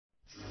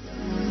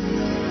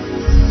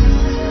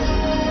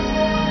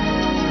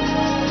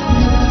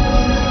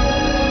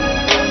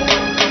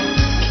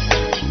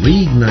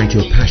reignite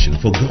your passion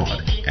for God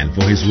and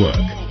for His work.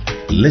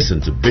 Listen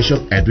to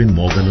Bishop Edwin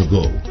Morgan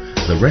Ogo,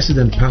 the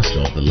resident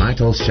pastor of the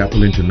Lighthouse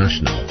Chapel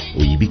International,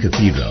 Oyibi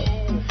Cathedral.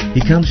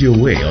 He comes your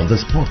way on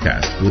this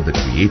podcast with the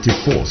creative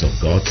force of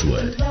God's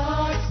Word.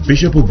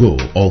 Bishop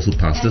Ogo also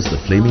pastors the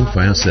Flaming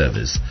Fire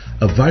Service,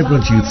 a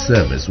vibrant youth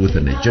service with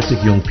energetic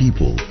young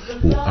people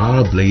who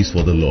are ablaze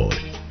for the Lord.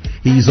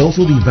 He is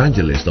also the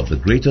evangelist of the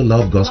Greater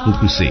Love Gospel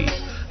Crusade,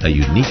 a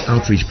unique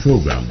outreach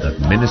program that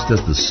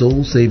ministers the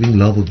soul-saving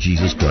love of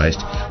Jesus Christ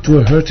to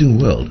a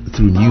hurting world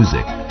through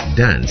music,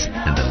 dance,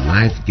 and the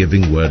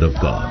life-giving Word of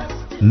God.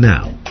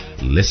 Now,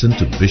 listen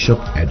to Bishop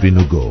Edwin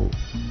Ogo.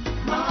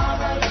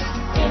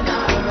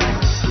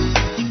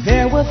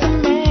 There was a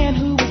man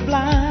who was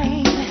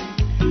blind.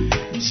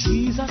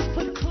 Jesus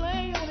put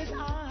clay on his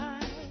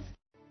eyes.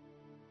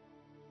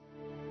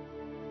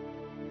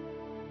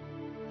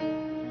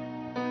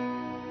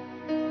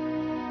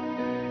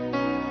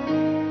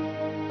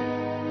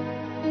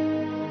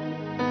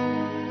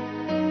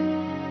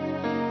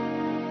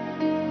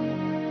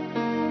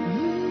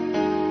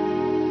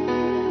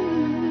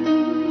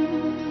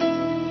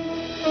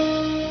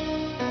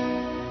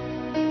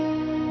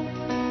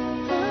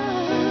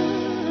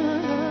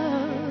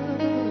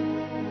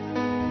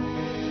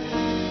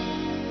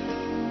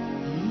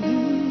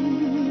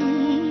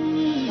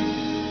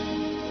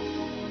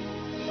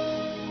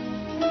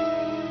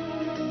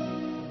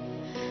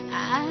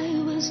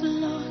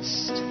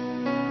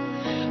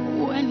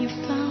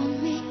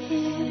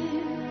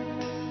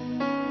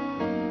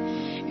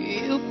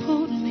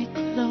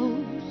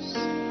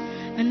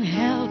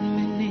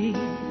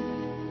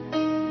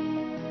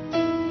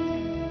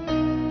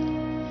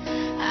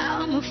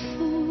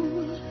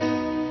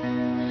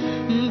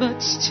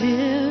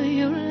 Still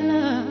your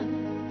love,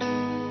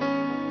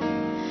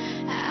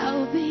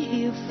 I'll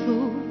be a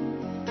fool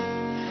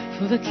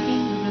for the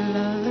King of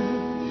love.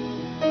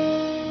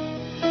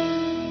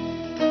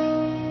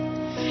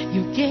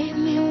 You gave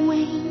me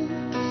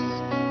wings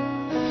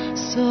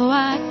so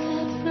I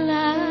could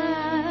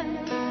fly.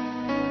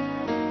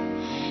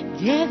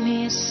 Gave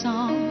me a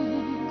song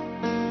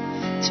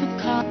to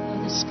cover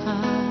the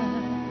sky.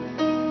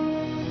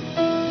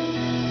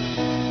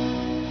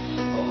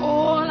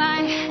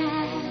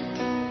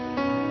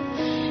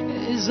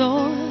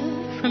 All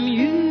from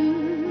you,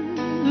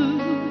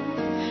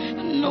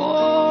 and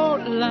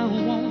all I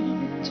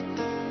want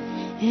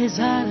is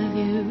out of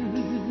you.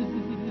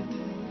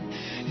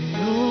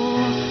 Your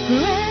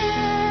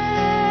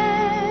grace,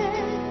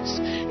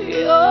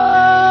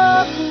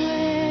 your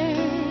grace.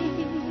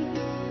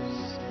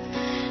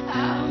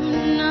 I'm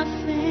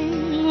nothing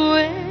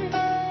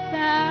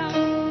without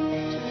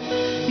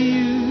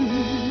you.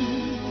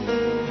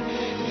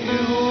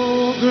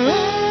 Your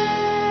grace.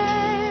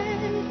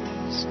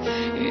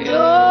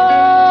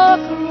 Your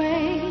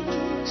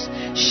grace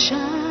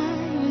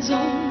shines on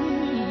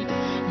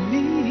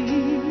me.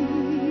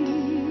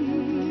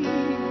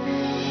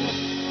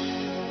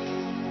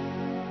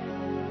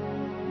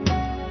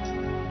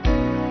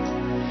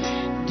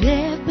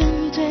 There have been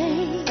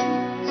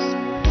days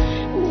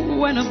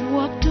when I've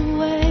walked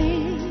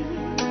away,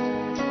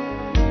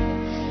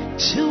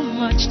 too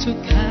much to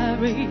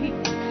carry,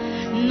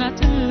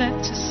 nothing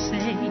left to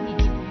say.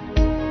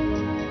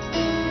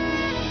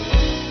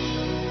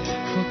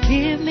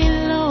 Forgive me,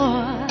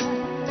 Lord,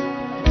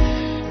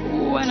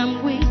 when I'm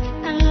weak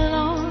and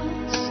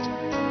lost,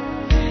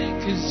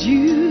 'cause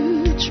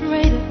you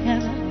traded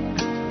heaven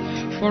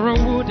for a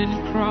wooden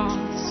cross.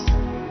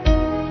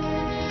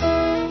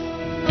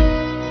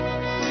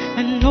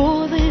 And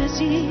all these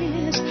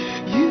years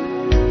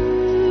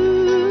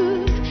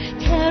you've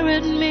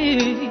carried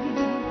me.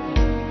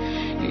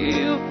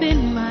 You've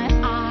been my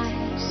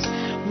eyes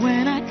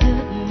when I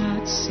could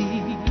not see.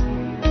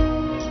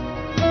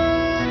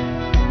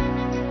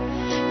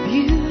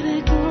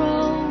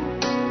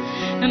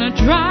 And a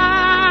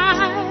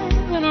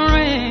drive and a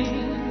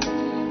rain.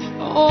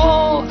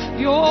 Oh,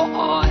 your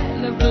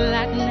oil of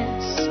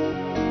gladness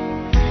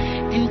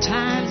in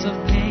times of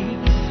pain.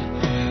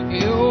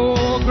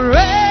 Your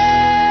grace,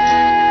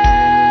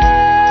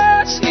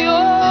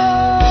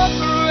 your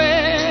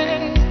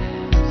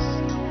grace.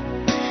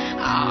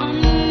 I'm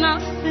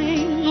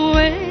nothing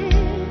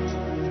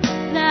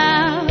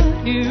without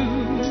you.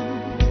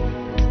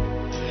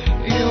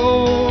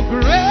 Your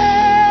grace.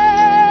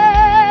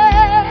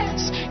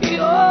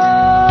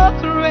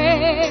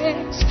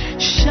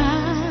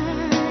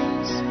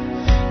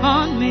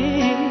 On me,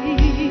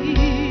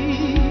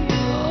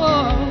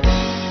 oh.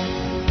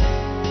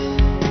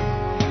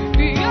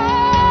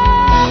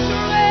 Your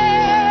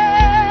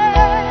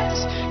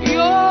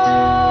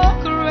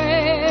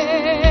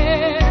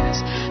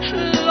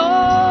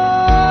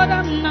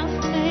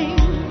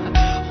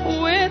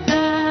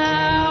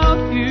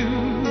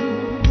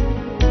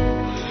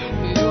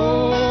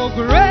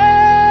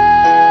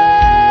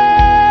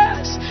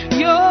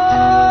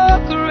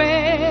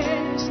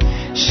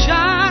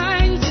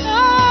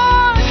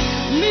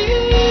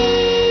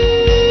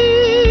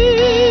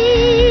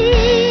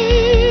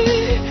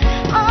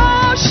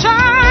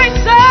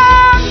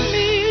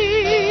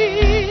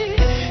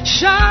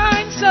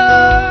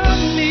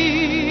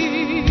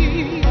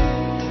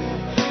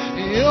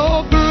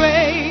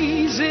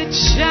it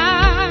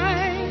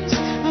shines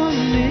on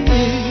me.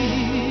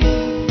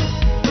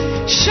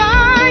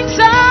 Shines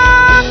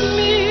on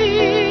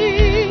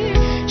me.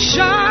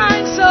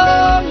 Shines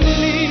on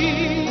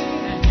me.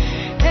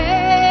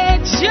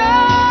 It's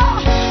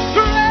your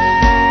grace.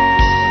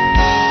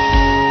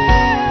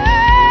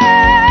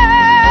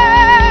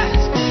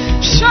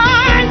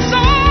 Shines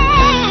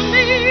on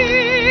me.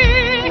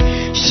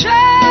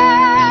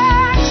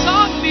 Shines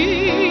on me.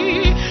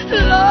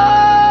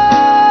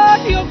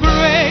 Lord, your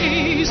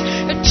grace,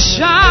 it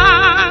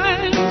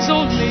shines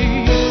on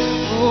me.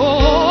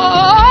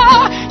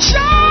 Oh,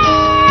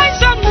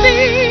 shines on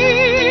me.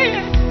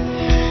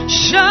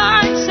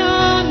 Shines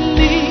on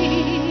me.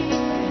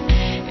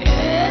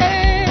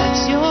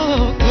 It's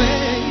your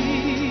grace.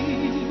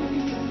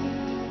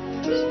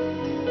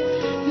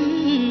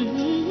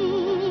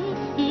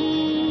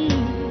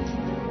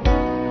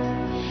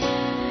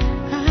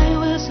 I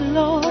was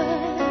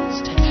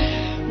lost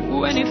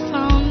when you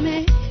found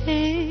me.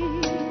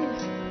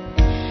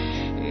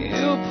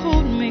 You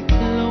pulled me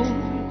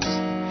close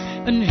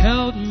and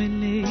held me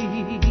near.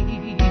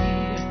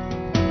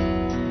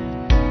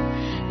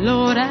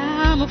 Lord,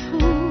 I'm a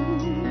fool,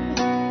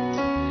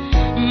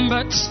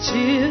 but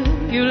still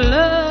you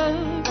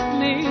love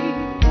me.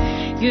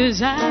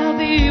 'Cause I'll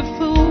be a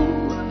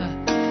fool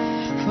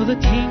for the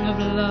King of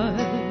Love.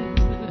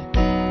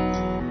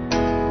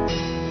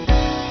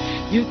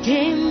 You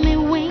gave me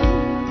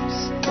wings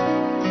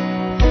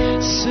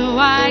so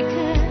I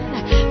could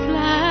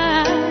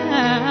fly.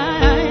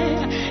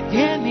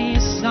 Give me a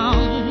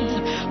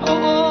song,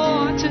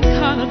 oh, to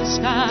color the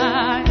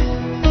sky.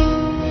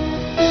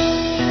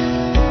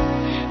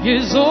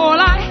 Is all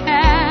I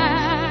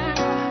have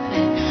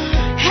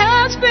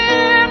has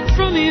been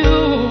from you,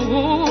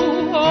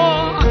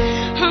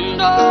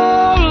 and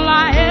all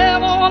I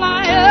have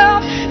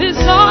is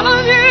all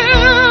of you.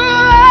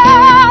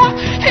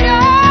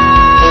 Your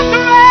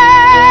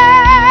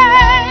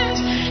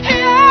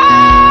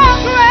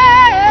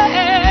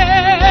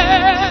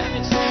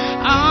grace,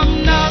 I'm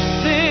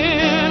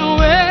nothing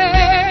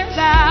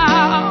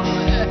without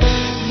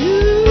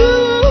you.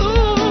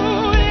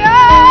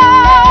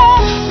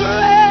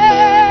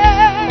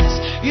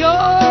 Your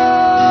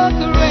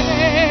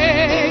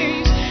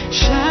grace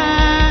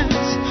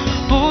shines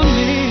on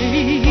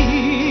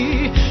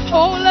me.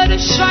 Oh, let it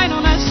shine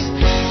on us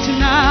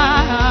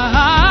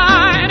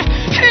tonight.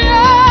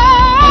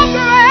 Your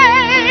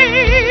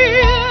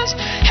grace,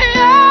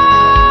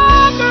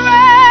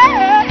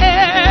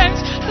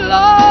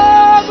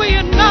 Lord, we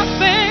are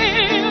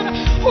nothing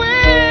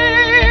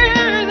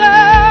without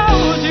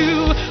you.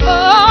 Oh,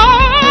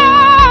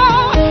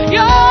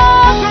 your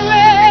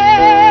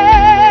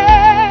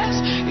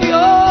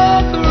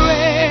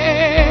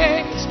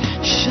grace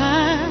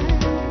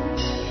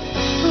shines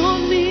on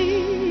me.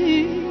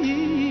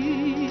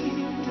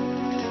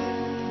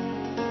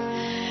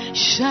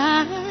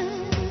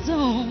 Shines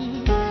on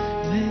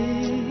me.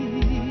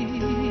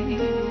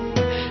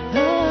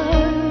 Oh,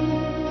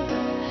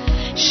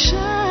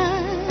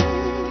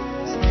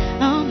 shines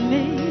on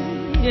me.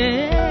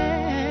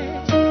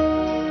 Yeah.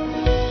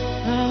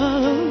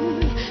 Oh,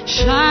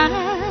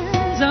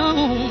 shines on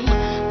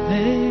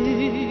me.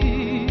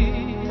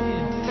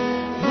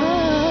 Oh,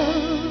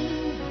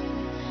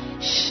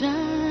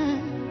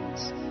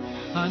 shines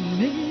on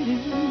me.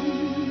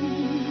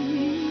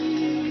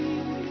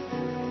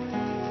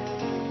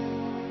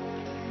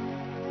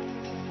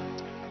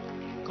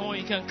 Come on,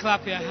 you can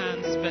clap your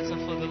hands better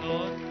for the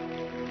Lord.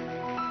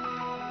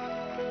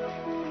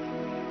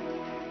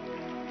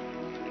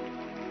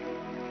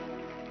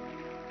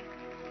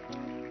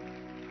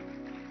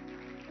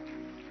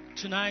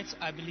 Tonight,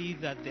 I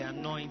believe that the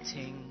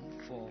anointing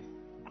for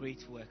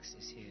great works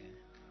is here.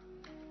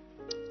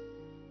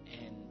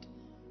 And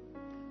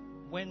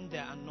when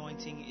the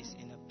anointing is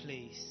in a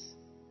place,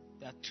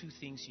 there are two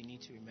things you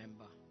need to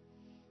remember.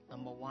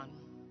 Number one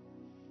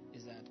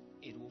is that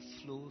it will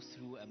flow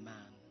through a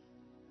man.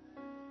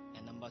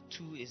 And number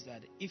two is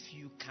that if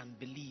you can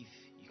believe,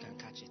 you can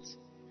catch it.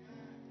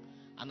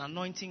 An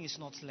anointing is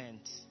not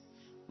learned.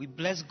 We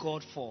bless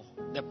God for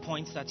the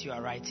points that you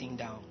are writing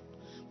down.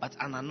 But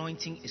an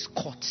anointing is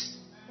caught.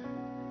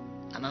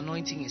 An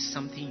anointing is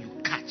something you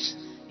catch.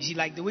 You see,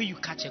 like the way you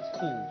catch a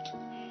cold.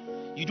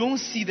 You don't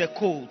see the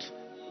cold.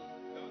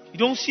 You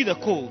don't see the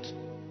cold.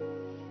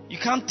 You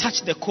can't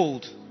touch the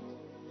cold.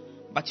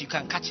 But you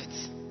can catch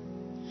it.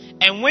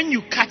 And when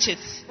you catch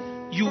it,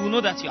 you will know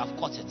that you have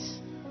caught it.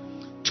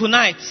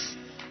 Tonight,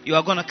 you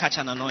are going to catch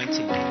an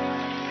anointing.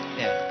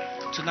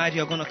 Yeah. Tonight,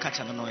 you are going to catch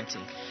an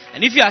anointing.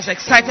 And if you are as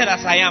excited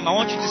as I am, I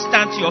want you to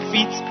stand to your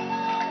feet.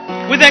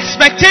 With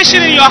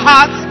expectation in your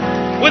heart,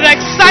 with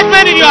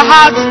excitement in your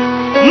heart,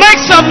 make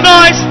some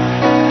noise,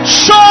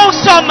 show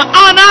some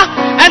honor,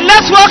 and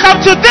let's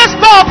welcome to this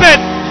pulpit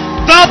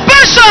the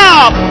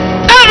Bishop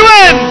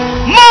Edwin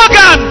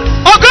Morgan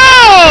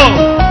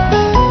Ogo.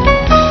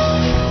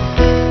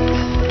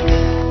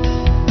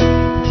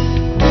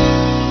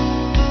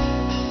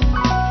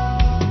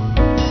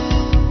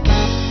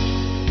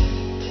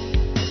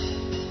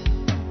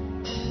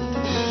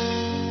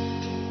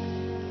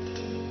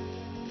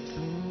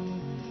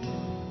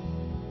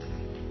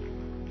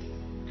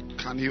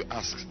 Can you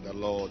ask the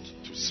Lord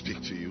to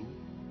speak to you?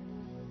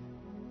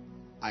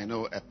 I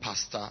know a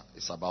pastor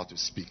is about to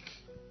speak.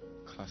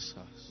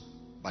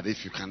 But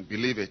if you can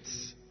believe it,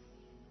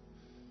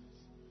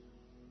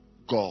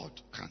 God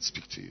can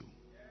speak to you.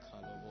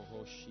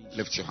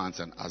 Lift your hands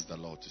and ask the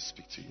Lord to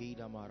speak to you.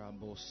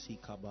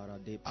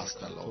 Ask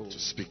the Lord to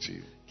speak to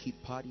you.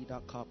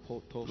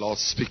 Lord,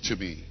 speak to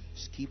me.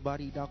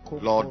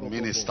 Lord,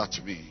 minister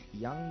to me.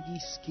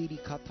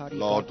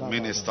 Lord,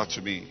 minister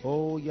to me.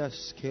 Oh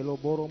yes,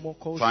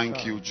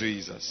 Thank you,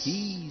 Jesus.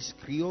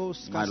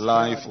 My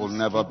life will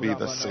never be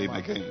the same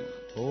again.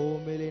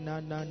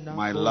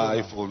 My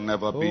life will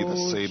never be the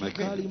same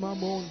again.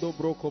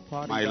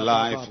 My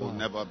life will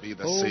never be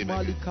the same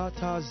again.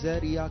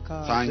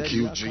 Thank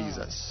you,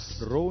 Jesus,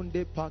 for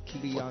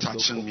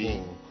touching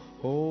me,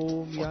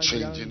 for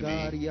changing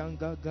me,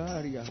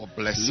 for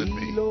blessing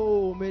me.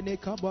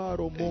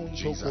 In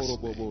Jesus'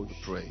 name we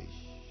pray.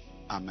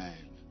 Amen.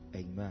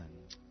 Amen.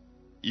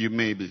 You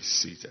may be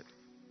seated.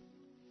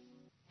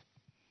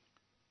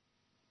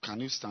 Can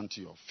you stand to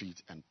your feet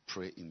and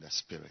pray in the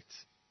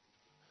Spirit?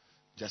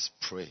 Just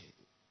pray.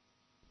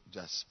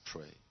 Just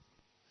pray.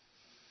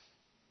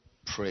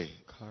 Pray.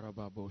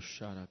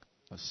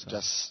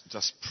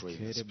 Just pray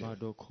in the Spirit.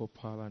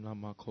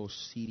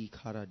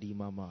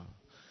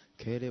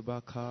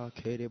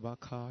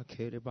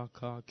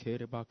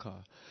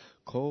 Kerebaka.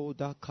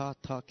 Koda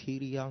kata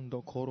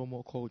kiriando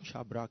koromoko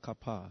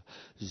chabrakapa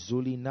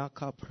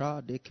zulinaka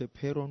prade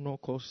keperono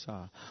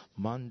kosa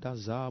manda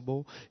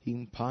zabo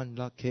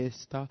impanda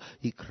kesta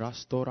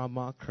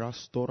ikrastorama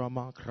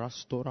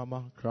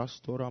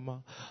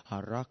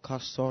haraka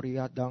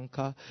soria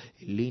danka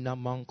lina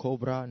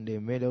mankobra ne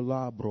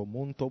melela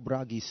bromunto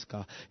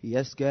bragiska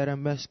yesgere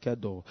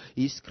meskedo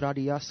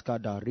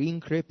iskradiaskada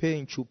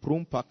rinkrepen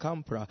chuprumpa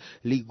kampra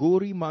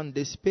liguri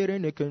mandespere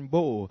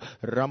nekenbo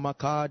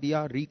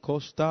ramakadia riko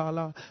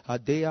Costala,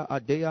 Adea,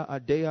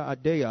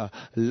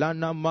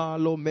 Lana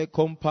Malo,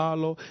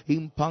 Mekompalo,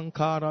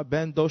 Impankara,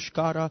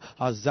 Bendoshkara,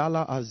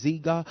 Azala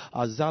Aziga,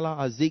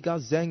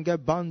 Zenge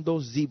Bando,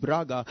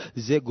 Zibraga,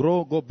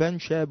 Zegrogo,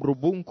 Benche,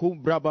 Brubunku,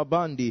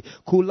 Brababandi,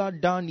 Kula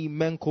Dani,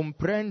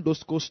 Mencomprendo,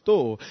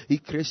 Scosto,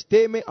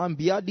 Ikresteme,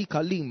 Ambiadi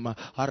Kalim,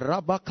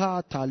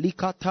 Arabaka,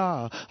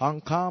 Talikata,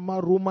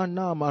 Ankama,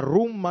 Rumanama,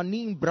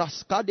 Rumanim,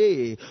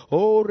 Braskade,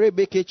 O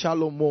Rebeke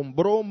Chalomon,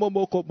 Bromo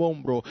Moko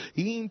Bombro,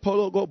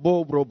 Impologo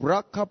Bobro,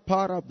 braka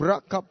para,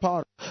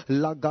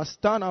 la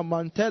gastana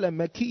mantele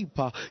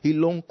mekipa,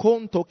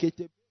 ilonconto che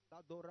te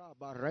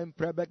adoraba,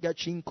 remprebega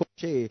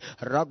cincoce,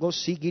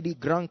 ragosigidi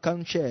gran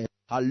canche,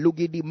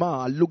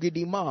 allugidima,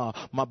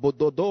 ma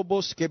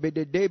bododobos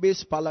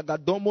kebedebes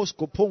palagadomos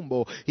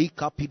kopombo, i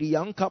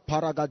capirianca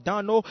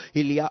paragadano,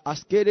 ilia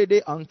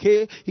askerede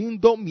anke,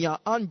 indomia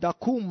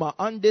andakuma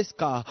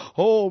andeska,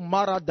 o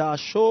marada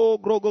sho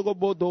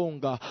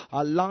grogobodonga,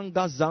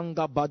 alanga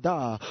zanga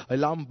bada,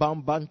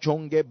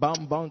 lambambanchonge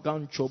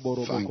bambangancho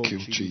boroboko. Thank you,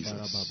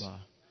 Jesus.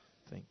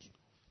 Thank you.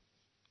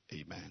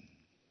 Amen.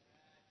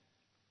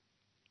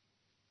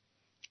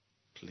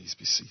 Please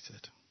be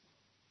seated.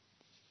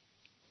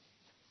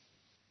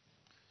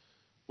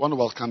 I want to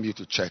welcome you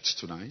to church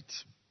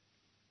tonight.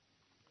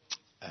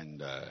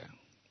 And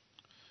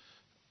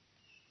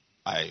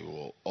I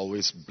will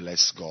always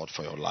bless God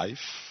for your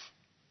life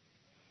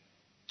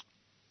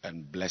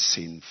and bless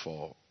Him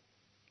for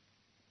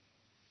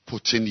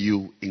putting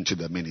you into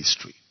the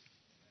ministry.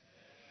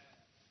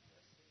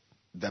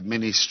 The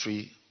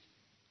ministry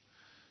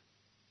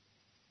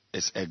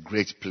is a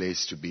great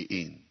place to be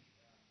in.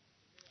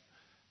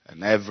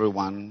 And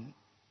everyone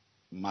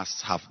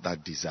must have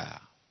that desire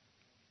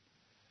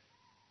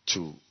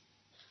to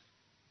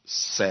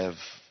serve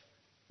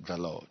the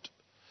Lord.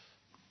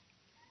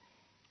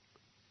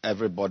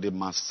 Everybody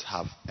must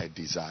have a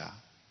desire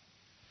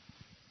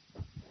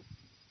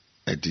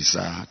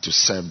to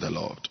serve the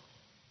Lord.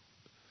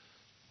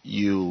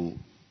 You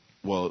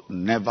will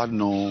never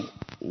know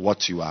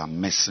what you are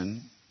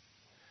missing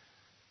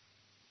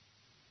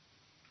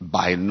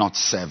by not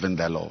serving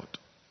the Lord.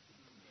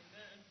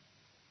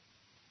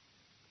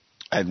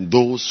 And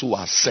those who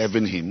are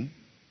serving Him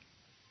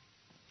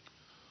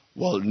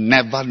will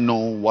never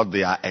know what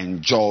they are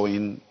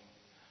enjoying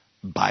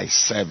by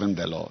serving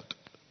the Lord.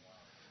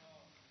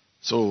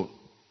 So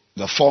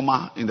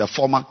in the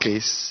former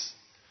case,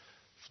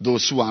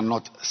 those who are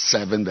not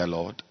serving the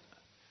Lord,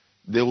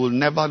 they will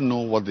never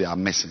know what they are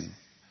missing.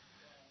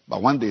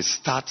 But when they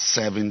start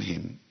serving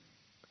Him,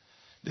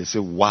 they say,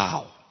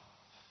 wow,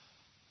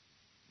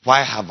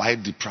 why have I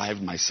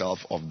deprived myself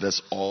of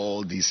this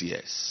all these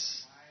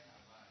years?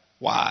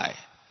 Why?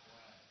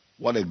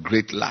 What a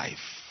great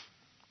life.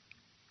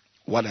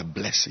 What a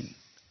blessing.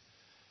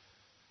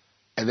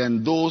 And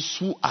then those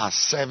who are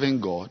serving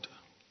God,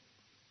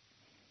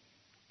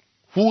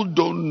 who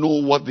don't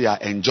know what they are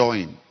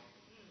enjoying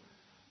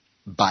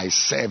by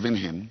serving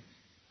Him,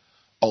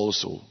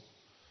 also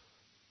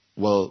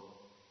will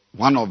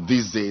one of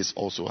these days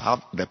also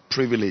have the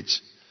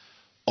privilege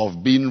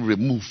of being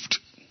removed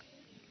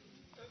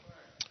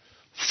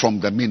from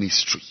the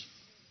ministry.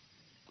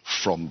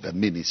 From the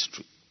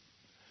ministry.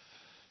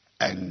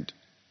 And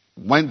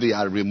when they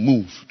are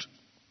removed,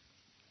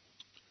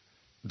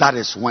 that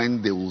is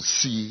when they will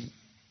see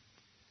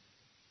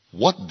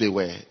what they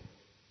were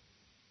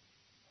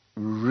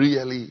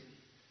really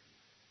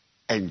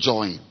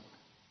enjoying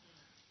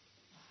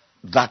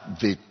that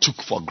they took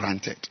for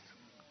granted,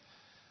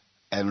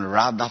 and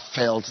rather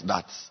felt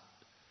that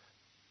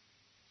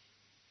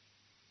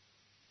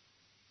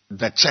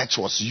the church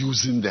was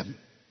using them.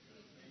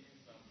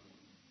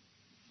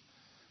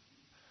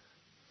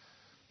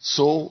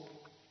 So,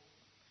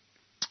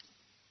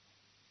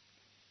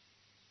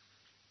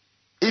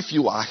 if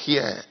you are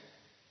here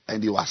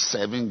and you are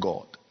serving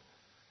God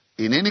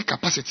in any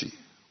capacity,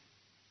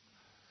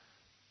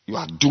 you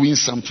are doing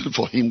something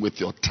for Him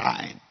with your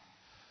time,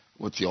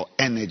 with your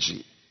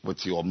energy,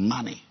 with your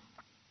money.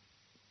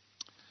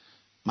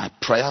 My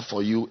prayer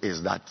for you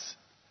is that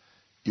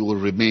you will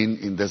remain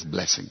in this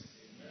blessing.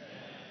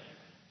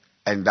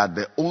 And that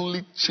the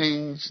only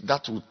change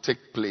that will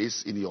take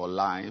place in your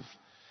life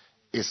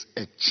is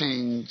a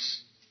change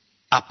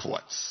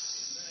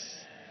upwards,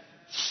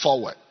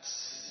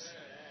 forwards,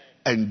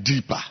 and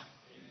deeper.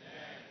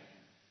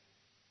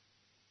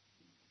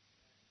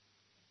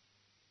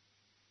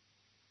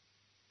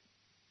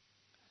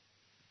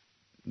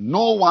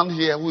 No one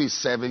here who is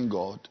serving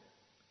God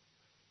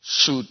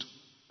should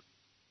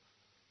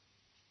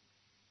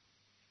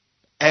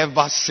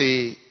ever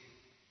say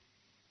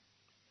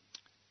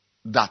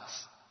that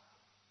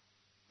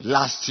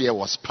last year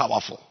was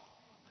powerful.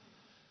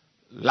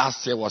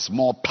 Last year was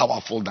more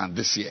powerful than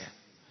this year.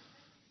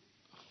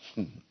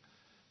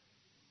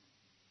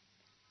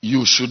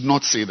 You should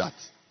not say that.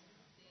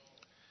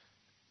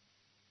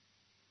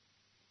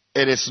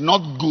 It is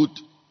not good.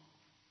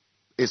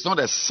 It's not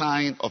a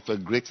sign of a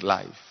great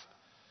life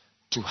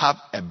to have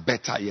a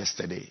better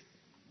yesterday.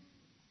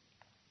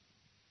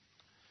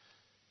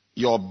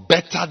 Your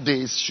better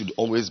days should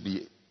always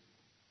be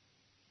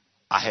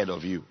ahead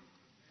of you,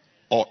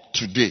 or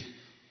today.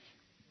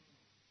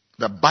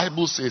 The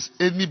Bible says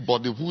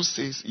anybody who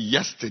says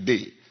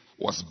yesterday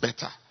was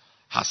better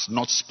has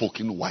not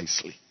spoken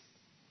wisely.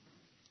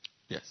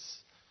 Yes.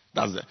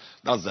 That's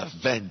the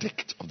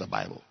verdict of the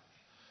Bible.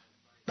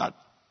 That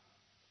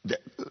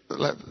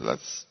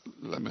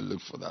let me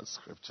look for that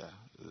scripture.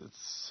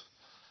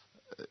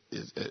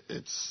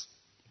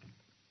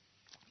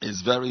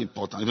 It's very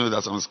important. You know,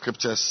 there's some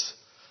scriptures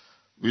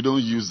we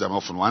don't use them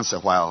often. Once in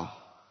a while,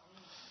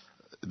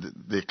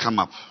 they come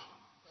up.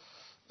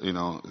 You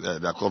know,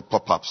 they're called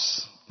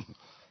pop-ups.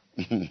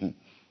 And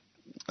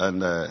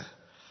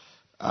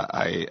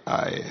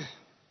I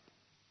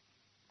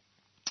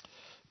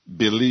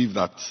believe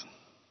that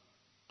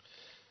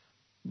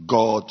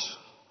God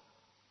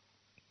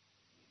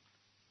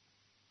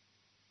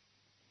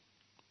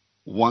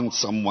wants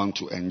someone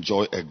to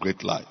enjoy a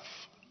great life.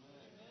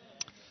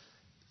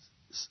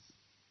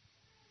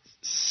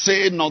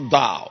 Say not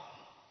thou,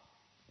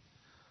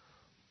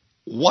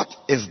 what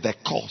is the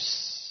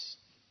cause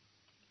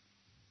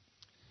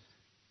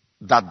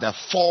that the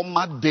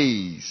former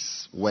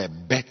days were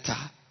better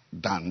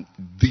than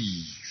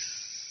these?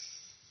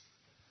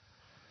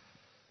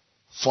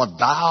 For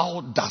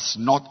thou dost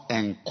not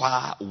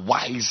inquire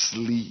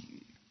wisely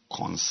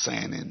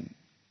concerning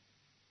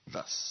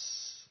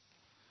this.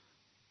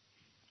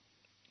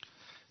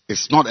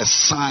 It's not a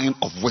sign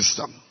of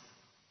wisdom.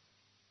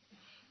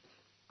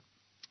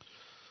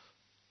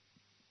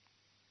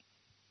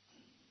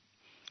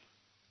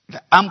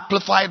 The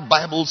Amplified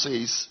Bible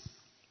says,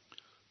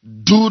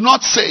 do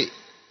not say,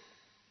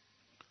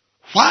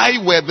 why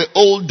were the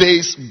old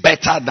days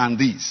better than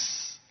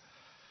these?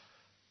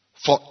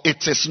 For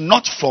it is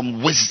not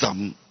from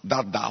wisdom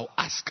that thou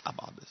ask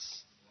about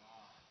this.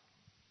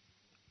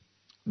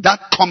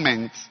 That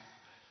comment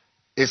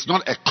is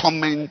not a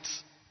comment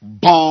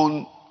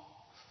born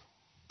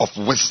of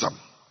wisdom.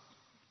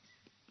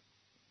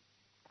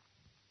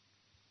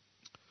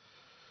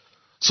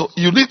 So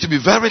you need to be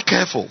very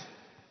careful.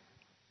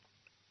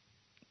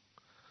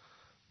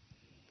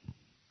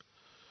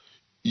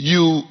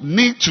 You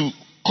need to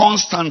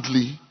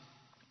constantly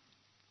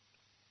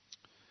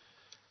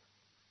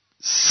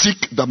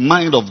seek the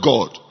mind of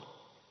God.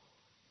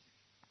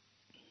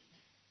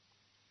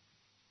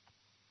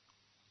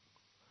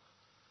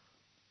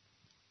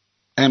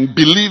 And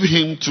believe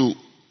Him to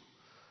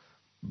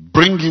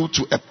bring you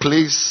to a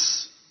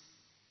place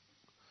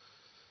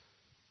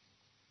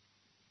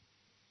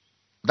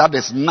that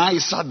is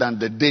nicer than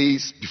the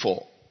days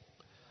before.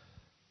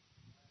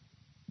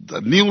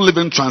 The New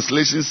Living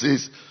Translation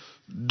says,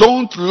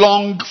 don't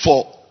long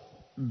for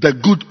the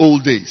good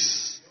old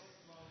days.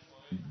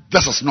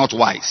 This is not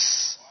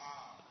wise.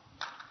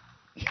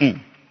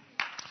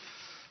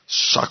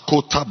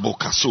 Shakota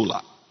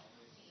Bokasula.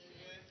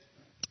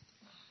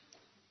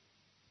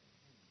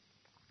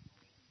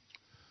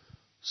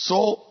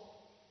 So,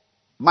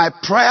 my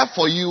prayer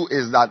for you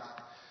is that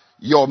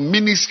your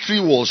ministry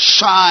will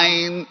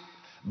shine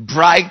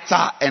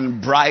brighter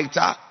and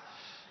brighter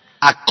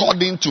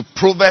according to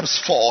Proverbs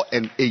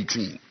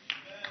 4:18.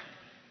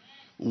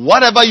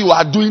 Whatever you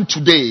are doing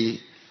today,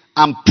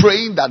 I'm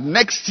praying that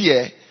next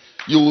year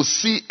you will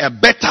see a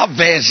better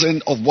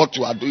version of what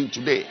you are doing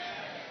today.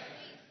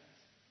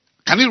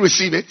 Can you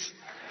receive it?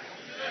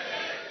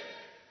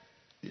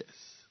 Yes.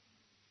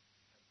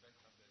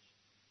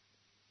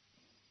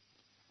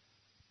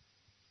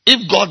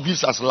 If God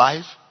gives us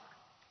life,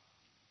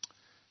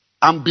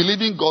 I'm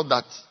believing God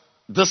that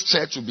this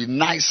church will be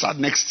nicer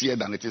next year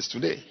than it is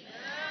today.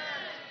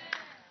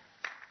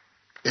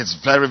 It's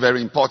very,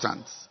 very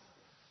important.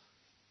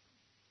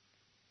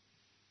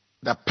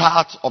 The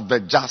path of the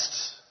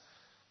just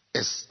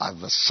is as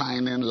the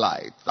shining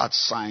light that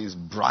shines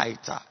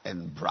brighter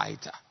and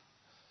brighter.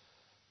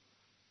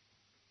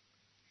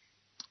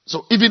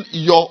 So even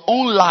your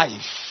own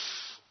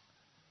life,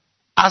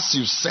 as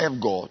you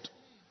serve God,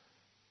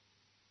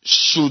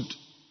 should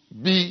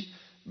be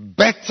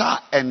better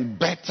and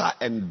better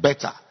and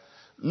better.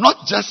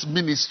 Not just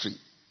ministry,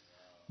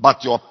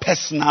 but your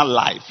personal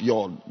life,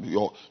 your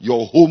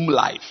home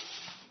life,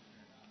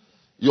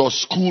 your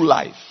school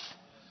life,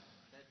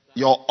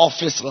 your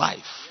office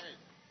life.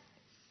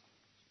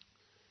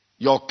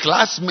 Your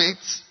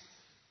classmates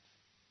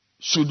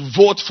should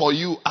vote for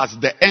you as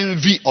the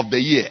envy of the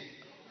year.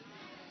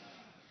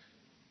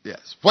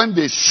 Yes. When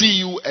they see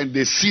you and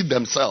they see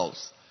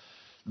themselves,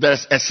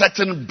 there's a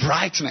certain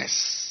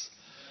brightness.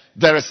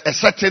 There is a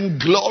certain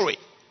glory.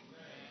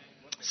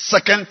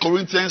 2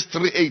 Corinthians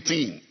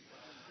 3:18.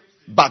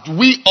 But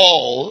we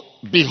all,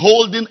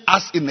 beholding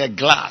us in a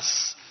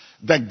glass,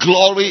 the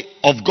glory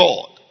of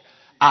God,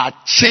 are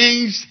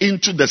changed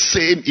into the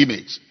same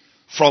image,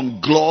 from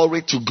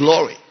glory to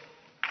glory.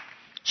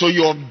 So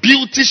your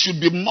beauty should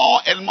be more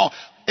and more.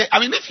 I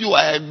mean, if you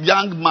are a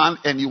young man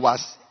and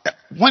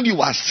when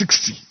you are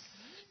 60,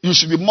 you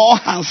should be more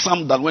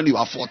handsome than when you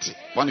are 40.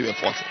 When you were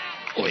 40.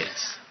 Oh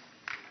yes.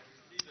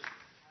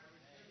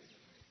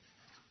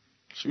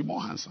 You should be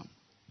more handsome.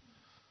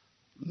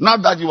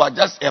 Not that you are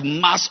just a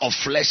mass of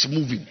flesh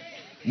moving.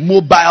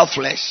 Mobile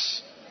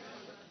flesh.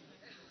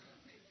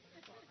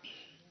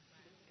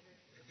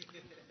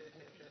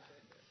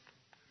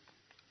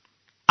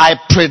 I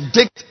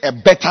predict a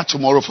better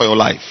tomorrow for your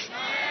life.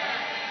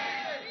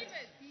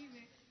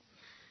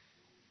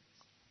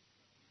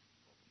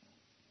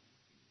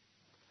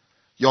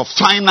 Your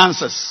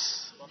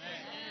finances.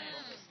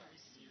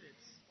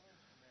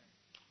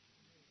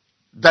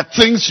 The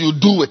things you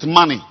do with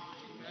money.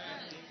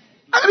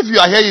 And if you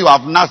are here, you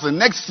have nothing.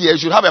 Next year, you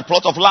should have a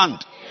plot of land.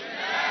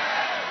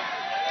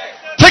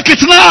 Take it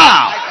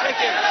now.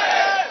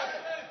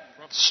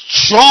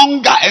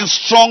 Stronger and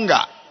stronger.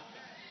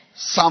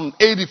 Psalm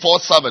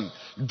 84:7.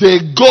 They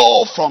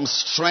go from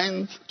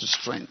strength to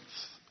strength.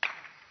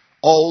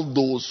 All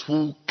those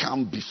who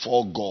come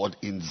before God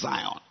in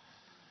Zion.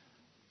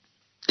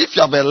 If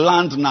you have a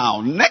land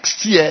now,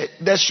 next year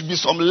there should be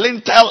some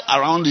lintel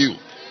around you.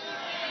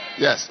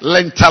 Yes,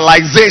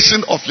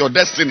 lentilization of your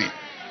destiny.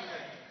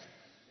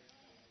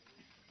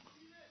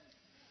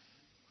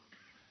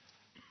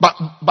 But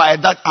by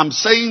that I'm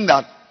saying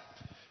that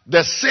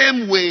the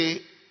same way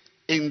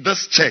in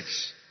this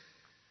church,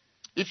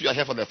 if you are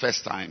here for the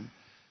first time,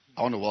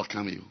 I want to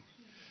welcome you.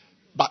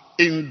 But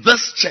in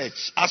this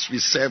church, as we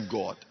serve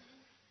God,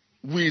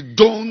 we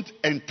don't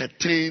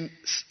entertain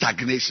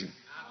stagnation.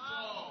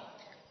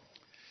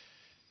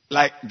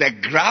 Like the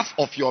graph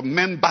of your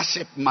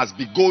membership must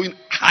be going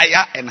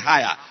higher and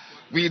higher.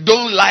 We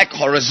don't like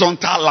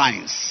horizontal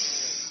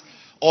lines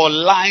or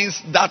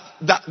lines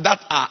that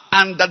are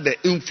under the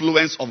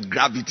influence of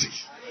gravity.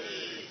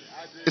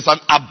 It's an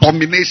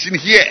abomination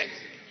here.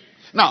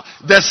 Now,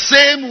 the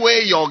same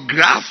way your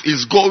graph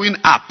is going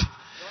up,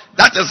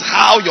 that is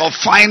how your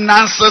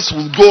finances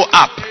will go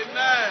up.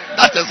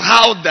 That is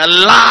how the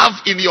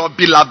love in your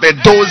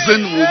beloved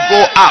dozen will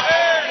go up.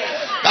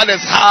 That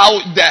is how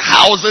the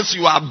houses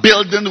you are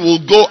building will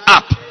go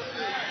up.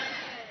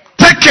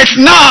 Take it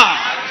now.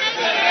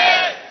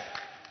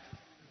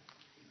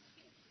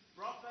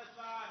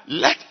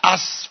 Let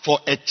us, for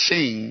a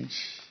change,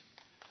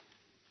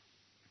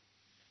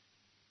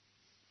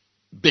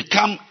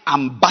 become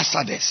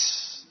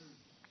ambassadors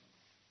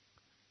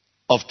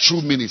of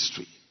true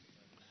ministry.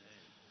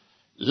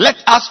 Let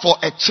us, for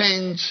a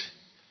change,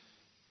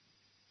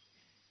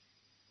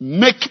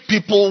 make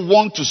people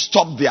want to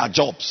stop their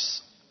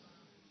jobs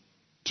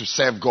to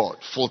serve God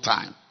full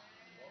time.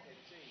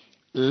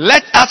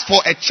 Let us,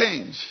 for a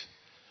change,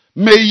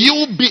 may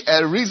you be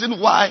a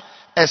reason why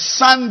a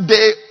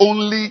Sunday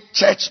only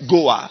church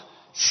goer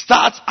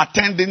starts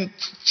attending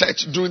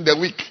church during the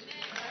week.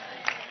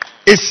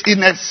 Is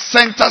in a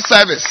center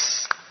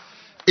service,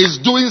 is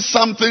doing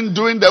something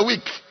during the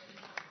week.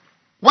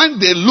 When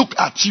they look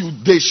at you,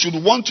 they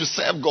should want to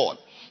serve God.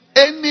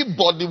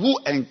 Anybody who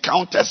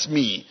encounters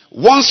me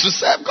wants to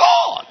serve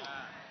God.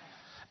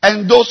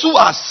 And those who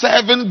are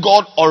serving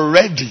God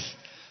already,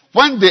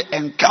 when they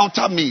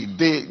encounter me,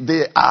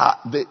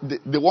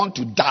 they want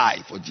to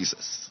die for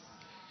Jesus.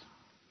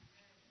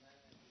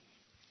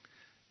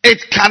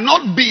 It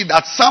cannot be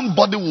that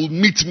somebody will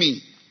meet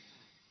me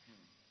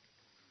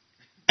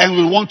and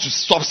will want to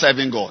stop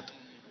serving God.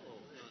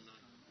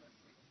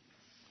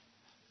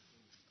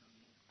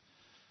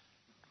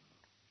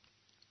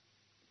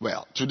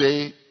 Well,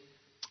 today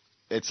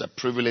it's a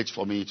privilege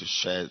for me to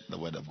share the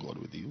word of God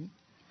with you.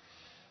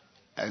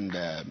 And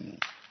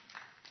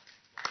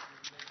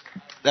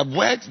the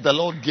word the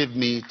Lord gave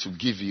me to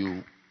give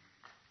you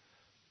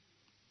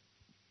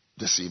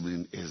this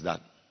evening is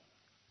that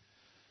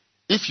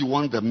if you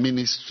want the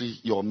ministry,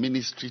 your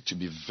ministry to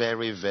be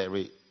very,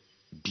 very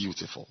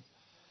beautiful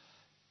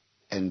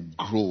and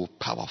grow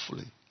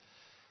powerfully,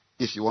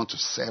 if you want to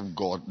serve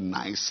God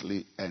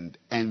nicely and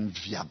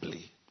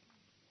enviably,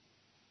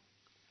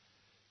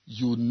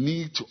 you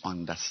need to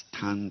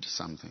understand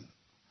something.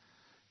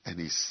 And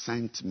He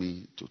sent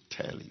me to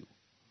tell you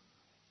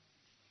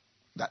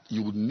that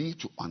you need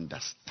to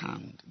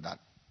understand that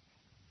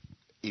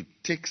it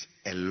takes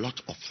a lot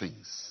of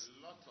things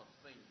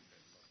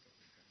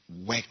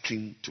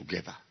working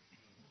together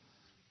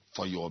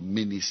for your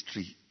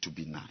ministry to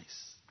be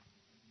nice.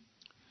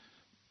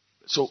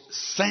 So,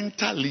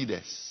 center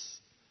leaders,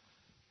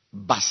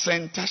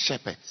 bacenta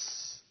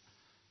shepherds.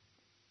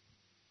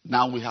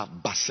 Now we have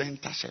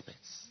bacenta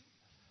shepherds.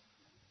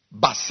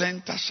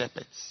 Bacenta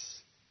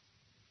shepherds.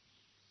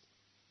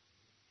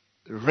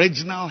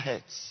 Regional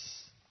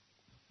heads.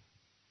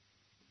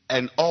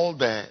 And all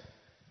the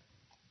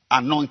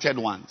anointed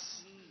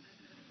ones.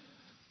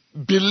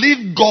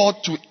 Believe God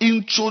to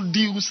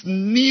introduce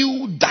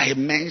new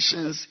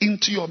dimensions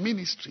into your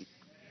ministry.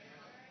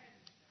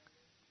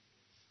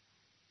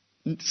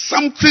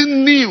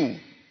 Something new.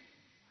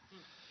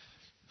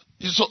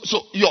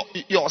 So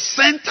your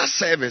center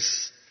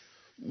service,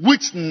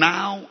 which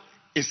now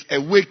is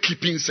a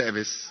way-keeping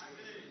service,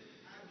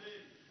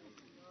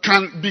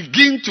 can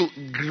begin to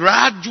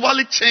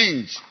gradually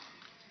change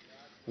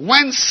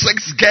when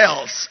 6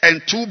 girls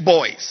and 2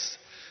 boys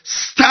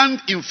stand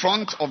in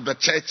front of the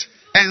church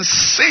and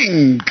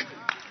sing.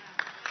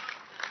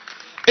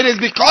 It is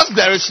because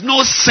there is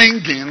no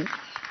singing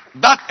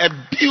that a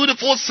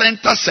beautiful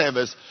center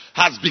service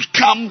has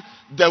become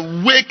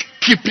the wake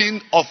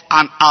keeping of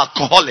an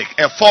alcoholic,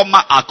 a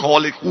former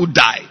alcoholic who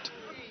died.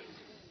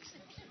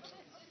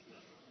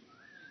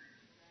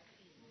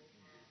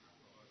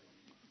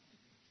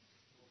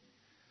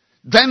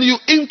 Then you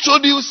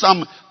introduce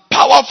some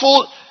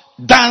powerful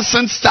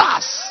dancing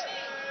stars.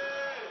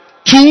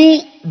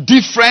 2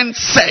 different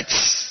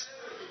sets.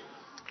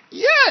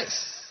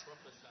 Yes.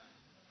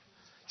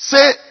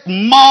 Say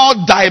more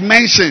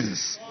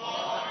dimensions.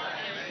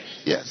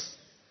 Yes.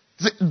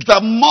 The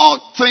more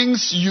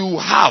things you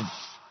have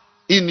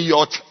in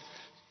your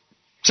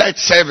church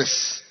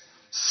service,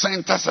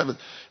 center service,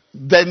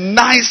 the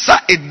nicer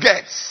it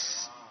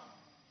gets.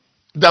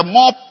 The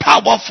more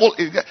powerful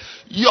it gets.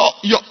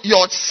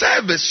 Your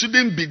service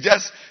shouldn't be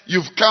just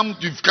you've come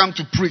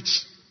to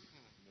preach.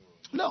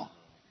 No.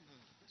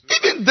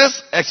 Even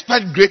this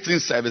Expect Great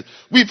Things service,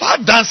 we've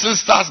had dancing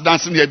stars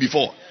dancing here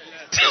before.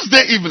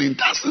 Tuesday evening,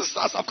 dancing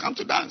stars have come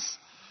to dance.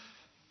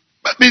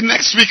 Maybe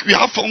next week we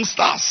have film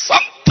stars.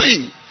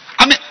 Something.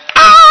 I mean,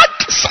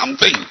 add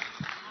something.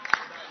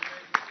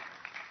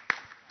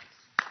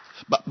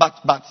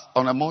 But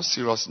on a more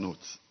serious note,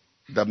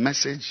 the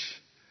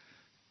message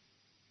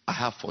I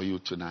have for you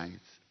tonight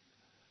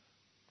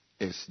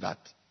is that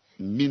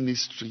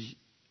ministry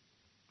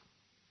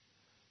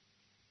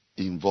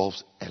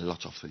involves a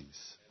lot of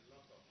things.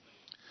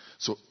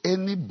 So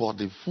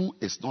anybody who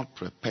is not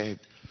prepared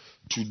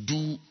to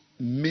do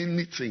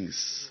many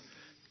things,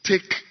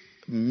 take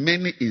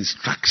many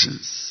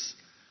instructions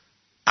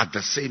at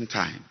the same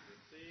time,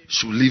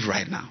 should leave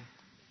right now.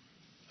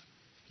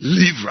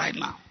 Leave right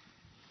now.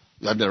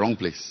 You're at the wrong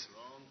place.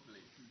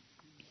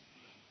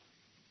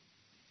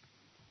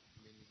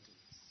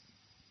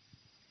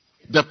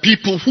 The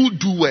people who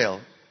do well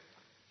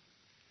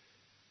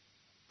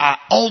are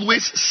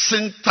always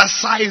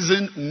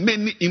synthesizing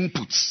many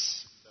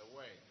inputs.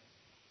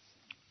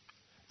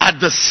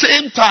 At the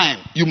same time,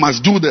 you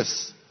must do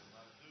this.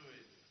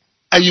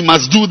 And you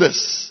must do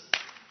this.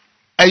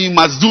 And you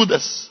must do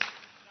this.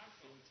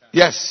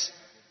 Yes.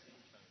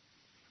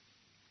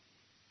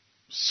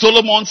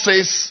 Solomon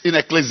says in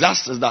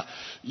Ecclesiastes that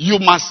you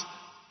must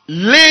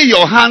lay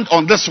your hand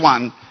on this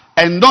one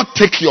and not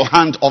take your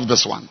hand off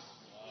this one.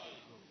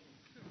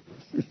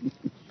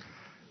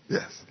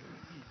 Yes.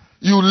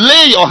 You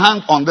lay your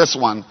hand on this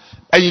one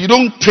and you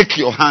don't take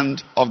your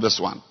hand off this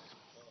one.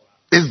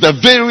 It's the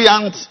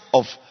variant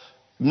of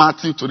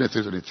Matthew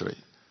 23:23.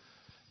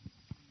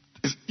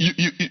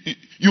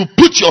 You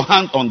put your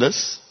hand on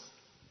this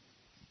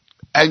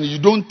and you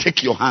don't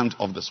take your hand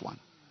off this one.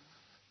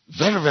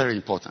 Very, very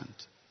important.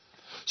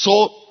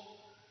 So,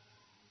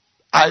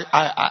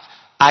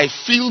 I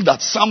feel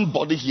that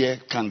somebody here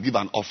can give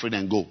an offering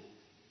and go.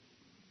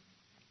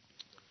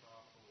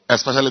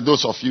 Especially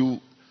those of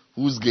you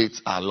whose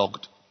gates are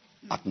locked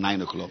at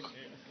 9 o'clock.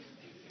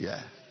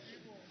 Yeah.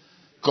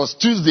 Because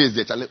Tuesdays,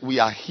 we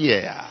are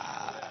here.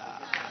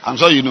 I'm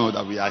sure you know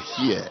that we are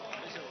here.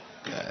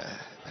 Yeah.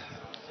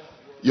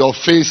 Your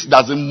face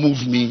doesn't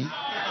move me.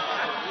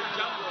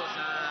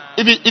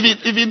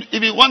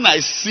 Even when I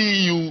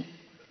see you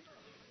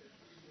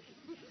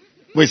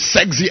with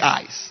sexy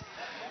eyes,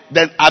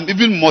 then I'm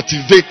even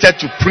motivated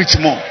to preach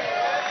more.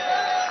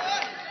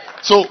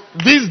 So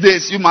these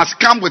days you must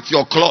come with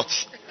your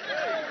clothes.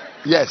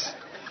 Yes.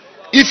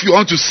 If you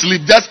want to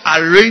sleep, just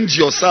arrange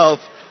yourself,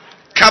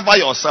 cover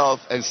yourself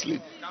and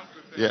sleep.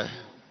 Yeah.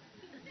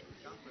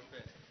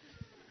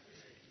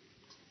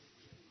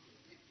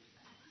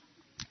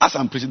 As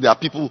I'm preaching, there are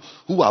people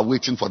who are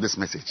waiting for this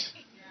message.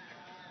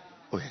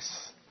 Oh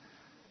yes.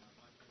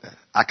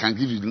 I can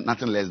give you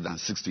nothing less than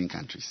 16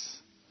 countries.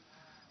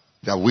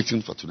 They are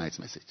waiting for tonight's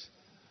message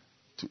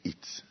to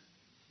eat.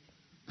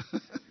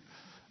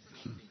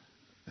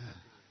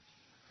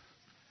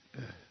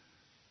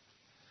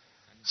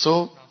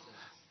 So,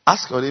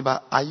 ask your neighbor,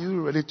 are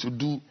you ready to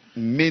do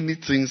many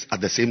things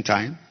at the same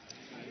time?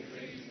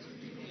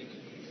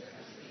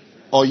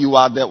 Or you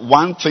are the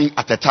one thing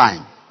at a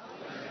time?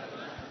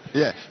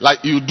 Yeah,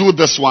 like you do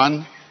this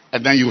one,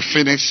 and then you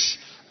finish,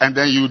 and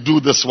then you do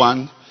this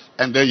one,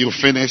 and then you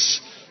finish.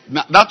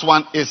 Now, that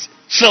one is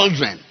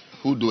children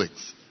who do it.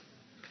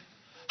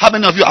 How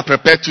many of you are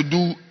prepared to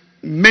do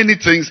many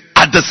things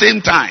at the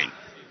same time?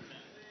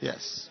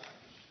 Yes.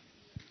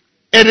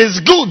 It is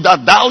good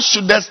that thou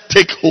shouldest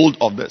take hold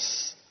of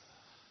this.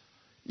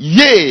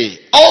 Yea,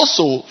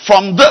 also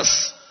from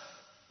this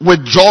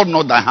withdraw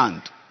not thy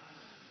hand.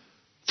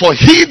 For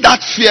he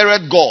that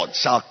feareth God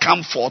shall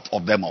come forth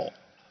of them all.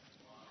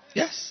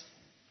 Yes.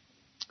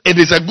 It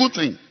is a good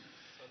thing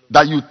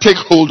that you take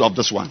hold of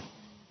this one.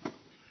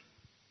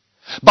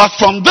 But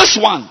from this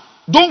one,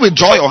 don't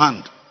withdraw your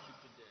hand.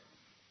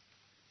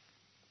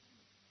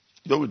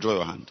 Don't withdraw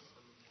your hand.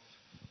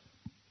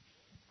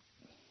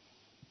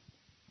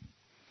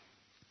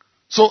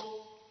 So,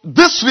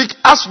 this week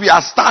as we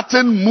are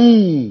starting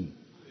move,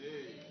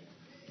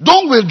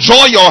 don't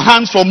withdraw your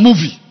hands from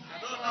movie.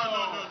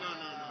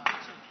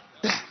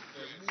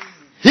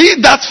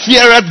 He that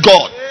feareth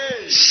God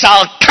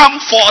shall come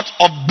forth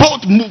of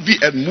both movie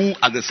and move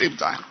at the same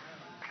time.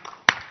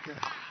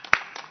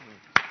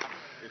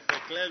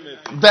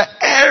 The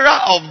era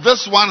of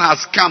this one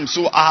has come,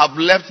 so I have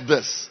left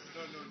this.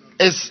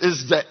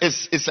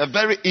 It's a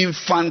very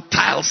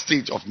infantile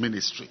stage of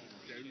ministry.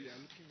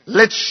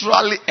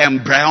 Literally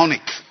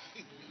embryonic.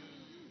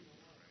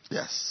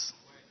 Yes.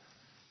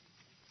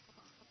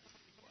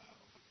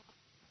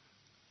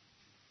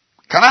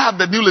 Can I have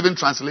the New Living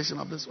Translation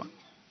of this one?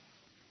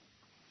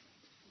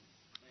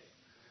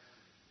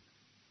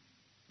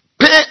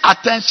 Pay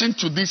attention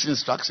to these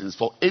instructions,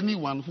 for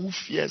anyone who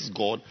fears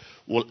God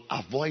will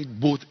avoid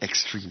both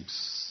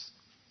extremes.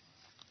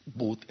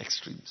 Both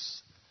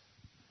extremes.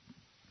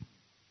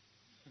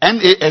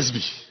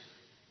 NASB.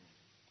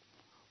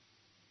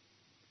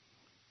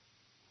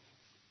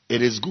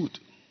 It is good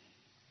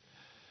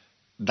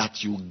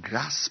that you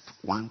grasp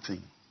one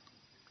thing.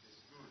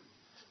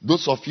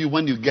 Those of you,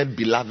 when you get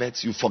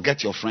beloveds, you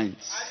forget your friends.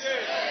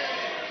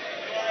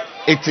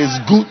 It is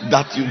good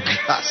that you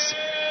grasp.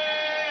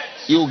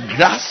 You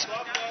grasp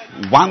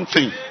one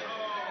thing.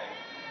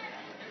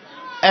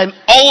 And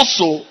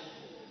also,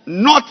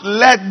 not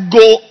let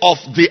go of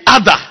the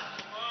other.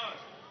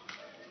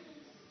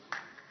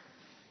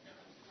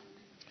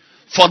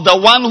 For the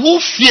one who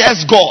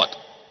fears God,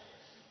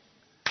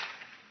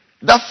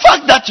 the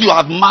fact that you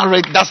have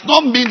married does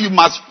not mean you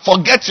must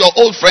forget your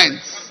old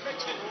friends.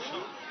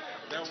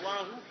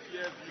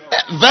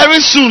 Very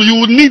soon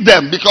you will need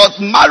them, because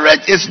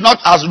marriage is not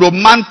as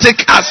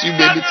romantic as you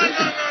may be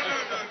thinking.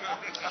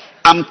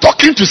 I'm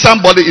talking to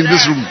somebody in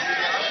this room.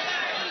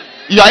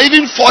 You are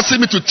even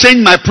forcing me to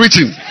change my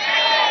preaching.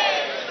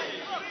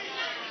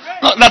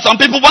 No, that some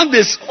people want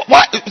this.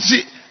 Why?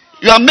 See,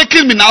 you are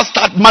making me now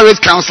start marriage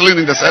counseling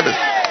in the service.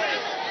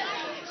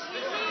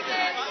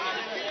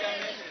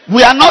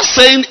 We are not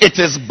saying it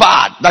is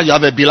bad that you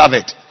have a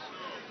beloved.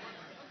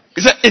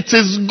 He said it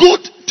is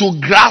good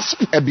to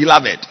grasp a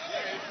beloved.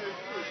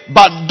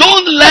 But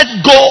don't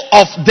let go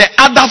of the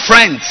other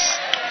friends.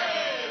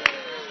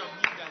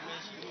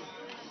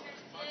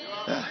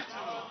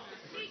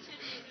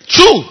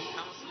 True.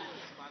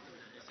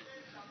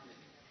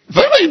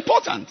 Very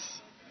important.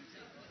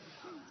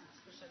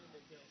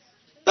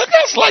 The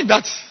girls like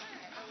that.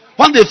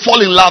 When they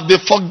fall in love, they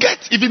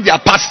forget even their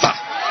pastor.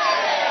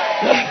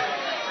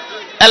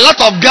 A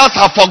lot of girls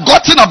have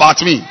forgotten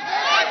about me,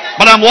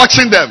 but I'm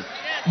watching them.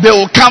 They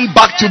will come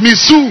back to me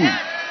soon.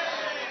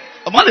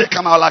 And when they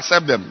come, I'll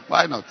accept them.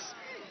 Why not?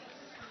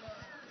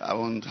 I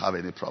won't have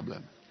any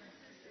problem.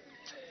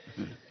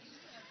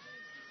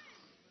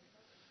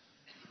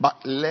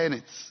 But learn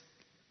it.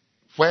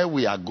 Where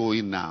we are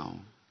going now,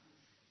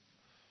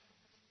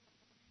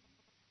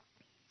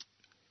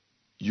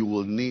 you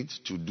will need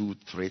to do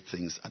 3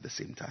 things at the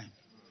same time.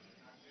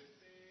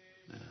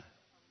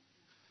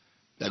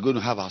 We are going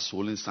to have our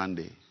Swollen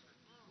Sunday.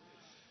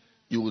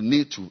 You will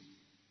need to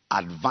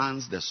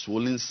advance the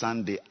Swollen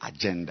Sunday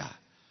agenda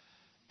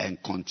and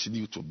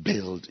continue to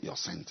build your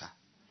center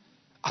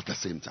at the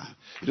same time.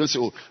 You don't say,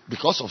 oh,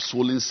 because of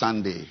Swollen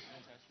Sunday,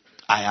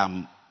 I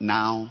am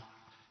now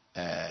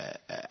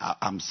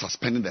I'm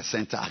suspending the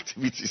center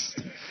activities.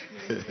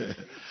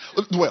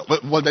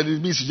 well, then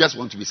it means you just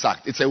want to be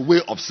sacked. It's a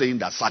way of saying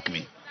that sack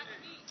me.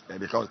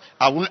 Because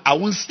I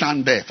won't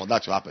stand there for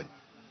that to happen.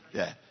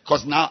 Yeah.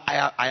 Because now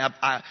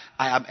I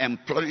am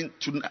employing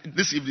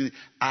this evening.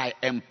 I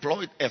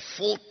employed a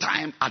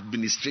full-time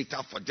administrator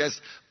for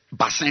just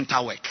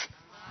Bacenta work.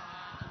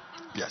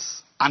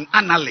 Yes, an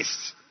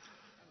analyst.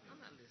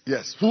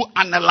 Yes, who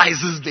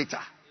analyzes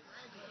data.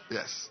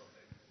 Yes,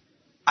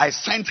 I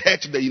sent her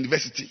to the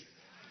university.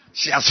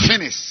 She has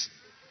finished,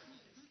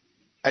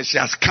 and she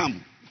has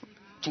come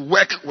to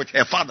work with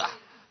her father.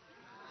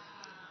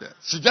 Yes.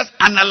 She just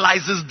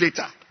analyzes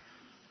data.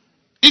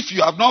 If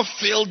you have not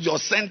filled your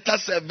center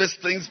service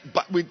things,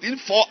 but within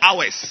 4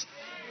 hours,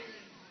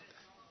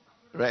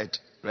 red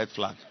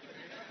flag.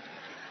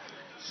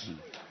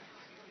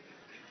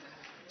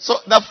 So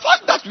the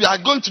fact that we are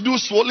going to do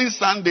Swollen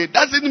Sunday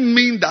doesn't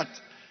mean that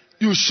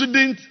you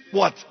shouldn't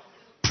what?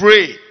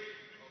 Pray.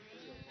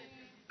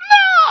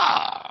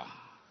 No.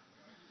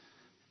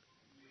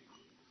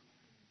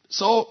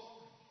 So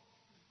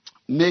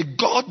may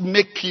God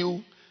make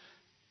you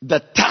the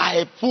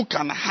type who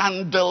can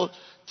handle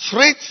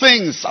 3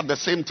 things at the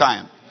same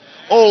time.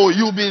 Oh,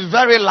 you'll be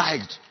very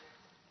liked.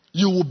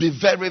 You will be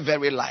very,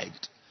 very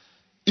liked.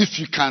 If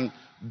you can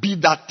be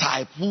that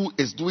type who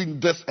is doing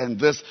this, and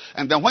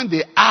then when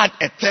they add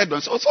a third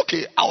one, so it's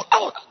okay,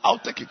 I'll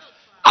take it.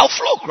 I'll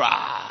flow,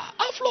 cry.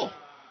 I'll flow.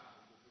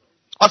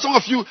 Or some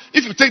of you,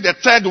 if you take the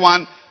third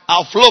one,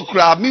 I'll flow,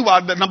 cry.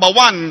 Meanwhile, the number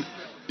 1,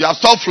 you have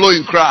stopped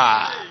flowing,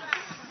 cry.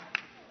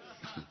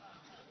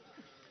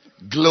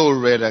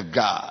 Glory to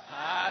God.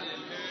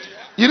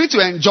 You need to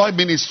enjoy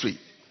ministry.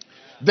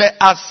 There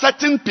are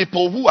certain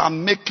people who are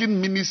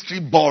making ministry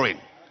boring.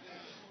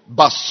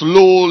 But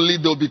slowly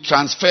they'll be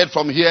transferred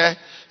from here.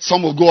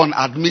 Some will go on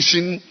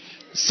admission.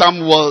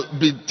 Some will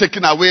be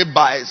taken away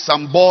by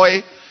some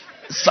boy.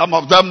 Some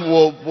of them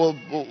will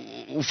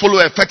follow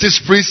a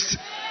fetish priest.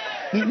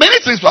 Many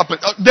things will happen.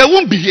 They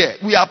won't be here.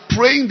 We are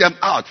praying them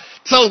out.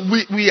 So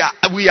we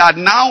are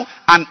now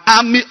an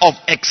army of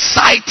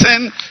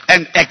exciting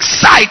and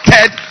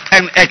excited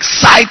and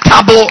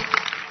excitable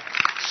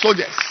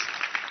soldiers.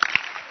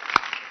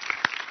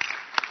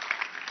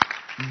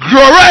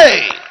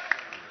 Glory.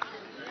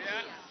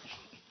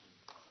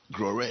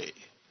 Glory.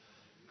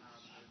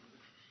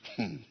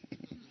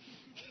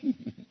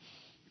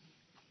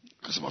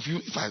 Some of you,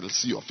 if I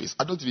see your face,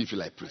 I don't even feel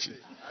like preaching.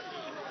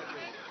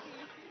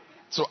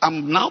 So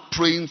I'm now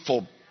praying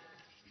for,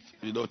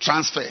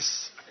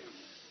 transfers.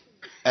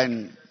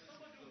 And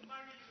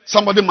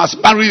somebody must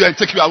marry you and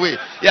take you away.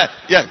 Yeah.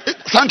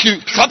 Thank you.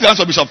 Clap your hands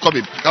for Bishop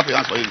Corbin. Clap your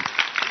hands for him.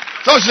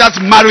 Someone should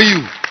just marry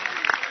you.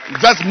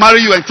 Just marry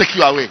you and take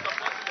you away.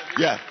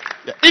 Yeah.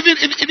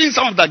 Even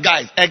some of the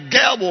guys, a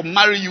girl will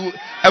marry you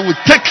and will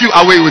take you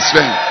away with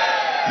strength.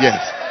 Yes.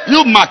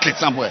 You mark it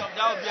somewhere.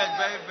 That would be a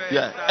very,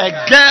 Yeah. A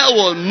girl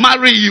will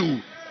marry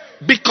you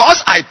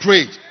because I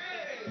prayed.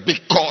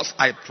 Because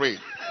I prayed.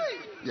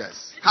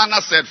 Yes.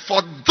 Hannah said,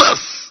 for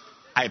this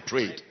I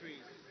prayed.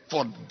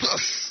 For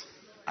this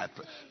I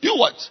prayed. You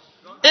what?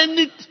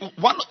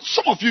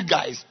 Some of you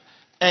guys,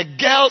 a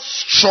girl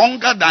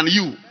stronger than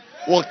you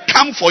will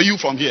come for you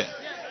from here.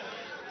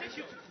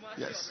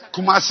 Yes.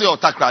 Kumasi or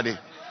Takrade.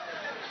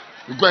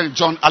 We go and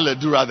join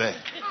Aledura there.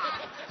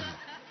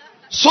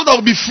 So that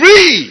will be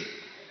free.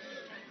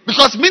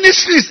 Because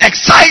ministry is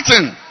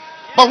exciting.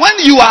 But when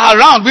you are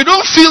around, we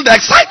don't feel the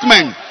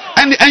excitement.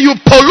 And you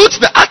pollute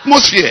the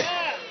atmosphere.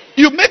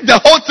 You make the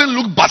whole thing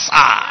look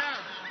bizarre.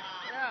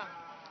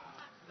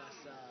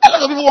 A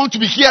lot of people want to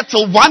be here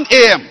till 1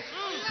 a.m.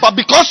 But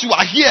because you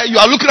are here, you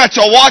are looking at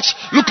your watch,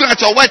 looking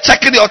at your watch,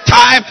 checking your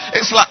time.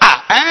 It's like,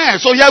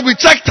 so here we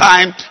check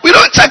time. We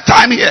don't check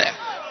time here.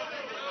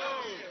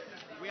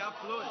 we are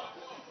flowing.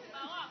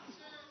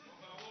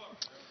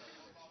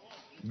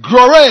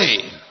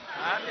 Glory.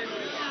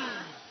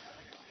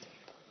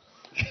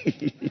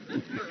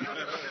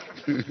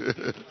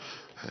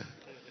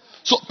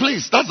 So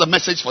please, that's the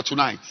message for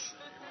tonight.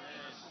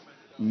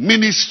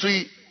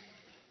 Ministry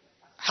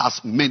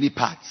has many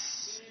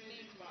parts.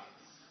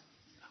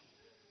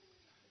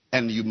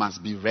 And you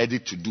must be ready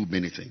to do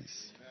many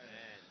things.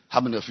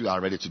 How many of you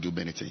are ready to do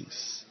many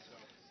things?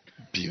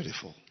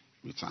 Beautiful.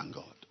 We thank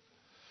God.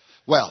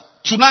 Well,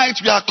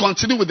 tonight we are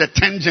continuing with the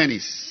 10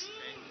 journeys.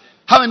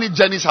 How many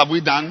journeys have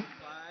we done?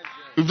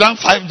 We've done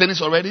 5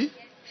 journeys already?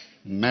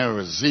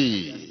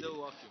 Mercy.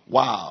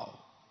 Wow.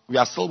 We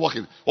are still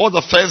working. What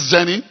was the first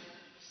journey?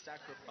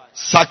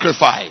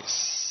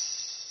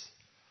 Sacrifice.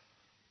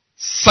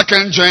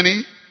 Second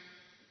journey?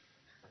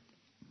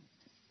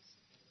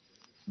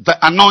 The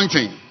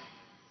anointing.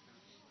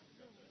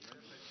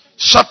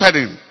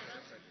 Shepherding.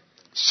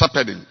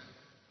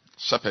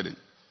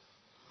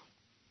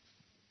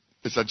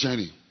 It's a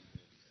journey.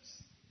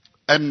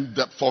 And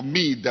for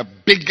me, the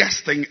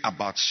biggest thing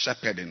about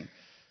shepherding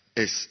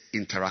is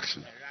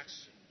interaction.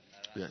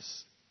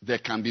 Yes. There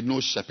can be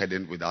no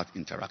shepherding without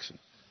interaction.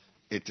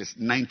 It is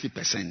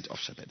 90% of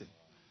shepherding.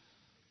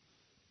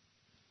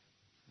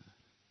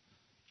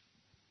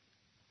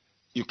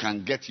 You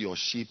can get your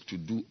sheep to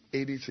do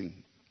anything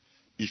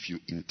if you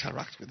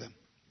interact with them.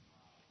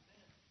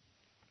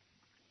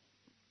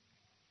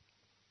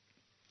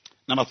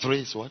 Number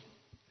 3 is what?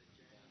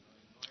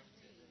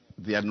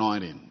 the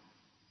anointing.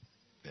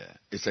 Yeah,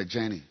 it's a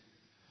journey.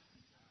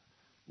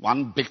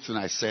 One big thing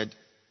I said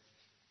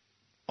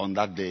on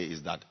that day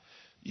is that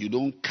you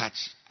don't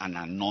catch an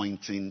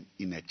anointing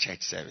in a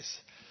church service.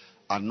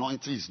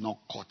 Anointing is not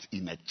caught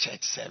in a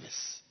church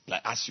service.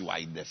 Like as you are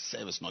in the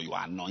service, no, you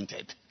are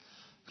anointed.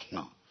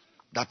 No.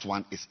 That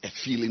one is a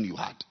feeling you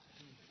had.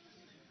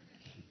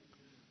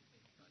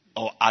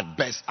 Or at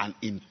best, an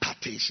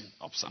impartation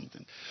of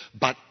something.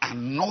 But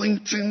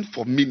anointing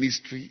for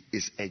ministry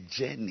is a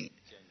journey.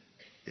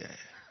 Yeah.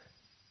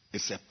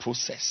 It's a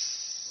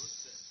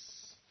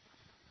process.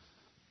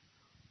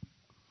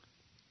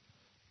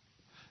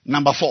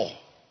 Number 4.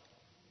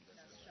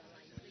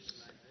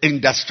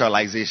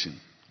 Industrialization.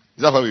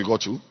 Is that where we go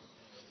to?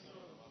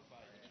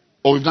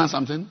 Oh, we've done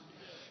something?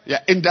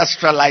 Yeah,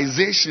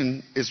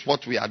 industrialization is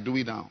what we are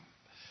doing now.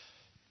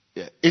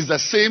 Yeah, it's the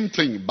same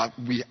thing, but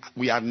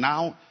we are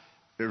now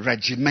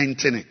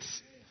regimenting it.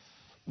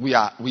 We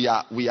are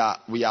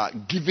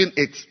giving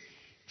it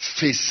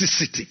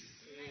physicity.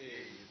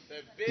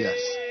 Yes.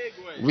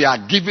 We are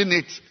giving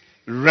it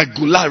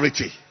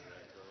regularity.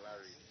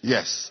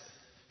 Yes.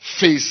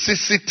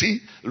 Physicity,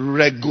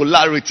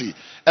 regularity.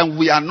 And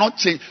we are not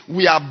changing.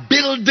 We are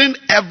building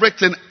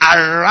everything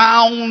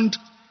around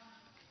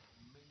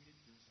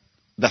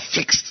the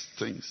fixed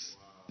things.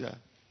 Yeah.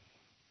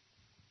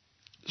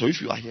 So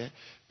if you are here,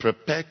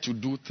 prepare to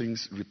do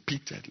things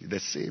repeatedly. The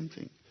same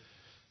thing.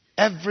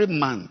 Every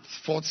month,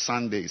 4th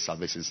Sunday is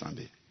Salvation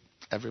Sunday.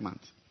 Every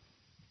month.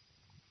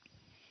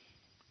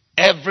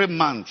 Every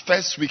month,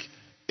 first week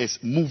is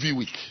movie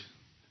week.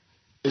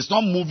 It's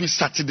not movie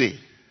Saturday.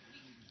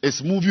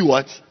 It's movie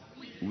what?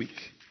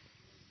 Week.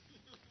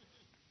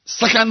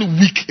 Second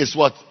week is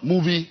what?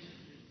 Movie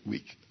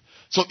week.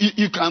 So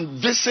you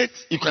can visit,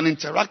 you can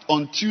interact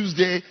on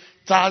Tuesday,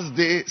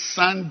 Thursday,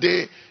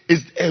 Sunday.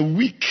 It's a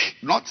week,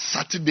 not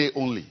Saturday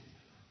only.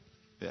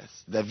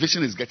 Yes. The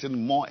vision is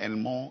getting more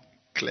and more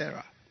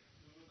clearer.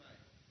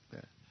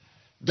 Yeah.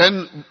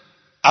 Then,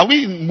 are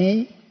we in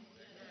Moo?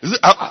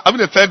 Are we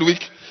the 3rd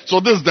week?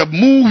 So this is the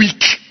Moo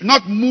week,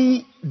 not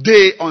Moo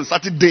day on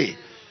Saturday.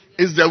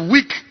 It's the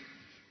week.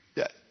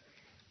 Yeah.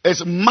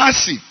 It's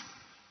massive.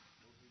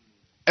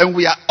 And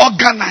we are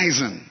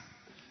organizing.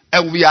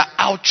 And we are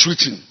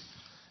outreaching.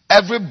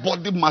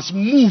 Everybody must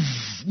move.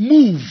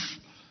 Move.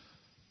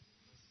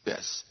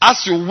 Yes.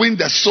 As you win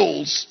the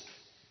souls,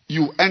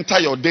 you enter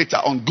your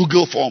data on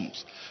Google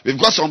Forms. We've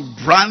got some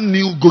brand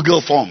new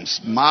Google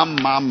Forms. My.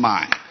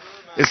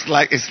 It's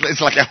like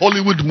a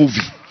Hollywood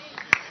movie.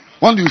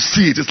 When you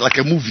see it, it's like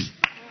a movie.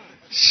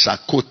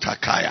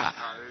 Shakotakaya.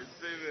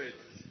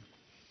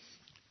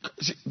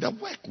 See, the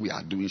work we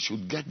are doing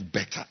should get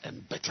better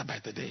and better by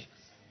the day.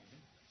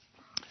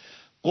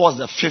 What was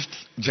the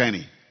 5th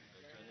journey?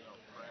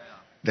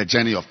 The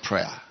journey of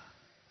prayer.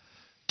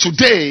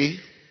 Today,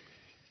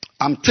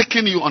 I'm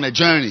taking you on a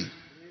journey.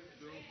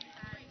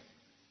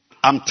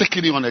 I'm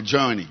taking you on a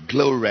journey.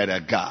 Glory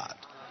to God.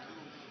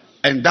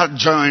 And that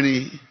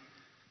journey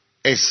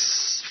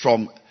is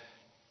from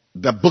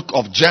the book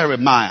of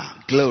Jeremiah.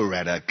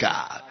 Glory to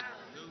God.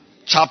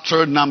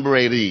 Chapter number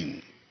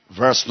 18.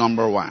 Verse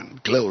number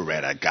 1.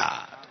 Glory to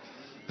God.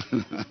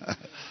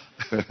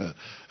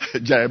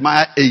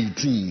 Jeremiah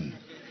 18.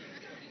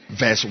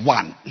 Verse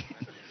 1.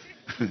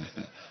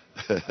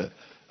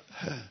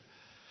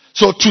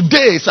 So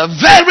today is a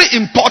very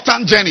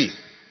important journey.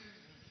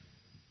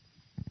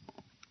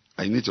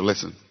 I need to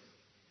listen.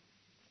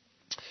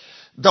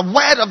 The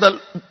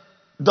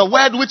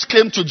word which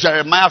came to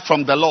Jeremiah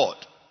from the Lord,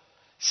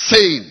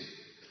 saying,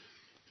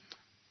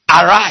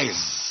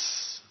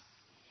 arise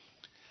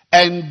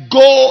and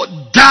go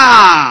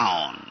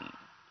down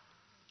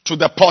to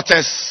the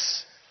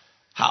potter's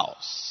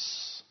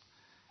house,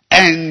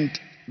 and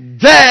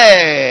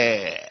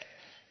there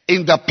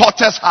in the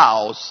potter's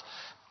house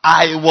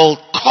I will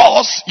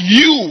cause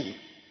you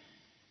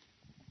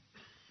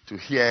to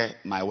hear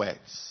my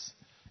words.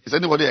 Is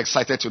anybody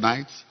excited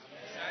tonight?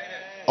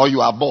 Or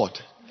you are bored?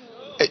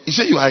 You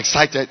say you are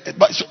excited,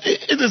 but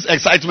it is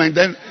excitement.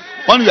 Then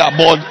when you are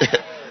bored,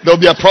 there will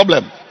be a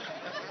problem.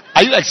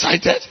 Are you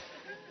excited?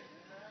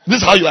 This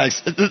is how you are. This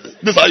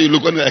is how you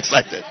look when you are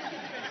excited.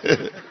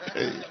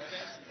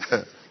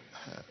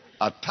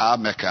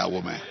 Atameka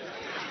woman.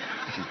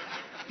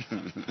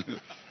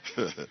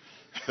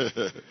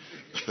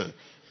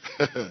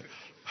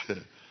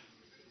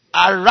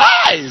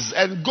 Arise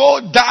and go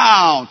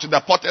down to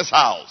the potter's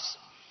house,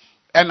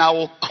 and I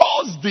will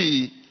cause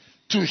thee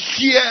to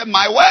hear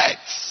my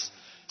words.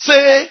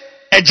 Say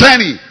a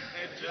journey.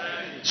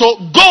 So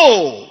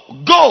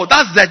go.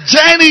 That's the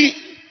journey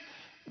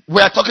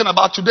we are talking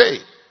about today.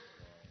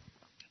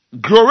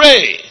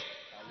 Glory.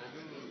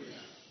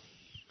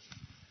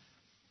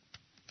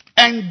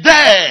 And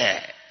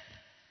there,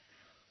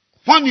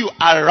 when you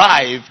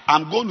arrive,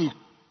 I'm going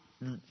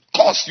to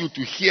cause you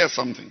to hear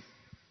something.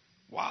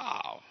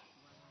 Wow.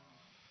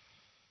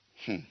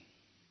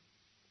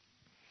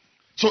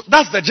 So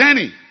that's the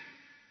journey.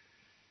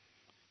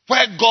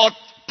 Where God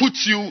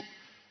puts you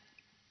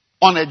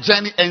on a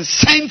journey and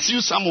sends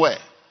you somewhere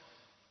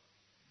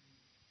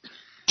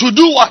To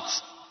do what?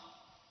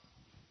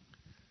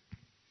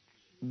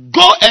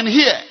 Go and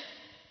hear.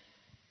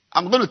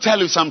 I'm going to tell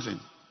you something.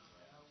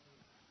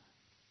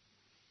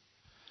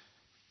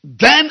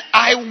 Then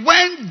I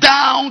went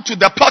down to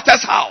the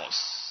potter's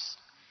house,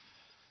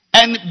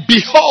 and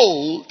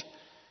behold,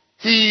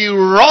 he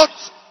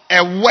wrought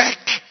a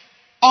work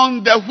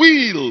on the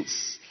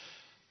wheels.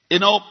 You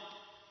know,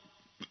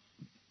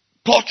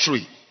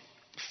 pottery,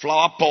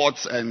 flower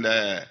pots and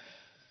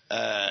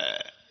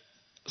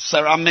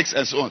ceramics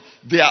and so on.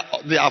 They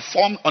are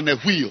formed on a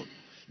wheel.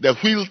 The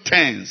wheel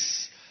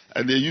turns,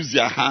 and they use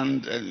their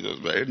hand, and it's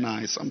very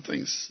nice. Some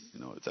things,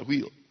 it's a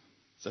wheel.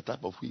 It's a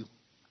type of wheel.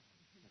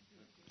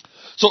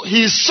 So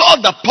he saw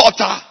the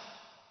potter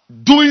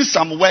doing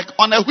some work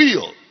on a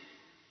wheel.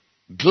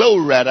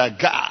 Glory to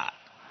God.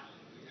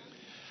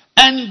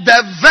 And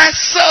the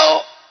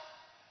vessel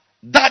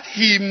that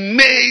he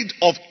made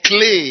of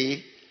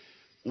clay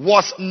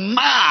was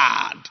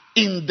marred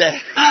in the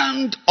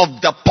hand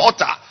of the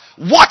potter.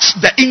 Watch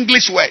the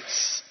English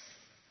words.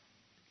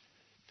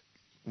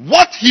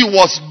 What he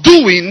was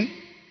doing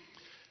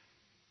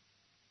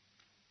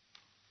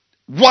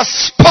was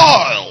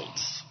spoiled.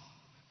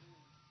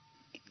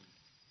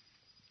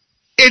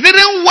 It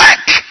didn't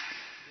work.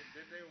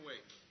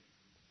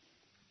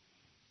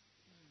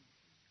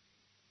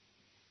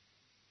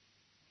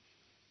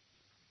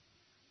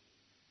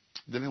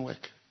 Didn't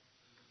work.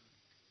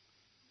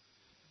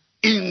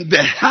 In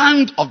the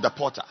hand of the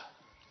potter.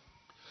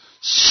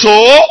 So,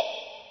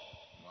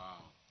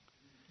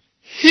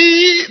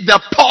 he,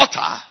 the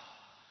potter,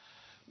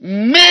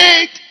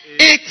 made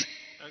it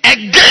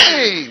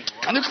again.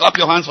 Can you clap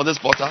your hands for this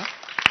potter?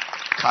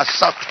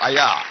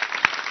 Kashataya.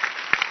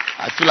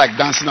 I feel like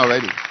dancing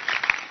already.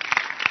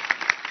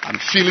 I'm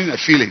feeling a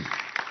feeling.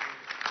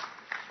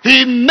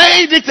 He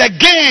made it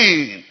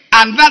again.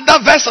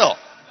 Another vessel.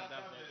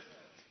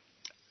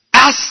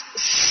 As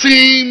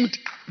seemed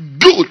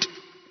good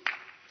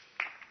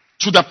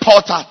to the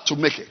potter to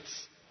make it.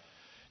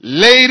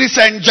 Ladies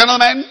and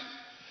gentlemen,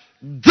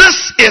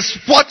 this is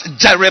what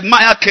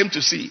Jeremiah came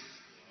to see.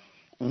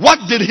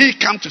 What did he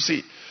come to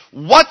see?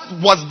 What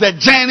was the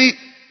journey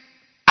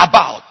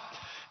about?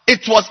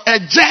 It was a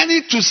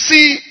journey to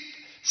see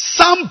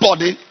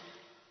somebody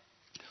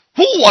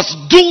who was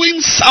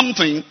doing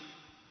something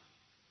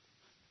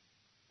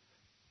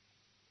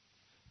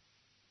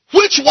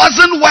which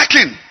wasn't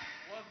working.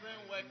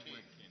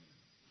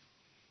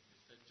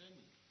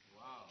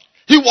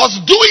 He was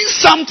doing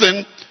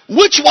something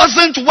which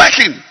wasn't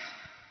working.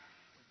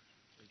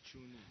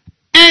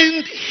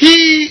 And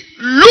he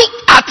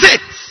looked at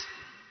it.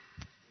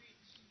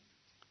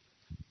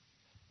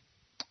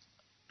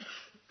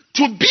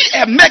 To be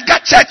a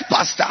mega church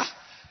pastor,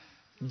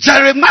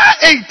 Jeremiah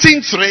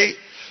 18:3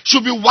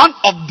 should be one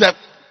of the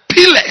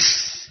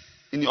pillars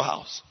in your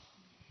house.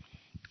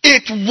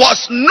 It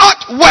was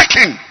not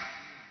working.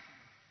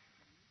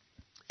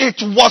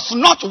 It was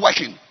not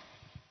working.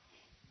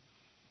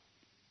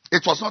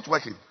 It was not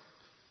working.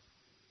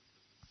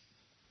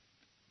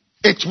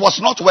 It was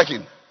not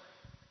working.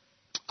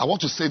 I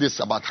want to say this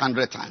about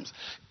 100 times.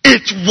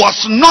 It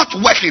was not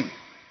working.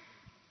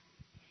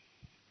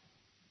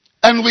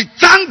 And we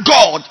thank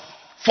God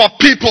for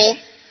people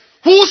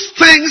whose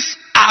things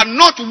are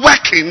not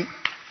working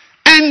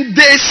and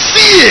they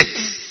see it.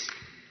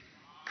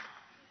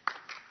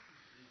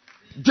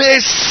 They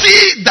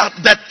see that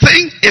the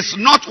thing is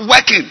not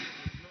working.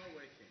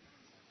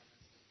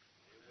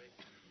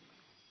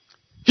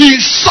 He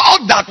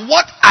saw that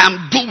what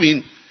I'm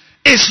doing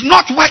is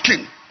not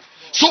working.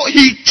 So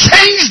he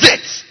changed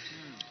it.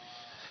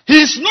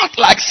 He's not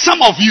like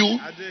some of you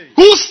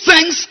whose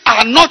things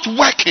are not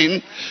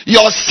working.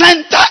 Your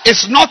center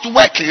is not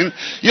working.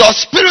 Your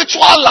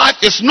spiritual life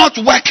is not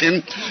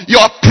working.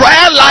 Your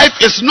prayer life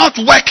is not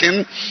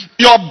working.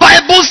 Your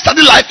Bible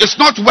study life is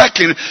not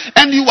working.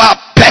 And you are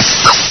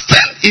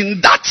persistent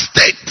in that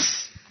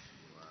state.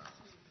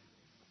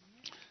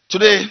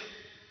 Today,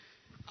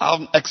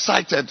 I'm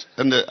excited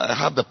and I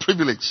have the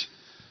privilege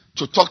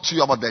to talk to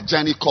you about the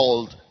journey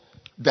called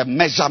the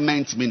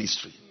Measurement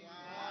Ministry.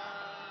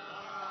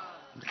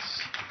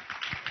 Yes.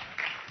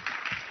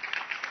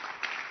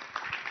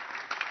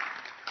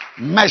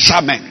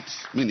 Measurement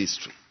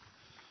Ministry.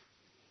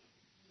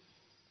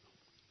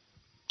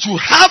 To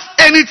have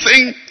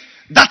anything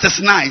that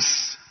is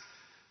nice,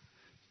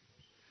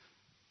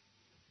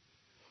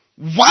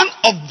 one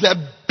of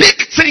the big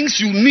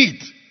things you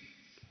need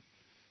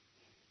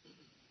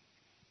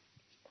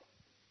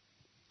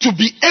to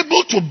be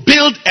able to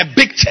build a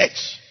big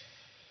church,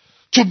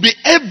 to be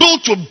able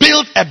to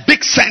build a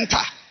big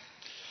center,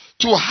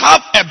 to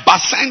have a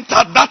bus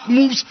center that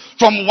moves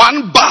from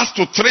 1 bus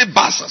to 3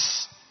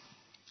 buses.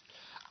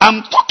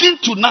 I'm talking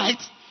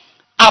tonight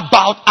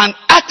about an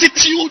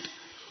attitude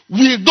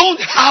we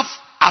don't have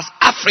as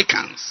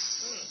Africans.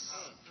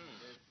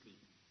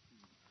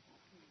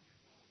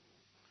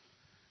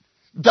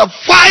 The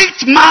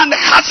white man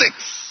has it,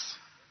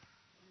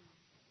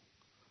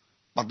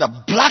 but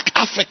the black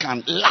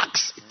African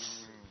lacks it.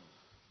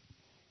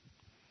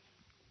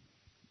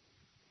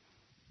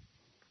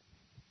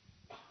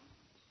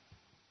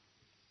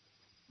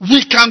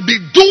 We can be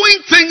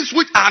doing things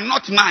which are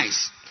not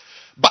nice.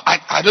 But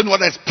I don't know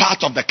whether it's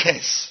part of the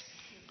curse.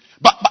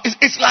 But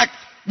it's like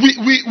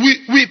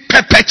we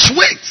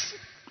perpetuate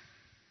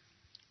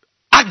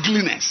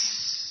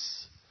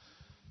ugliness.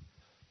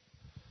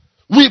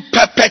 We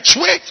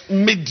perpetuate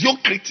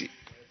mediocrity.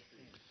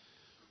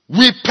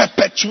 We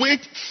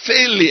perpetuate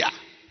failure.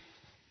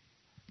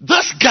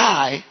 This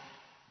guy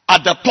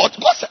at the port,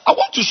 God said, I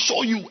want to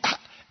show you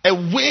a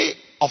way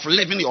of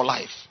living your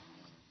life.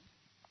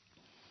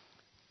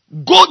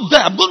 Go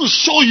there. I'm going to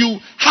show you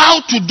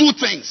how to do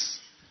things.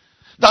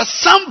 That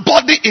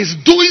somebody is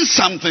doing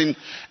something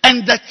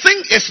and the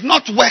thing is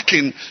not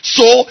working,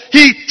 so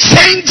he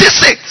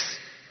changes it.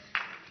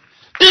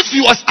 If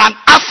he was an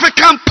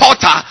African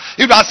potter,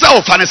 he would have said,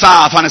 oh,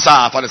 Vanessa.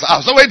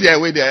 So wait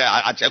there,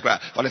 I check,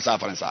 Vanessa.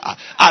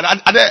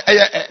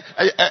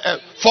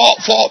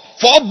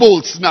 Four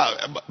bolts now,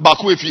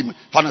 back with him,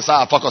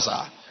 Vanessa, focus,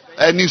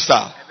 a new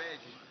star.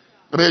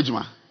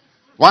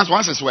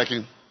 Once it's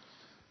working,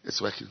 it's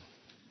working.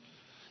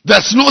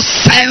 There's no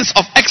sense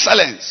of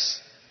excellence.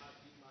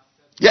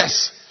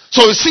 Yes.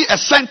 So you see a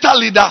center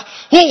leader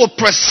who will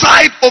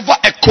preside over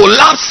a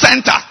collapsed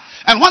center.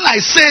 And when I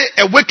say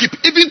a wake-up,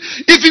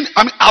 even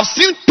I've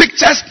seen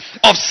pictures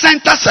of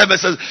center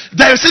services.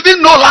 There is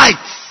even no light.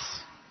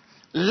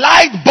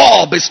 Light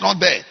bulb is not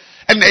there.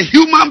 And a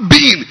human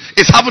being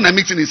is having a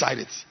meeting inside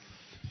it.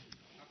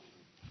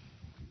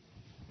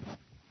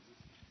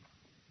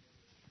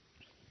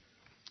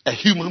 A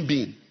human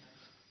being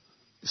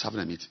is having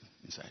a meeting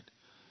inside.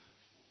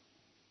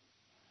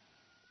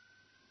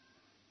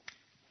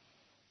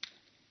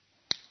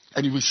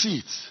 And you will see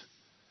it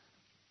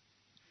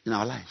in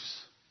our lives.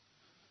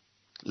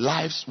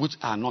 Lives which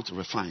are not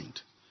refined.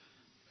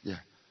 Yeah.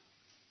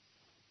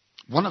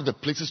 One of the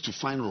places to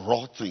find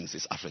raw things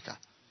is Africa.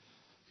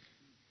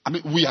 I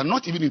mean, we are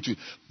not even into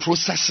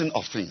processing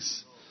of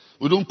things.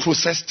 We don't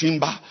process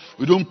timber.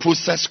 We don't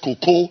process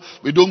cocoa.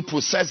 We don't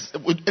process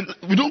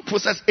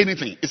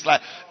anything. It's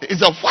like,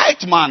 it's a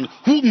white man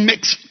who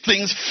makes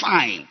things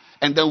fine.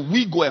 And then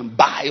we go and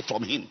buy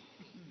from him.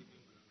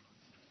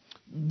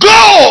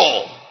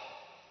 Go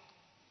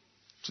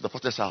to the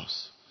potter's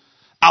house.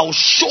 I'll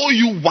show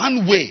you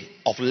one way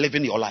of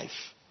living your life.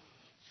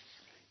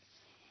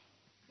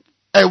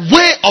 A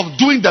way of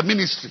doing the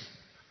ministry.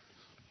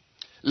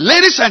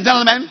 Ladies and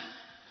gentlemen,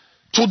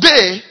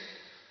 today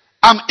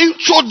I'm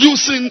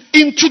introducing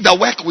into the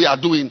work we are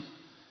doing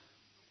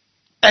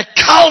a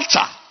culture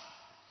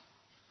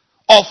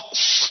of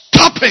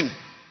stopping.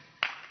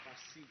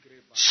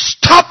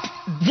 Stop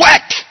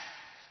work.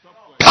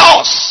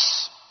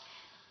 Pause.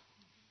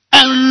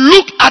 And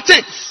look at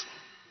it.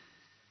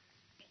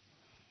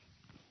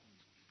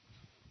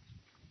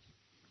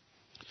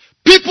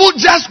 People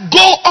just go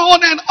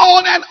on and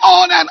on and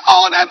on and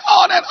on and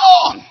on and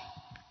on.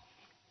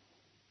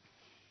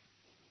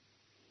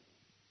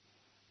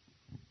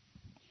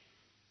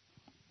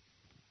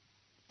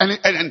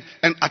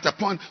 And at a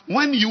point,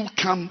 when you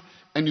come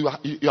and you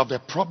have a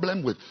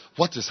problem with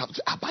what is happening,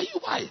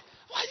 why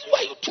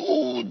are you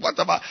too,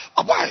 whatever?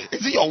 Why?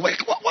 Is it your work?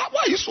 Why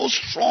are you so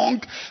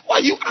strong? Why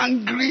are you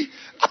angry?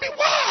 I mean,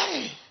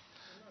 why?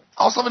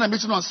 I was having a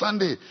meeting on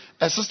Sunday.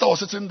 A sister was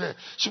sitting there.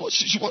 She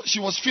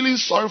was feeling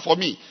sorry for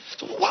me.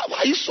 So why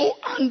are you so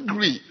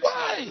angry?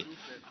 Why?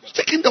 You're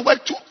taking the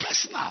work too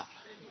personal.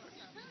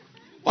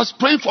 Was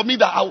praying for me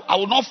that I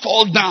will not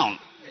fall down.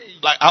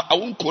 Like I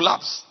won't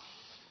collapse.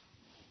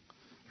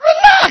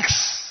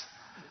 Relax.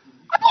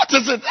 What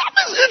is it?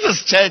 This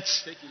is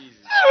church. Take it easy.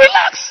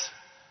 Relax.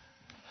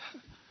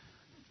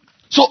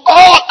 So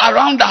all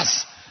around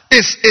us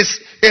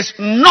is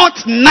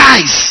not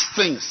nice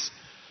things.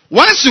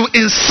 Once you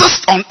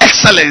insist on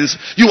excellence,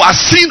 you are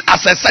seen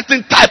as a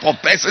certain type of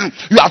person.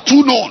 You are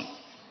too known.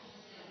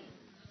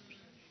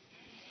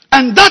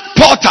 And that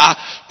potter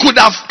could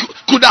have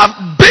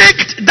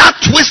baked that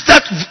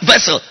twisted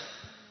vessel.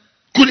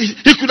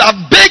 He could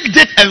have baked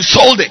it and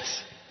sold it.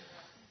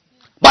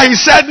 But he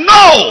said,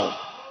 no.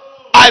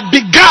 I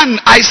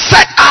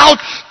set out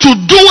to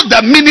do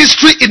the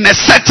ministry in a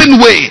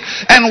certain way.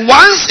 And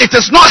once it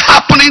is not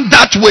happening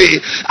that way,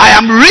 I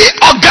am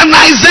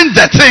reorganizing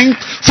the thing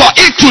for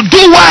it to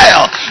do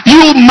well.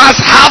 You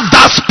must have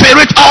that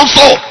spirit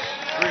also.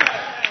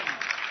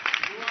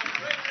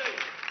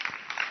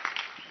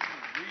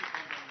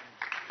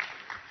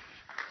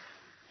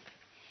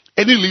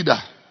 Any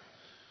leader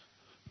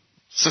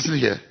sitting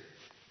here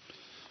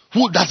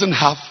who doesn't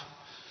have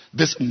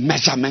this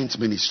measurement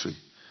ministry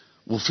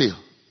will fail.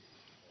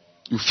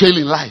 You fail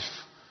in life.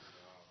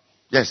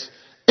 Yes.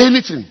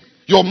 Anything.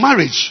 Your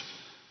marriage.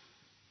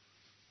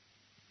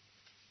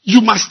 You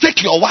must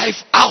take your wife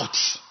out.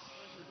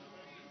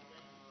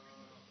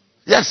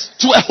 Yes.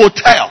 To a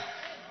hotel.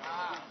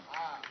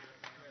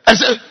 And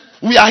say,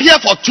 we are here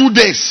for 2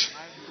 days.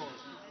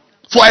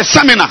 For a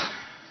seminar.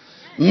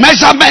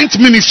 Measurement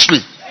ministry.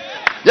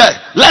 Yeah.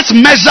 Let's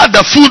measure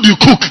the food you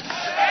cook.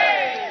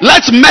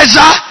 Let's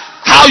measure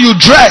how you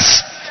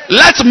dress.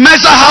 Let's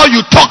measure how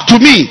you talk to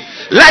me.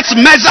 Let's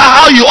measure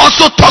how you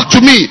also talk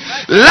to me.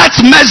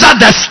 Let's measure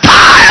the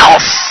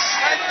styles.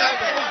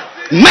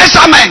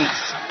 Measurement.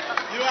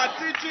 You are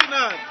teaching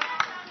us.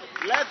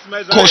 Let's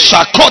measure.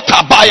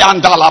 Koshakota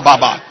bayandala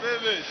baba.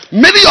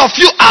 Many of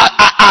you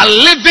are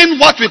living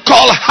what we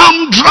call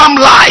humdrum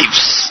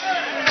lives.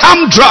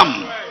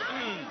 Humdrum.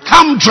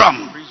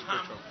 Humdrum.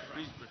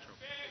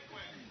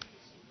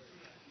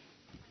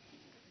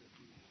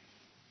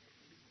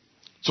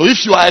 So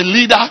if you are a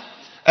leader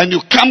and you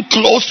come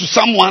close to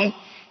someone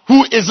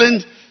who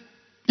isn't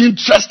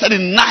interested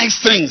in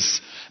nice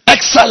things,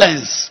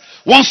 excellence,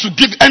 wants to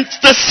give, and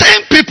the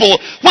same people,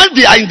 when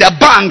they are in the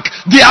bank,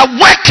 they are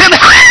working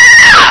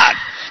hard.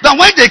 Then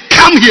when they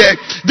come here,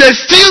 they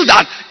feel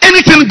that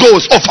anything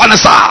goes. Oh,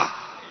 Fanasa,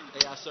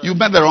 you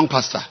met the wrong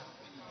pastor.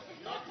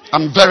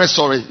 I'm very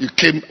sorry you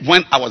came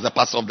when I was the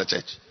pastor of the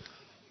church.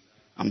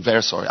 I'm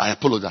very sorry. I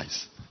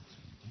apologize.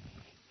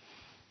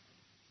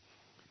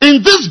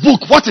 In this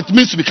book, what it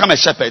means to become a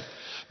shepherd,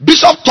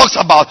 Bishop talks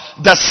about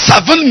the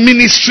 7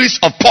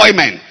 ministries of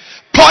Poimen.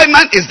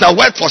 Poimen is the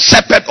word for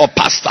shepherd or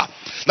pastor.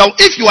 Now,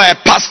 if you are a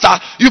pastor,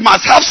 you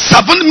must have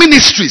 7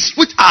 ministries,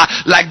 which are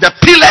like the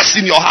pillars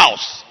in your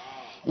house.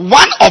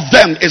 One of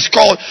them is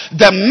called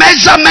the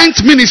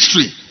measurement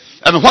ministry.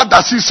 And what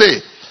does he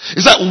say? He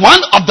said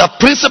one of the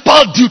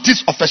principal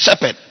duties of a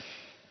shepherd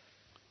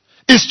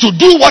is to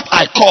do what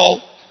I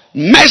call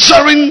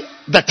measuring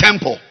the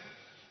temple.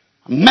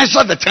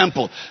 Measure the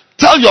temple.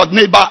 Tell your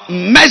neighbor,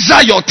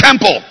 measure your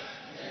temple.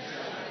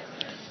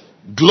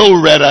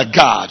 Glory to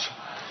God.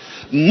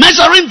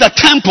 Measuring the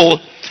temple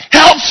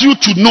helps you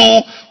to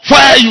know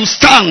where you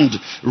stand.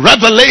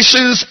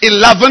 Revelations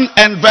 11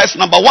 and verse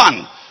number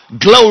 1.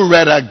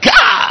 Glory to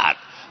God.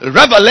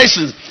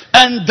 Revelations.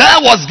 And there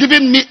was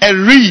given me a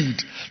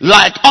reed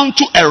like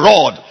unto a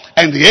rod.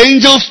 And the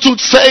angel stood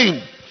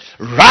saying,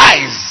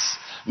 rise,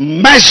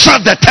 measure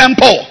the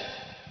temple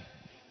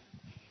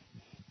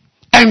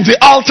and the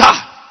altar.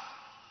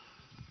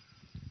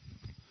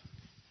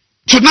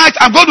 Tonight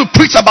I'm going to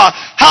preach about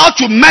how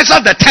to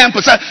measure the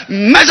temple. So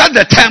measure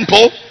the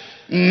temple,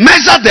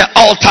 measure the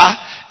altar,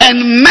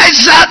 and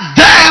measure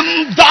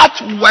them that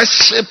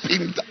worship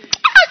in.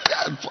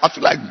 I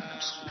feel like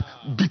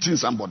beating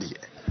somebody here.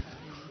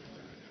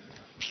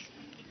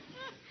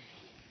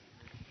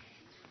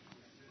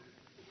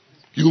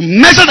 You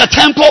measure the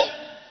temple,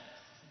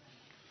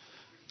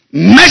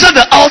 measure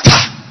the altar,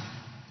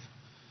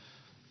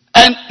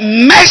 and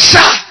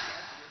measure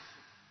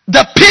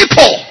the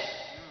people.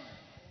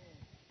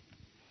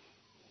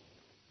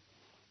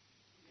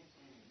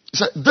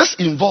 So this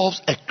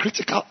involves a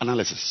critical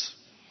analysis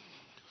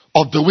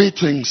of the way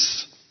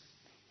things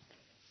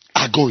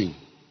are going.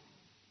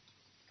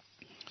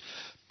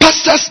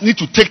 Pastors need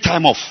to take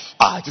time off.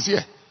 It is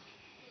here.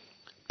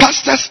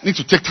 Pastors need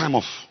to take time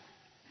off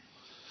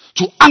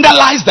to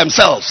analyze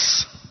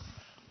themselves.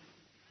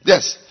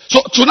 Yes.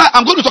 So tonight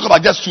I'm going to talk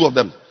about just 2 of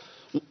them.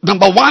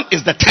 Number 1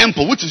 is the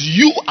temple, which is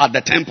you are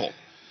the temple.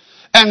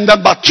 And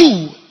number 2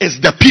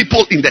 is the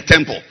people in the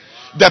temple.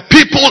 The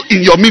people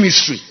in your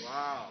ministry.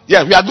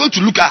 Yeah, we are going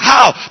to look at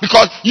how,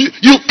 because you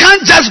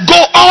can't just go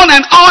on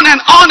and on and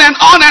on and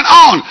on and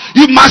on.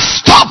 You must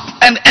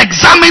stop and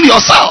examine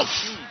yourself.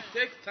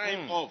 Take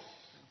time off.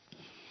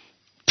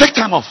 Take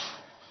time off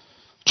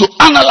to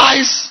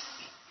analyze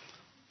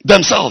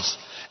themselves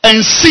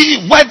and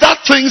see whether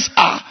things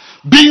are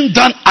being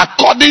done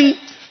according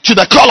to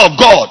the call of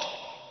God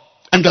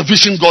and the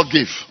vision God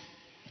gave.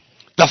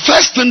 The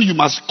first thing you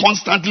must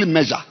constantly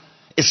measure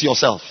is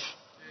yourself.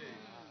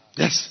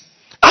 Yes.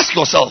 Ask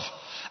yourself,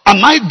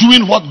 am I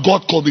doing what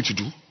God called me to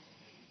do?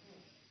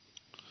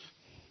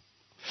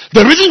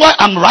 The reason why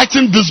I'm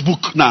writing this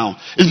book now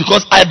is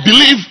because I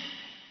believe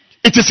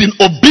it is in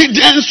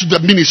obedience to the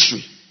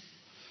ministry.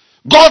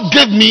 God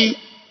gave me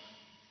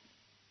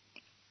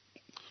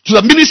to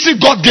the ministry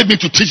God gave me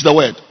to teach the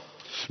word.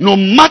 No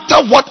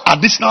matter what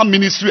additional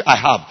ministry I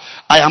have,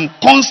 I am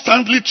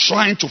constantly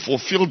trying to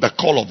fulfill the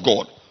call of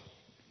God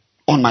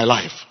on my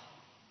life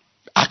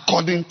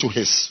according to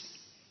his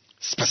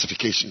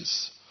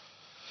specifications.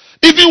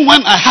 Even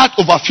when I had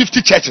over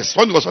 50 churches,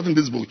 when he was writing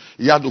this book,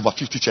 he had over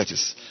 50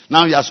 churches.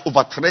 Now he has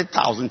over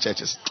 3,000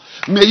 churches.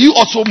 May you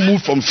also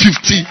move from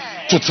 50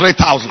 to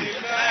 3,000.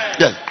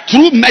 Yes.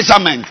 Through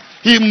measurement,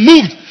 he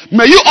moved.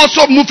 May you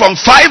also move from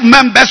 5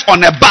 members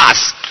on a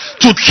bus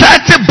to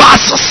 30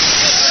 buses.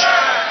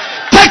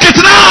 Take it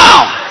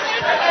now.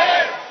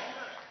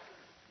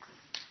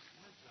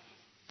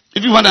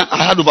 Even when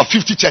I had over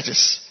 50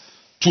 churches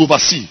to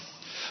oversee,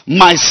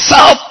 my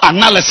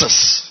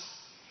self-analysis,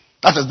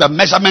 that is the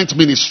measurement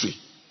ministry,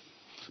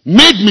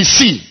 made me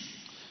see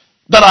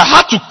that I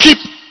had to keep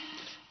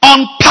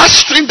on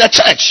pastoring the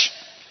church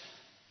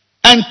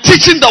and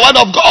teaching the word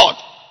of God.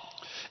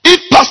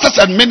 If pastors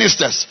and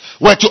ministers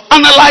were to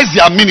analyze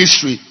their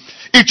ministry,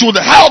 it would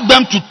help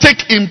them to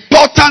take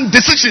important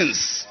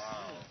decisions.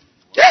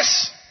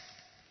 Yes.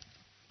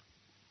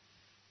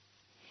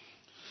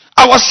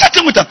 I was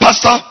sitting with a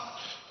pastor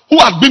who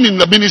had been in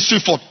the ministry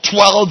for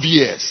 12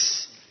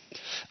 years.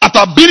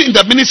 After being in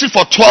the ministry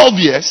for 12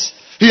 years,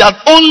 he had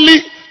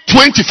only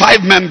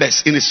 25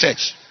 members in his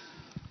church.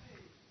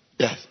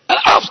 Yes.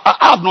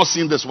 I have not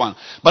seen this one,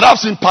 but I've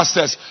seen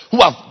pastors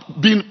who have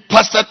been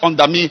pastored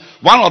under me.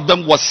 One of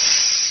them was,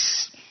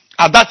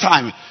 at that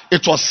time,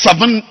 it was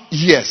 7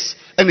 years,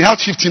 and he had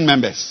 15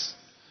 members.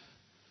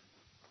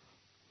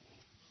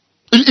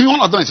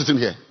 One of them is sitting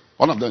here.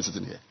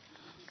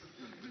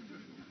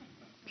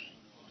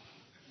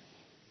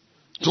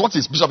 So what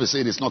his bishop is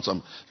saying is not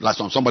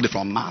somebody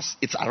from Mars.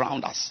 It's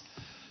around us.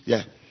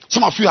 Yeah.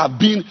 Some of you have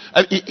been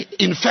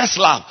in First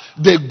Love.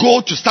 They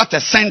go to start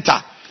a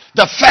center.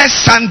 The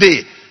first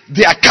Sunday,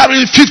 they are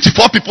carrying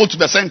 54 people to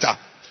the center.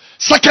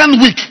 Second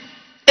week,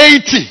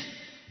 80.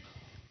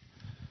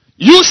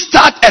 You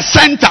start a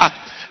center,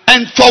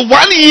 and for 1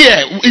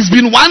 year, it's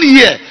been 1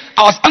 year.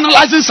 I was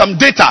analyzing some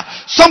data.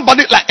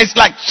 It's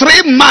like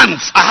 3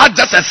 months. I had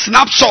just a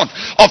snapshot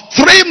of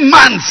 3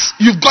 months.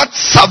 You've got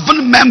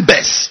 7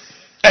 members.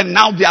 And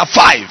now there are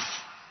 5.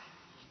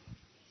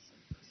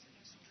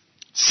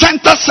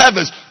 Center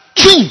service,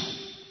 2.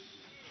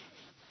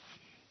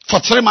 For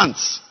 3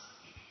 months.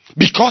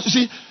 Because, you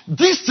see,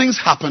 these things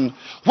happen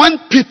when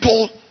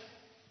people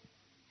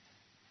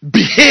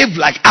behave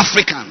like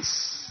Africans.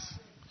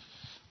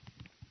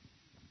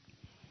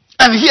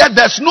 And here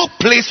there's no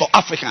place for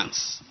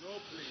Africans.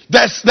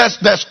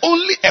 There's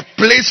only a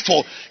place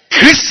for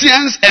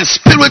Christians and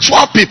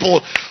spiritual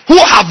people who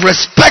have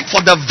respect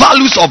for the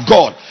values of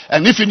God.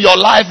 And if in your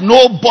life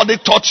nobody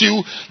taught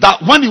you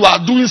that when you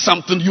are doing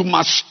something you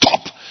must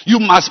stop, you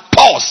must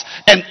pause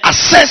and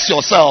assess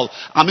yourself,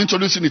 I'm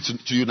introducing it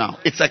to you now.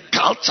 It's a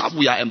culture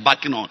we are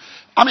embarking on.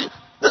 I mean,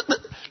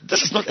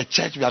 this is not a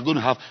church we are going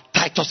to have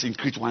Titus in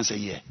Crete once a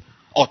year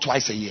or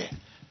twice a year.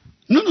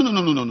 No.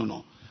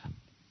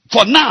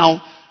 For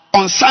now,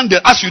 on Sunday,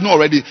 as you know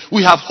already,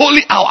 we have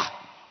Holy Hour.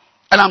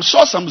 And I'm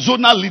sure some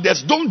zonal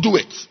leaders don't do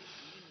it.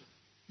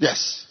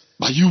 Yes.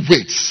 But you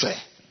wait, sir.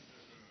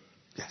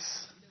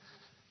 Yes.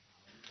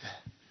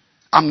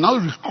 I'm now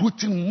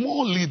recruiting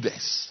more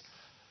leaders.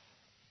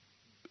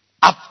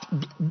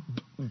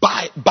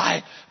 By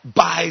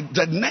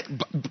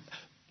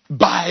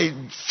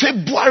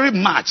February,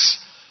 March,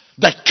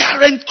 the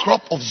current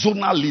crop of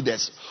zonal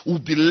leaders will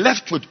be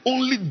left with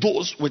only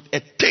those with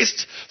a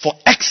taste for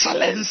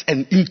excellence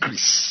and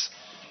increase.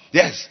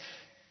 Yes.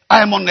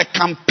 I am on a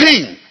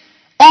campaign,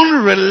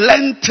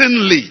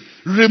 unrelentingly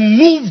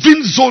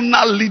removing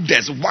zonal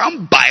leaders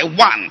one by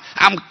one.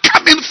 I'm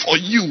coming for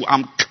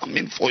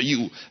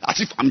you. As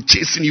if I'm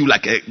chasing you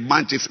like a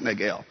man chasing a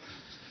girl.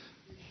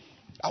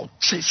 I'll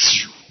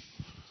chase you.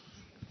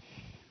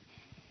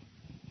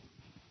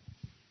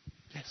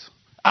 Yes.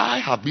 I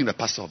have been a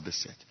pastor of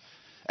this church.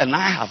 And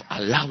I have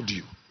allowed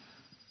you.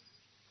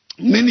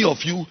 Many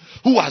of you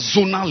who are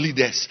zonal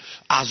leaders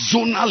are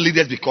zonal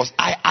leaders because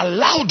I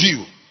allowed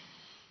you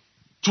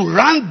to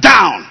run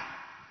down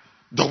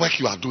the work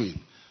you are doing.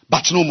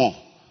 But no more.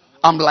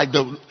 I'm like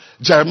the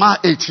Jeremiah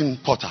 18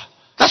 Potter.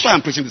 That's why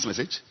I'm preaching this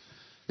message.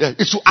 Yeah,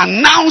 it's to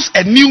announce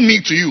a new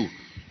me to you.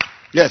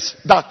 Yes,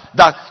 that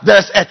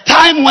there's a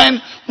time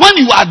when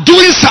you are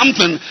doing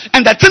something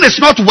and the thing is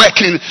not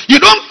working, you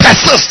don't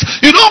persist,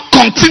 you don't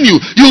continue,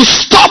 you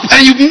stop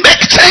and you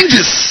make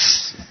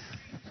changes.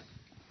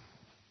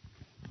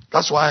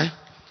 That's why,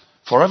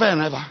 forever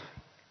and ever,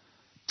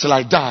 till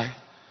I die,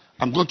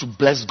 I'm going to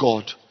bless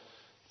God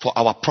for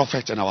our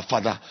prophet and our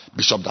father,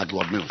 Bishop Dag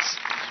Heward-Mills.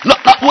 No,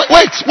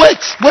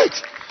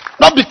 wait.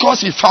 Not because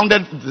he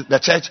founded the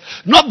church,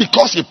 not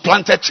because he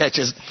planted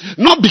churches,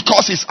 not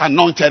because he's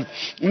anointed,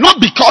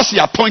 not because he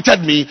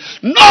appointed me,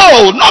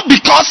 no, not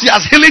because he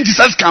has Healing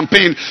Jesus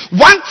campaign.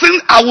 One thing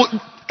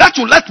that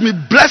will let me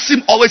bless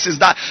him always is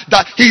that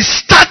he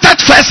started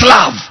First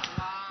Love.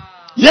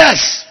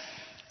 Yes.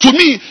 To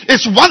me,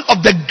 it's one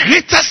of the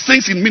greatest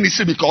things in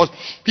ministry because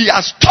he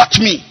has taught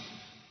me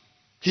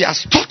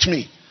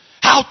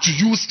how to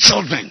use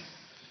children.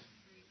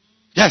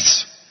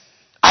 Yes.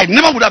 I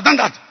never would have done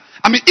that.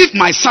 I mean, if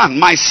my son,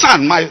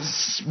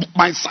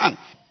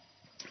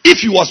 if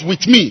he was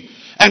with me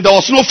and there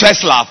was no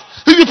First Love,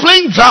 he'd be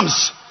playing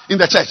drums in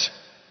the church.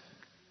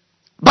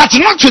 But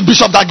not with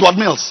Bishop Dag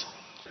Heward-Mills.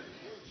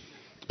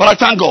 But I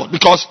thank God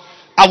because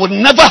I would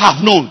never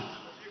have known.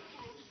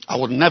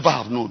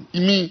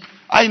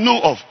 I know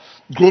of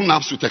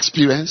grown-ups with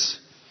experience.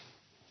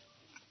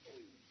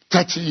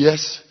 30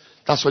 years,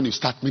 that's when you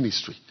start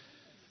ministry.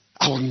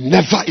 I would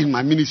never in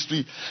my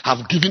ministry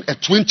have given a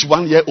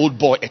 21-year-old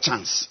boy a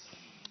chance.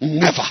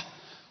 Never.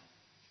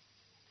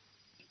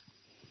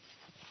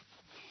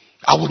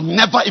 I would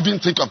never even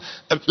think of,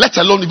 let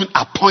alone even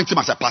appoint him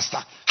as a pastor.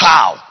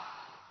 How?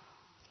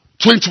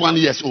 21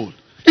 years old.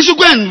 He should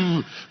go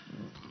and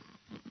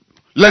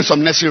learn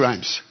some nursery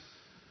rhymes.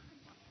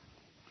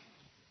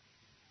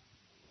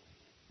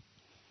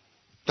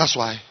 That's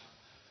why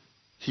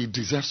he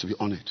deserves to be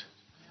honored.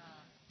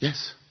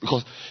 Yes,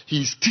 because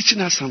he is teaching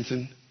us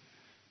something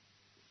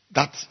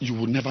that you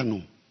will never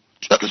know.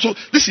 So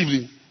this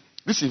evening,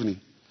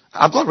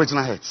 I've got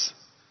Regina Heads.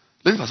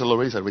 Lady Pastor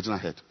Lorraine is a Regina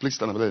Head. Please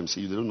stand up and let them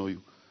see you. They don't know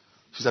you.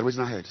 She's a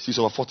Regina Head. She's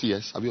over 40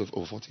 years. Are you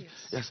over 40?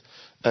 Yes.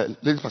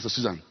 Lady Pastor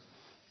Susan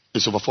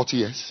is over 40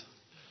 years.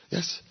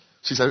 Yes.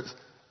 She's a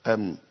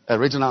a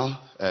regional,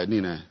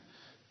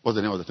 what's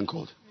the name of the thing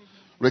called?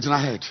 Regional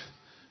head.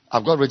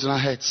 I've got regional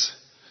heads.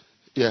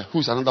 Yeah,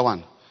 who's another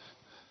one?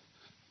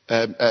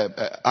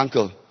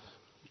 Uncle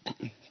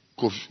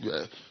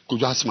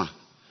Kujasma.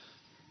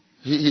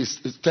 He's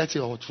 30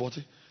 or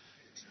 40?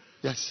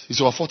 Yes,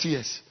 he's over 40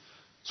 years.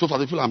 So far,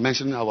 the people I'm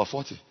mentioning are over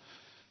 40.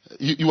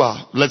 You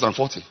are less than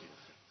 40,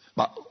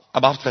 but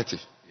above 30.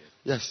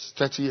 Yes,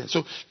 30 years.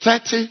 So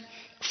 30,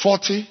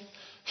 40,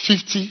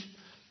 50,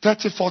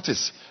 30,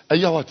 40s. A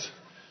year what?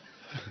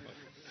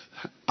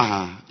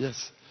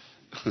 Yes.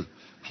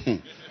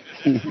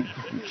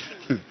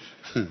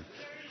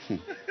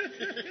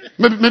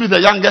 Maybe the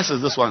youngest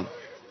is this one.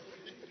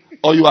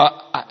 Or you are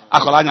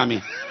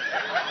Akolanyami.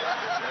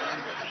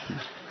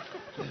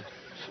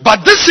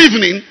 But this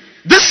evening,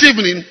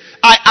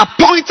 I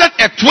appointed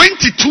a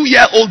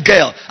 22-year-old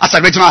girl as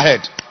a regional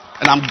head.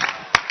 And I'm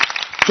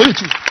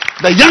 22.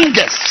 The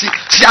youngest.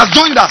 She has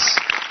joined us.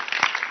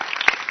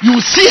 You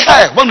will see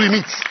her when we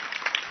meet.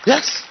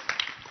 Yes.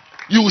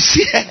 You will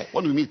see her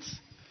when we meet.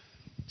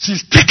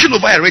 She's taking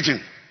over a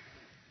region.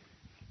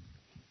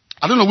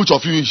 I don't know which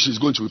of you she's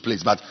going to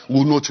replace, but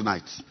we'll know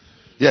tonight.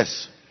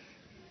 Yes.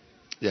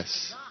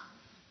 Yes.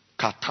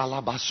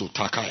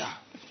 Katalabasotakaya.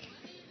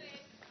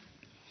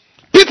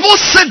 People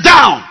sit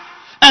down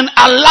and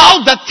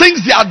allow the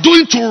things they are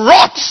doing to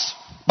rot,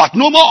 but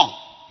no more.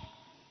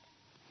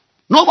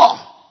 No more.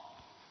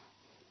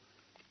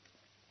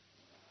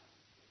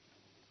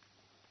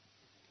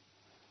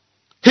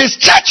 His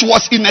church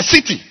was in a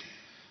city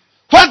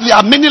where there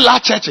are many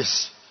large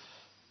churches.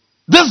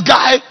 This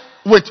guy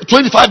with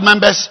 25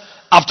 members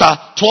after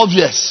 12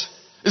 years.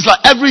 It's like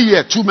every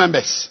year 2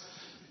 members.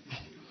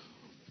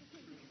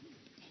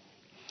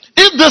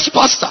 If this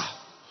pastor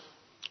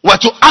were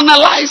to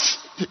analyze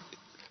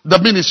the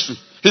ministry,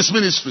 his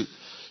ministry,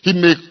 he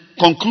may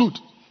conclude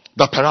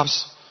that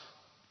perhaps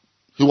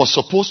he was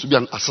supposed to be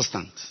an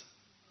assistant.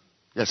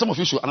 Yeah, some of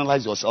you should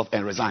analyze yourself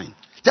and resign.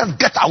 Just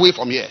get away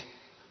from here.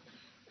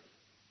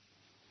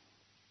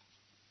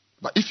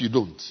 But if you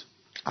don't,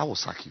 I will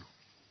sack you.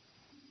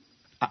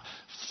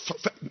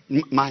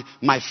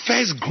 My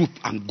first group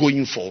I'm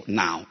going for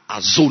now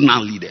are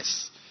zonal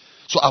leaders.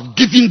 So I've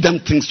given them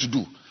things to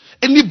do.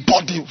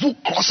 Anybody who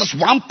crosses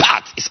one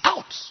path is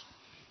out.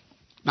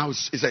 Now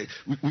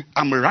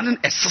I'm running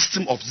a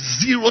system of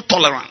zero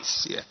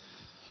tolerance here.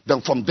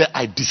 Then from there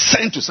I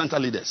descend to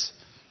central leaders.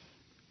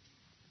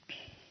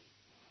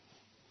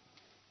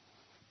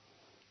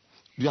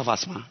 Do you have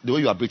asthma? The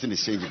way you are breathing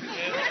is changing. Do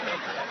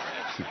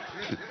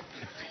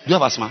you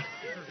have asthma?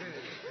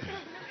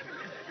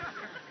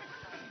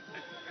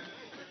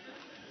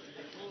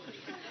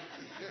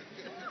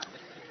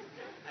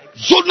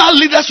 Zonal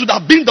leaders should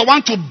have been the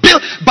one to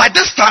build. By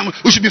this time,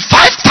 we should be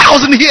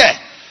 5,000 here.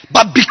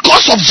 But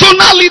because of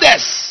zonal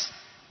leaders,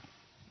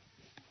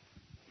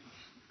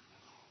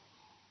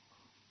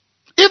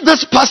 if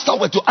this pastor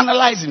were to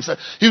analyze himself,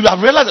 he would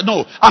have realized that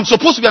no, I'm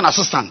supposed to be an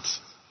assistant.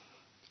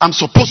 I'm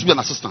supposed to be an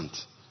assistant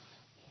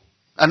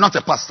and not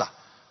a pastor.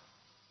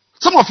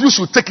 Some of you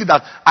should take it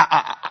that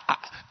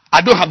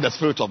I don't have the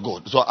Spirit of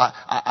God, so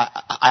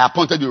I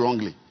appointed you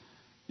wrongly.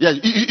 Yeah,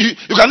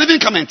 you can even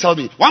come and tell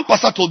me. One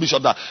pastor told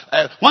Bishop that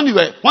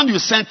when you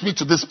sent me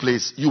to this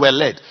place, you were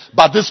led,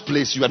 but this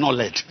place you were not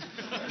led.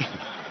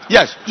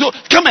 Yes, so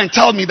come and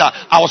tell me that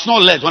I was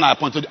not led when I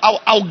appointed you.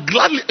 I'll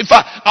gladly, in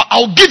fact,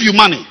 I'll give you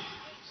money.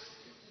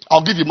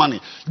 I'll give you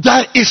money.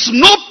 There is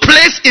no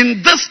place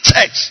in this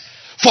church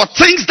for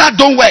things that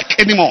don't work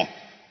anymore.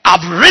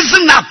 I've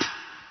risen up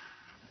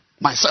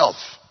myself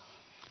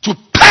to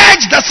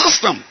purge the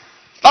system.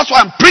 That's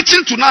why I'm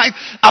preaching tonight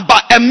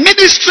about a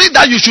ministry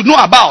that you should know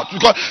about.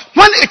 Because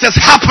when it is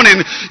happening,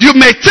 you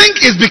may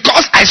think it's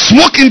because I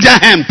smoke Indian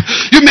hemp.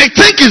 You may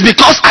think it's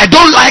because I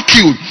don't like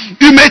you.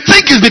 You may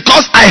think it's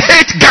because I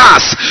hate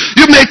gas.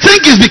 You may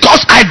think it's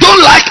because I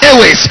don't like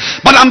airways.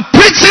 But I'm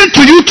preaching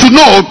to you to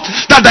know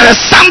that there is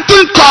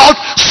something called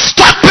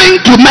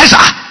stopping to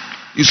measure.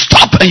 You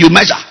stop and you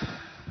measure.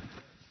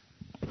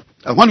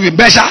 And when we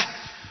measure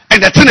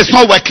and the thing is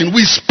not working,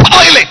 we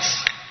spoil it.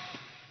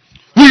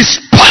 We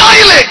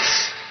spoil it.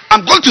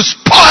 I'm going to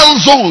spoil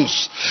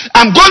zones.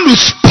 I'm going to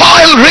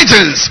spoil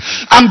regions.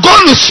 I'm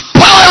going to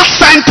spoil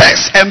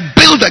centers and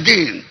build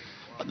again.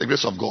 By the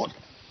grace of God.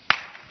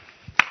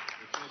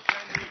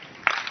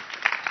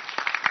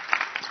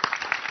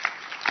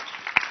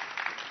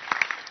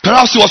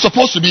 Perhaps he was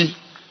supposed to be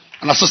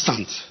an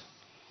assistant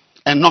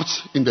and not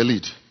in the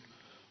lead.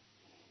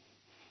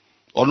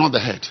 Or not the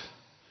head.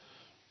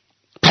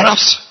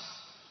 Perhaps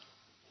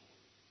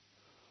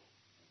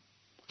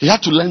he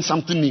had to learn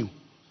something new.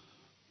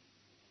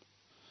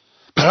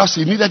 Perhaps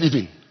he needed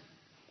even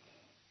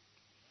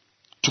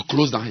to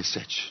close down his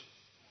church.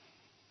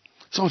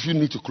 Some of you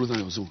need to close down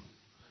your zone.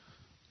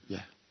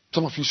 Yeah.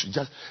 Some of you should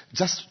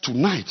just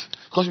tonight,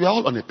 because we are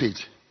all on a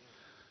page.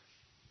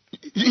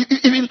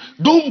 Even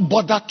don't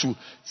bother to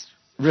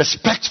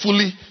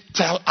respectfully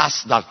tell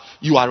us that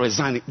you are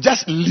resigning.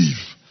 Just leave.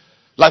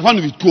 Like when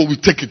we go, we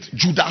take it.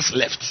 Judas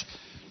left.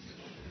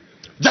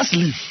 Just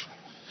leave.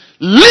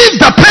 Leave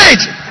the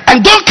page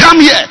And don't come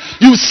here.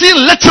 You see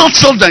little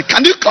children.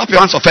 Can you clap your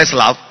hands for First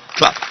Love?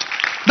 Clap.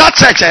 That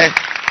church,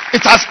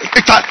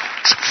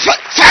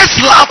 First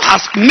Love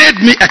has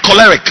made me a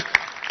choleric.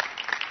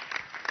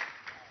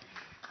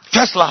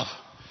 First Love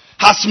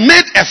has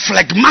made a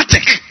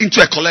phlegmatic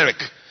into a choleric.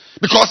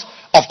 Because,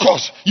 of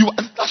course,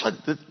 that's why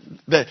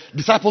the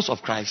disciples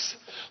of Christ,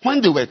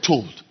 when they were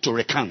told to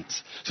recant,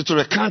 so to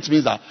recant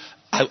means that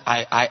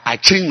I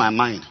changed my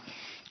mind,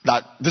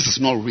 that this is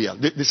not real.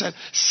 They said,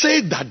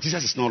 say that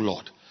Jesus is not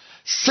Lord.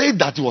 Say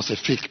that he was a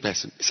fake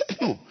person. He said,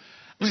 no.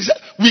 He said,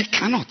 we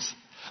cannot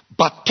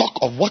but talk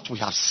of what we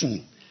have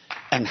seen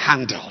and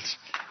handled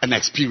and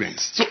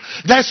experienced. So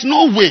there's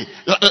no way,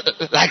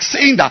 like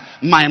saying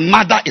that my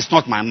mother is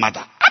not my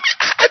mother.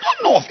 I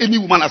don't know of any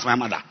woman as my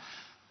mother.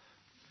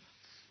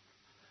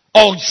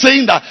 Or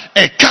saying that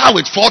a car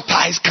with 4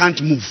 tires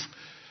can't move.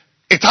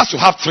 It has to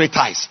have 3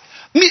 tires.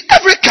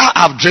 Every car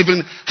I've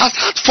driven has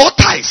had 4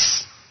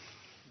 tires.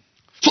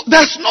 So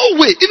there's no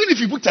way, even if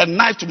you put a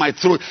knife to my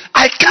throat,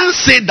 I can't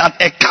say that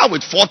a car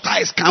with 4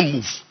 tires can't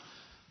move.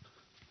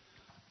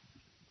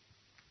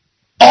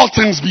 All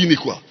things being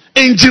equal.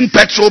 Engine,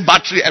 petrol,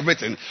 battery,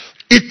 everything.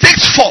 It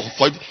takes 4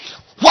 for it.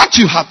 What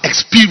you have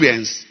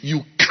experienced,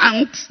 you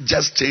can't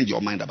just change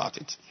your mind about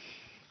it.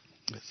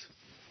 Yes.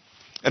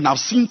 And I've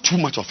seen too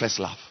much of First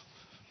Love.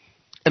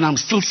 And I'm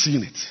still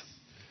seeing it.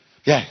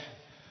 Yeah.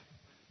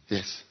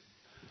 Yes.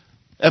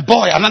 A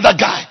boy, another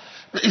guy,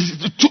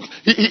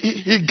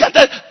 he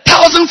gathered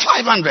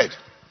 1,500.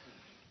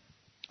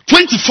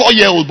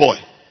 24-year-old boy.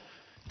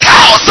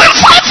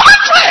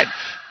 1,500!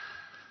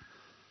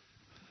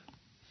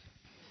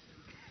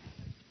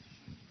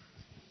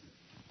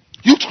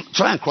 You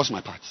try and cross my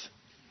path.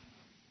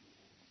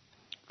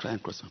 Try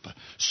and cross my path.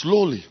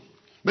 Slowly.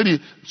 Maybe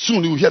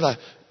soon you will hear that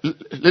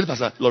Lady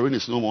Pastor Lorraine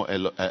is no more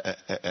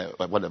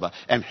whatever.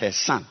 And her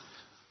son.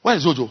 Where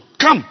is Jojo?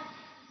 Come.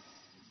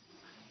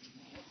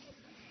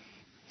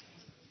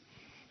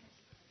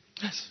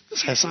 Yes, this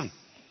is her son.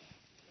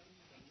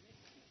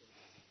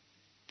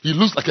 He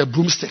looks like a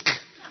broomstick.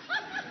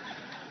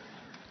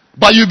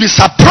 But you'll be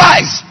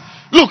surprised.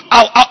 Look,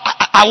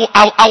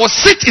 I will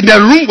sit in the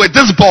room with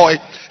this boy,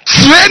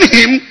 train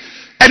him,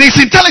 and he's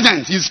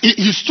intelligent.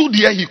 He stood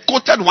here, he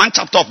quoted 1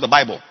 chapter of the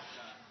Bible.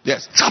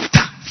 Yes, chapter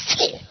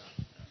 4.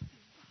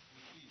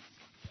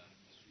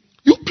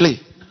 You play.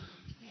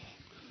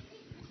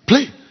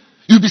 Play.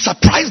 You'll be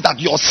surprised that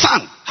your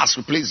son has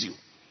replaced you.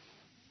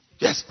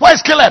 Yes. Where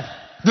is Caleb?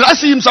 Did I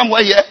see him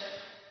somewhere here?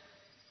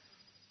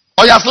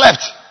 Or he has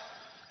left?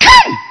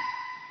 Come!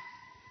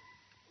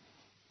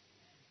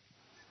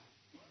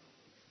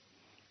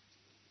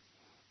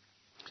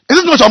 Is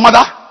it not your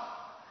mother?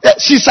 Yeah,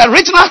 she's a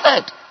regional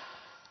head.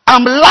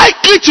 I'm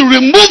likely to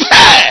remove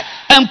her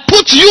and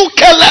put you,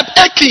 Caleb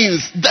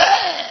Ekins,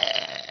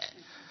 there.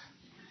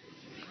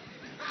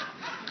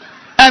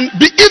 And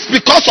if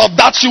because of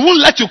that she won't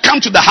let you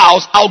come to the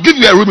house, I'll give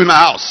you a room in my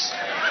house.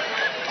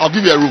 I'll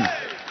give you a room.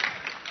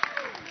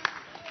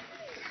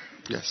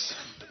 Yes.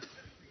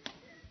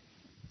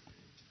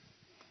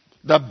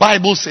 The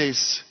Bible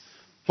says,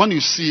 when you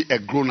see a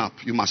grown-up,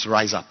 you must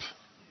rise up.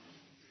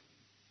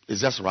 It's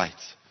just right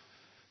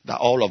that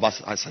all of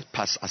us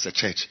as a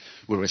church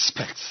will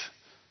respect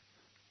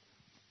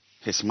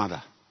his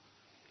mother.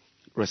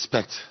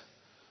 Respect.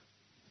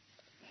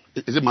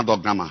 Is it mother or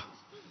grandma?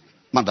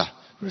 Mother.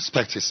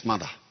 Respect his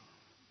mother.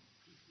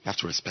 You have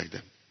to respect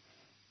them.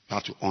 You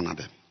have to honor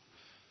them.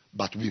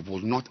 But we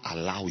will not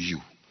allow you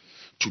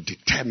to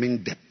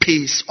determine the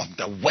pace of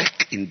the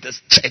work in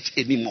this church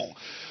anymore.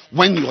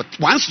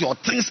 Once your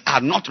things are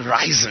not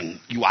rising,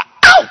 you are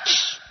out.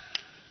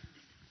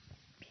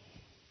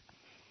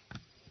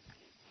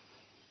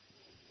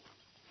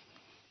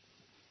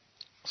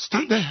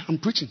 Stand there, I'm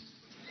preaching.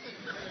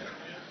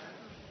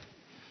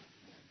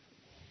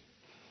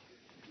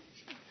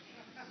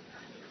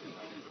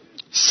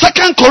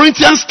 Second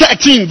Corinthians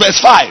 13 verse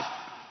 5.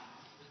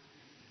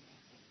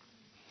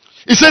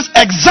 It says,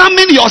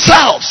 examine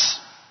yourselves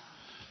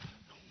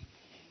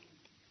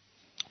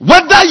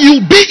whether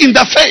you be in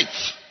the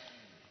faith.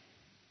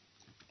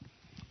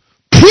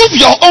 Prove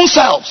your own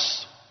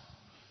selves.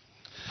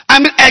 I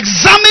mean,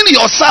 examine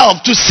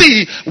yourself to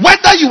see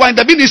whether you are in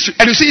the ministry.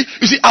 And you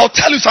see, I'll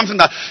tell you something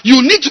that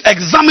you need to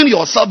examine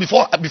yourself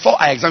before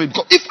I examine.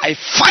 Because if I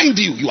find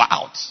you, you are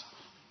out.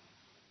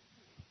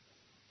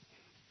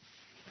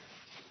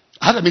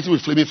 I had a meeting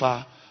with Flaming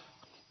Fire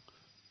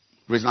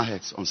Regional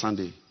Heads on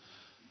Sunday.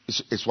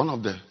 It's one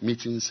of the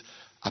meetings.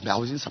 I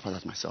was even surprised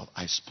at myself.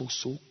 I spoke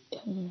so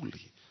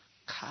coolly,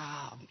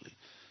 calmly,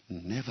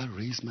 never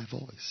raised my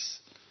voice.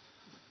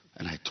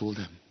 And I told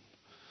them,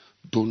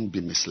 don't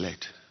be misled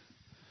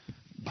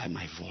by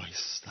my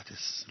voice. That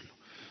is,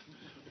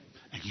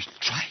 and you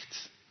try it.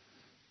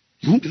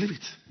 You won't believe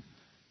it.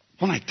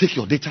 When I take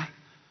your data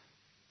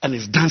and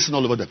it's dancing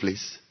all over the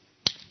place,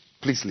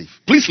 please leave.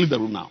 Please leave the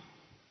room now.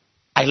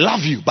 I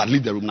love you, but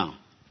leave the room now.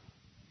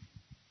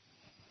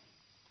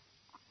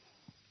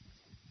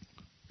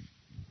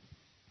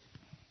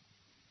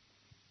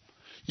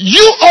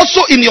 You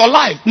also in your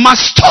life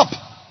must stop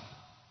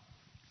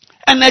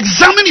and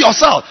examine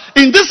yourself.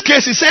 In this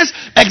case, it says,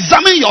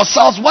 examine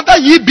yourselves whether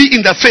ye be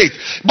in the faith.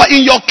 But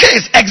in your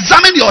case,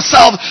 examine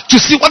yourself to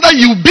see whether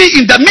you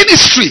be in the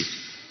ministry.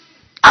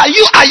 Are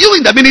you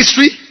in the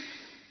ministry?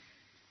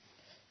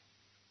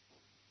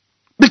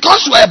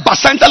 Because you are a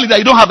Bacenta leader,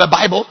 you don't have a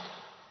Bible.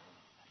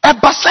 A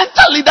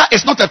Bacenta leader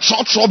is not a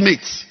church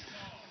mate.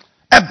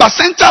 A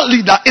Bacenta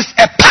leader is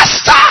a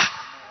pastor.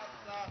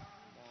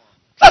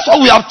 That's why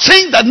we have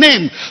changed the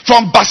name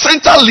from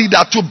Bacenta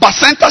leader to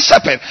Bacenta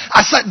shepherd.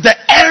 I said the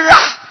era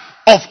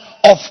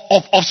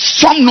of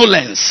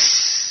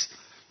somnolence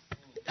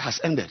has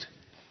ended.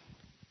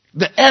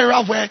 The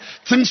era where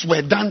things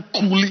were done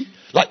coolly,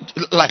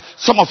 like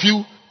some of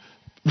you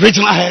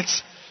regional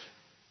heads.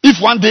 If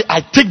one day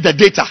I take the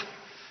data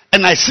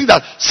and I see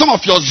that some of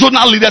your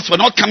zonal leaders were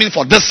not coming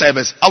for this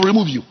service, I'll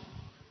remove you.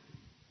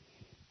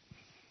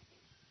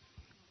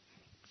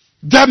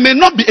 There may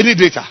not be any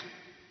data.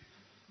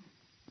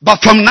 But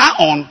from now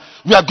on,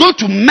 we are going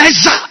to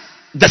measure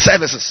the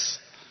services.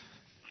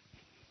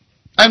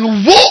 And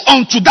woe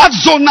unto that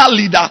zonal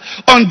leader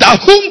under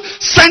whom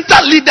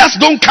center leaders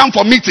don't come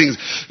for meetings.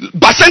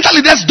 But center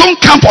leaders don't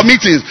come for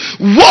meetings.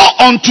 Woe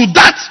unto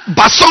that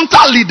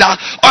Basanta leader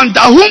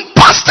under whom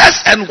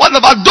pastors and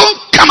whatever don't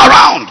come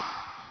around.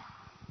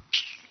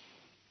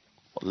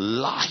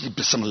 Wallahi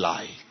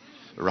bismillah.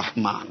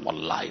 Rahman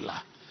wallahi.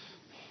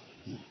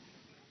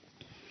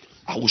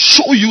 I will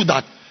show you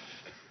that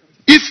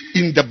if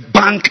in the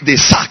bank they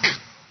sack,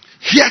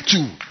 here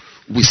too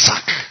we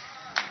sack.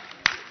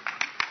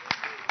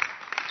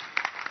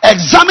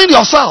 Examine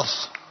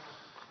yourselves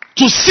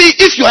to see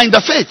if you are in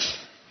the faith.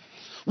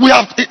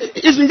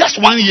 It's been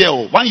just 1 year.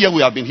 1 year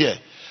we have been here.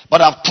 But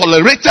I've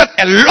tolerated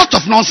a lot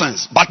of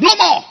nonsense. But no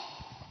more.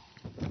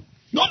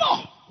 No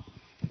more.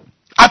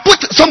 I put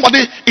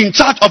somebody in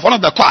charge of one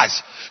of the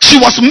choirs. She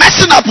was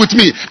messing up with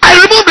me. I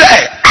removed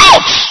her.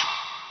 Out!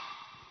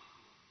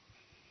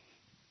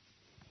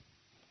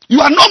 You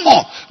are no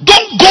more.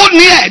 Don't go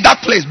near that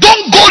place.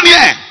 Don't go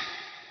near.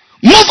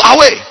 Move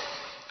away.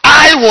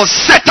 I will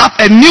set up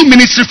a new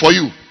ministry for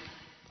you.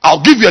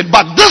 I'll give you a,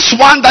 but this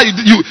one that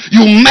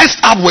you messed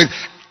up with,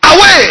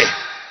 away.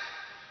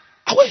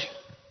 Away.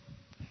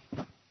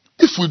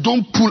 If we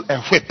don't pull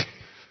a whip,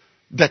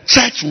 the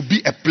church will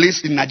be a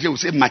place in Nigeria we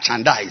say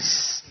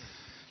merchandise.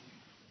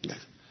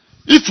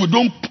 If you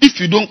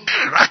don't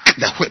crack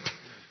the whip,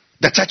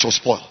 the church will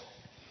spoil.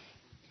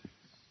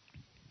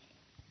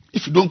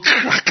 If you don't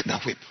crack the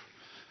whip,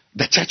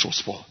 the church will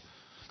spoil.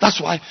 That's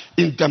why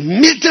in the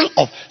middle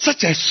of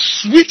such a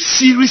sweet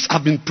series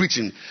I've been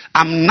preaching,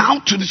 I'm now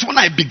to this. When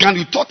I began,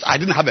 you thought I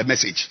didn't have a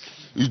message.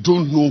 You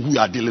don't know who you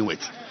are dealing with.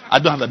 I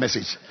don't have a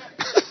message.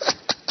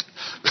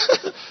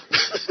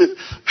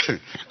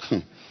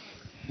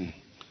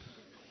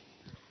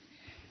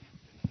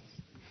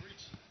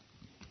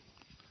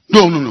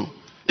 No.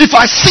 If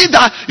I see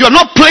that you're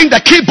not playing the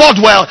keyboard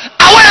well,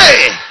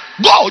 away!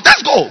 Go,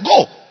 just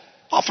go.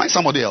 I'll find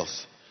somebody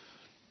else.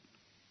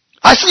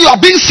 I see you are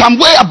being some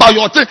way about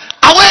your thing.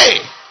 Away!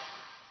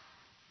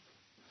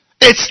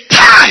 It's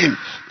time.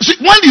 See,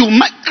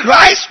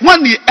 Christ,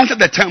 when he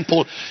entered the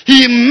temple,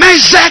 he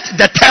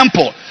measured the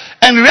temple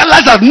and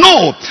realized that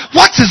no,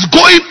 what is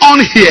going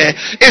on here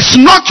is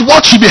not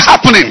what should be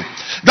happening.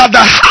 That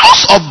the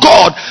house of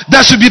God,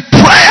 there should be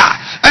prayer,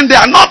 and they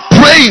are not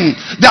praying.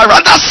 They are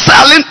rather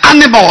selling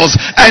animals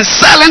and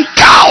selling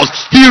cows.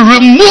 He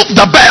removed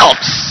the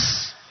belts.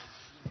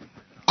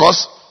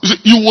 Because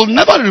you will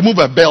never remove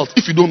a belt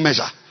if you don't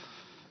measure.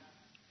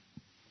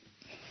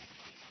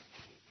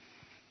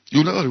 You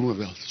will never remove a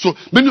belt. So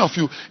many of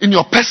you, in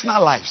your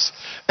personal lives,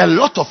 a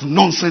lot of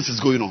nonsense is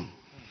going on.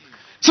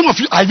 Some of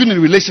you are even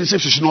in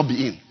relationships you should not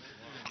be in.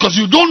 Because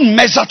you don't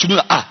measure to do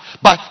that.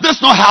 But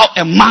that's not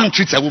how a man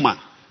treats a woman.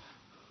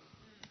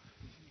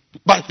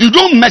 But you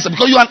don't measure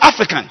because you're an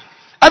African.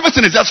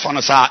 Everything is just fun.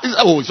 It's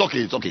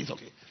okay.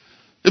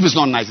 If it's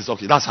not nice, it's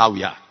okay. That's how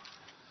we are.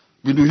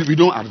 We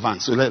don't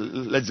advance, so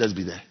let's just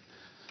be there.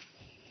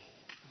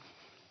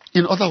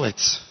 In other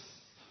words,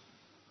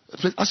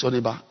 please ask your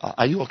neighbor,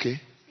 are you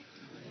okay?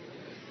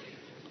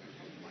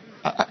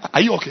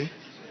 Are you okay?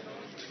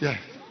 Yeah.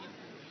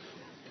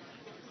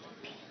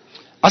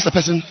 Ask the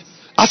person,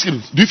 ask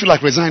him, do you feel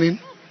like resigning?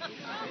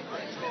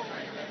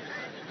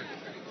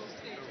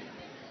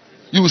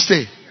 You will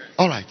stay.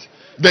 All right.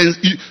 Then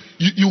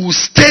you will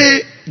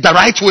stay the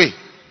right way.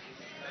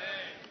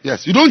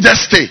 Yes, you don't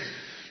just stay.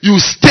 You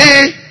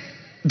stay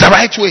the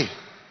right way.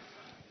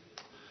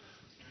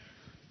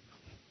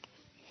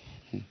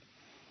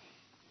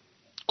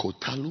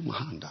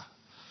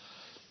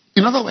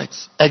 In other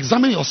words,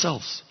 examine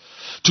yourselves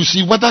to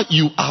see whether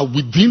you are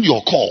within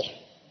your call.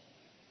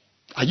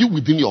 Are you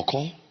within your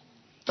call?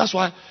 That's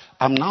why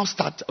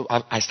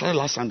I started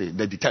last Sunday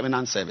the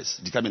determinants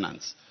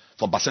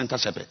for Bacenta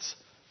shepherds.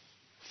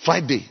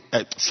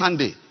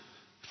 Sunday,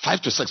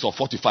 5 to 6 or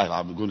 45.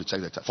 I'm going to check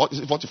the time. Is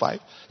it 45?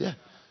 Yeah.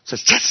 So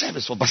it's church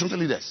service for Bacenta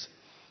leaders.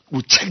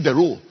 We check the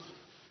role.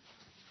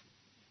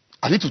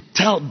 I need to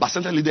tell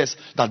Bacenta leaders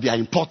that they are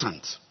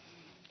important,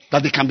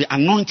 that they can be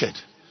anointed,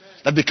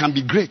 that they can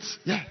be great.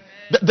 Yeah.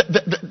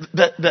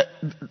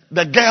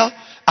 The girl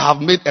I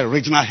have made a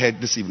regional head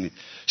this evening.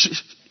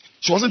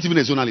 She wasn't even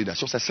a zonal leader.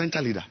 She was a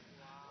center leader.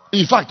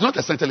 In fact, not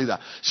a center leader.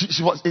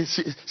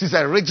 She's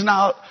a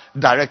regional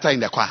director in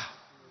the choir.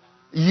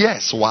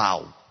 Yes,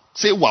 wow.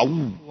 Say wow.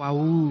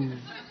 Wow.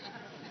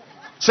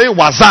 Say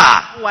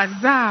waza.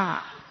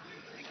 Waza.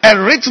 A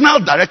regional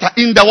director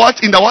in the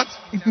what? In the what?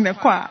 In the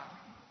choir.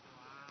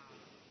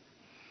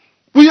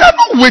 We are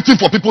not waiting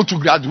for people to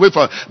graduate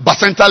from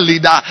Bacenta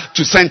leader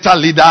to center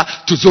leader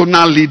to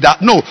zonal leader.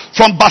 No,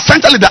 from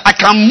Bacenta leader, I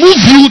can move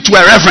you to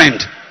a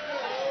reverend.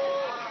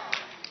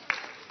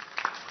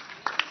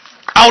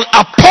 I'll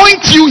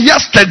appoint you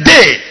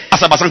yesterday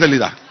as a Bacenta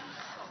leader.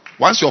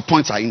 Once your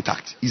points are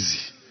intact, easy.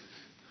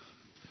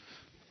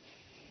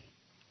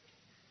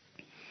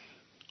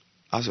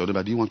 Ask your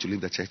neighbor, do you want to leave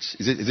the church?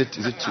 Is it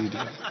too?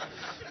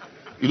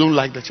 You don't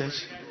like the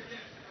church?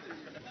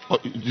 Or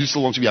do you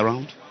still want to be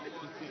around?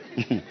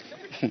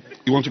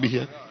 You want to be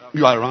here?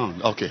 You are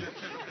around. Okay.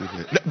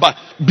 But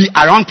be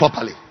around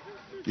properly.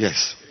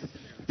 Yes.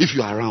 If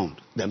you are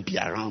around, then be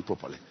around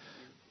properly.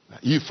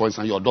 If, for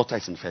instance, your daughter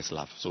is in First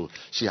Love, so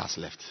she has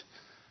left.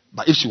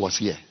 But if she was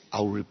here, I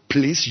will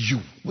replace you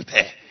with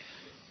her.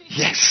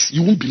 Yes.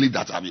 You won't believe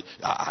that.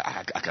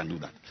 I can do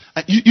that.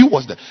 And you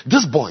was there.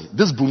 This boy,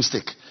 this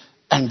broomstick,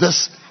 and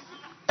this,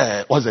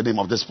 what's the name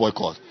of this boy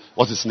called?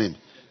 What's his name?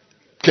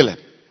 Caleb.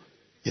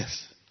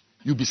 Yes.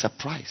 You'll be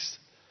surprised.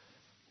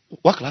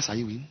 What class are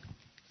you in?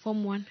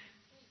 Form 1.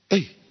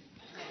 Hey.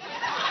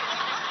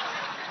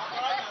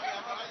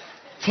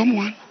 Form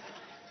 1.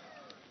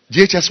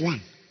 GHS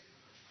 1.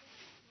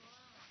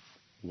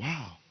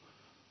 Wow.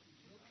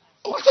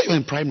 Oh, I thought you were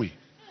in primary.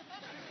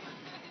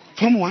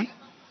 Form 1.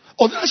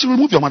 Oh, then I should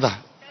remove your mother.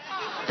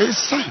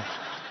 It's fine.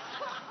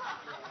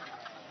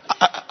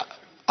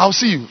 I'll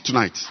see you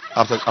tonight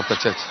after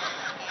church.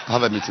 I'll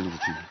have a meeting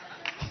with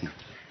you.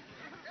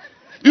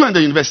 You are in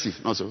the university,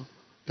 not so?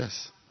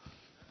 Yes.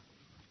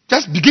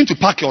 Just begin to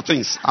pack your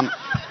things.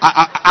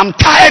 I'm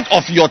tired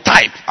of your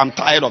type. I'm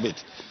tired of it.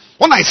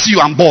 When I see you,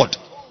 I'm bored.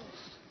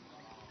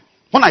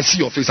 When I see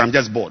your face, I'm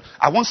just bored.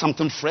 I want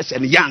something fresh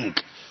and young,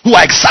 who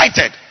are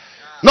excited.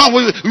 No,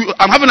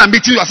 I'm having a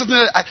meeting. You are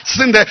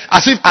sitting there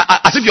as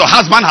if your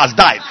husband has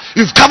died.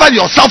 You've covered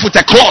yourself with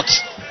a cloth.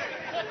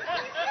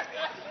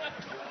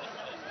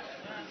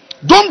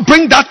 Don't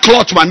bring that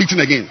cloth to my meeting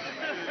again.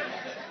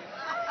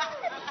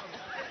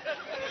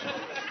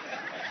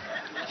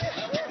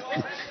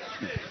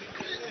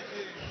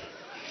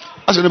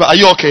 Ask your neighbor, are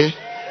you okay?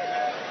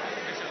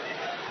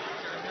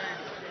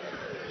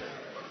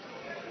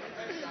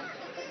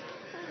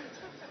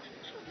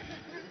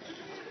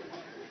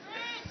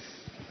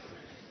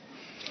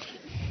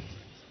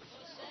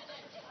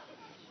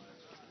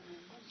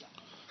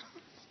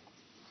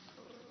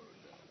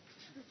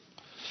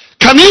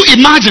 Can you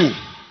imagine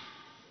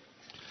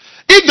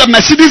if the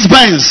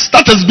Mercedes-Benz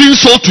that is being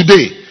sold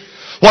today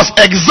was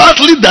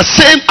exactly the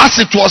same as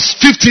it was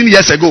 15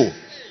 years ago?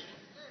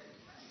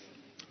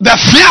 The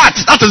Fiat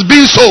that is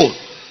being sold,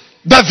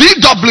 the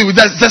VW,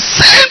 the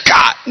same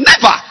car.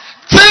 Never.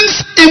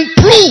 Things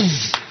improve.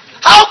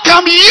 How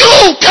come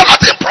you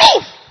cannot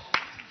improve?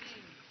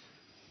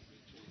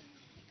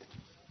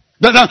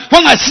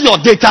 When I see your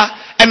data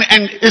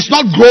and it's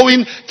not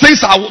growing,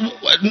 things are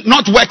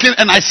not working,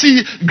 and I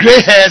see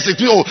gray hairs,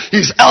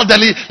 he's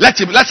elderly,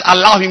 let's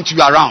allow him to be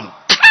around.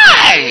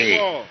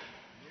 Hi!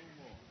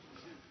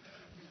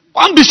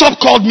 One bishop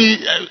called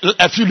me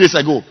a few days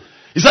ago.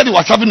 He said he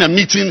was having a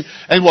meeting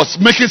and he was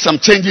making some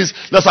changes.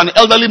 There's an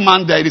elderly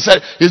man there. He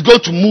said he's going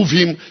to move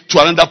him to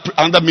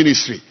another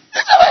ministry.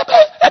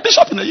 A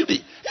bishop in the UB.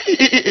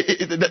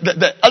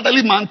 The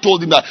elderly man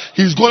told him that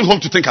he's going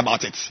home to think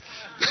about it.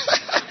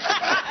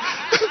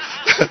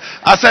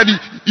 I said,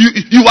 you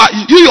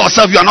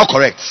yourself, you are not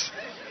correct.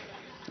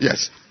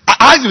 Yes.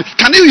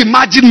 Can you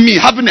imagine me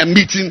having a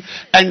meeting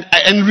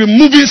and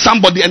removing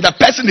somebody, and the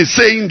person is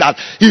saying that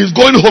he is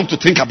going home to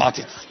think about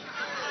it?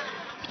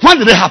 When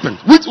did it happen?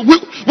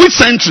 Which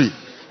century?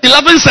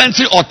 11th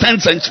century or 10th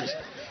century?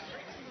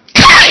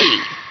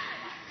 Kai!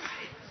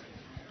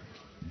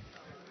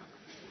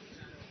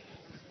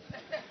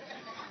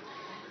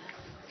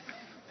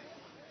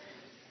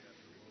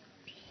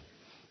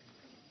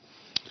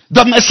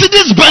 The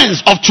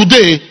Mercedes-Benz of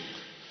today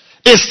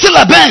is still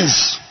a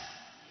Benz,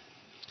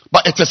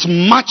 but it is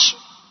much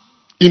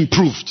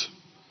improved.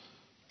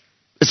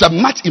 It's a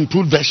much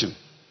improved version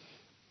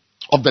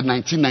of the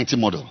 1990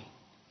 model.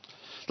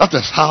 That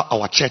is how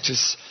our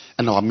churches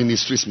and our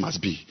ministries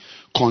must be.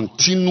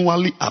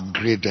 Continually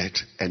upgraded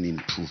and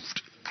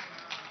improved.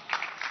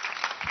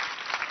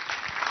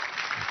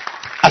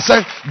 I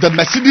said the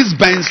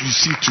Mercedes-Benz you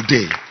see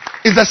today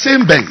is the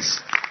same Benz.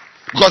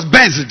 Because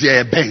Benz is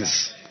their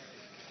Benz.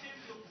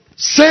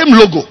 Same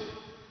logo.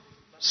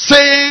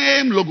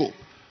 Same logo.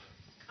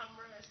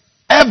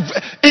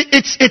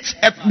 It's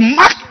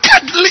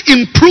markedly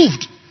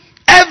improved.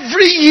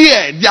 Every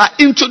year they are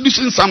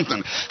introducing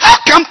something. How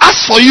come,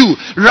 as for you,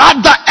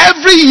 rather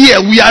every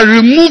year we are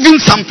removing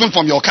something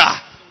from your car?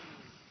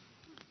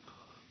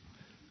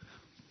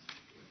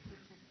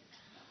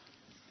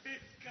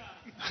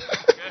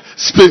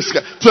 Space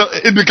car. So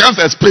it becomes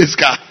a space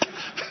car.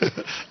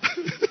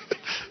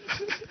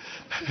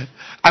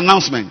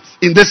 Announcement.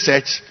 In this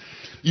church,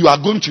 you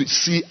are going to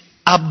see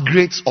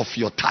upgrades of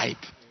your type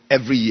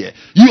every year.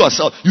 You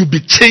yourself, you'll be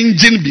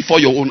changing before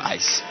your own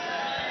eyes.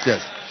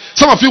 Yes.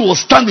 Some of you will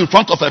stand in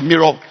front of a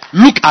mirror,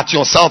 look at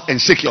yourself and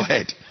shake your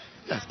head.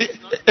 Yes.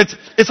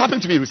 It's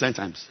happened to me in recent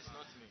times.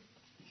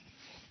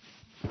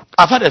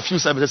 I've had a few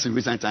services in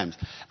recent times.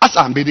 As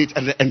I'm in it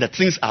and the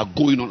things are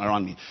going on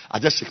around me, I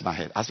just shake my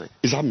head. I say,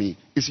 is that me?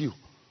 It's you.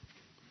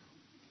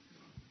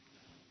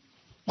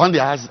 One day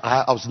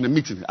I was in a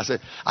meeting. I said,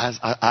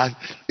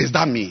 is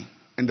that me?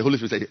 And the Holy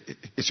Spirit said,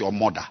 it's your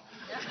mother.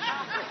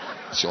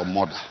 It's your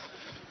mother.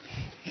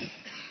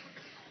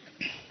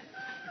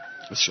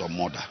 It's your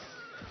mother.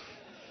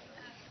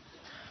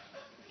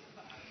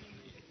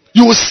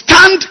 You will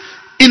stand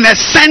in a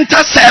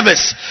center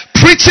service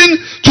preaching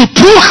to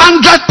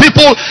 200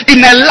 people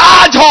in a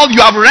large hall you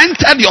have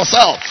rented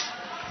yourself.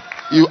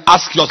 You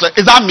ask yourself,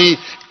 is that me?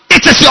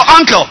 It is your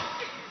uncle.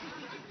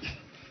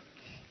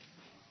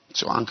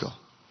 It's your uncle.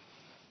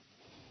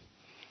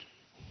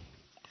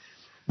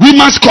 We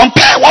must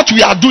compare what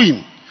we are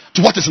doing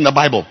to what is in the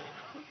Bible.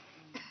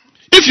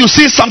 If you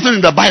see something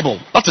in the Bible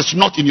that is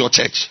not in your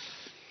church,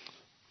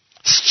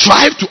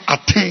 strive to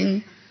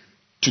attain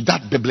to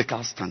that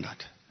biblical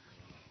standard.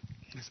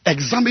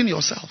 Examine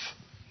yourself.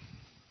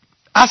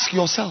 Ask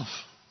yourself,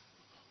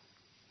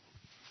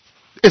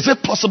 is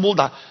it possible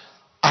that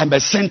I'm a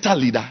center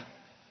leader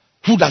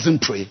who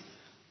doesn't pray?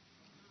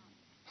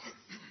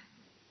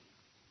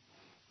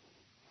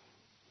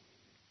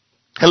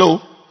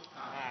 Hello?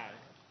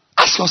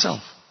 Ask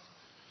yourself.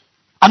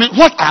 I mean,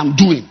 what I'm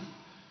doing,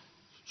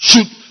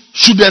 should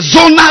a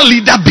zonal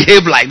leader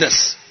behave like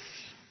this?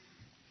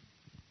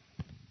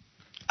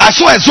 I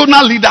saw a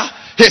zonal leader,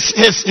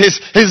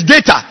 his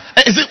data,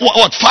 is it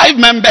what 5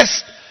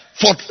 members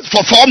for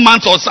 4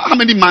 months or so, how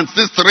many months?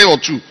 This 3 or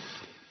 2?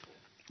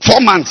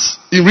 4 months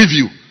in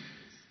review.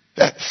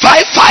 5, 5,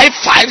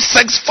 5,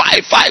 6,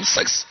 5, 5,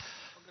 6.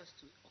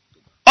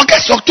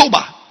 August to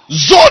October.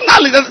 Zonal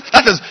leader,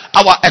 that is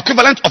our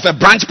equivalent of a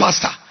branch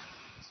pastor.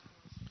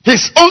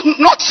 His own,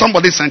 not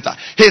somebody's center,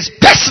 his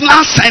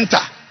personal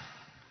center.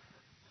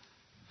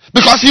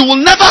 Because he will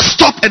never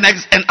stop and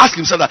ask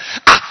himself that,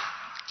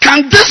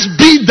 can this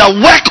be the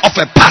work of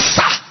a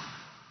pastor?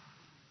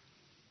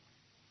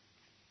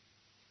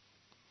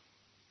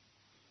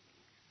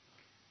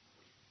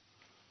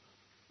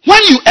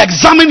 When you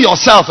examine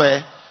yourself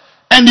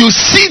and you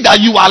see that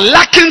you are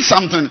lacking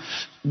something,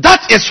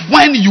 that is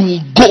when you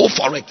will go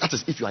for it. That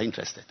is if you are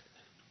interested.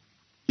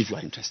 If you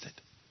are interested.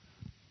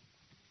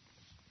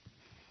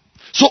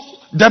 So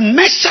the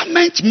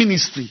measurement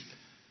ministry,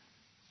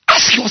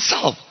 ask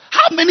yourself,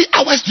 how many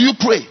hours do you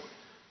pray?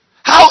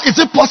 How is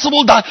it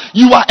possible that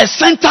you are a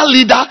center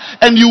leader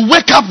and you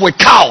wake up with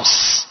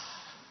cows?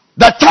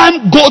 The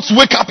time goats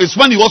wake up is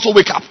when you also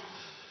wake up.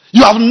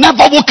 You have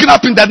never woken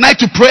up in the night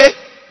to pray.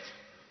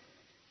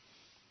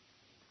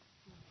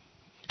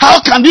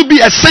 How can you be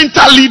a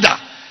center leader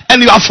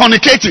and you are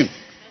fornicating?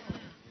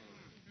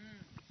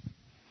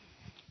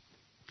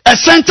 A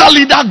center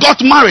leader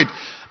got married.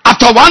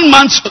 After 1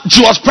 month,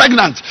 she was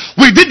pregnant.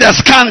 We did the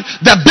scan.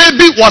 The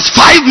baby was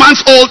 5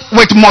 months old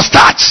with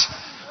mustache.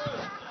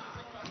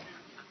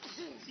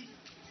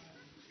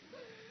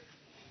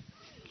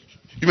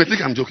 You may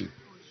think I'm joking.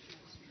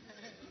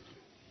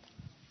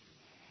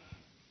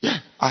 Yeah,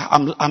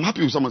 I'm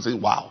happy with someone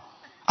saying, wow.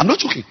 I'm not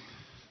joking.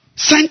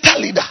 Center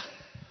leader.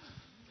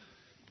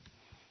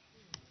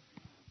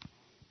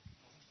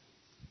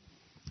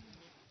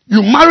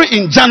 You marry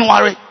in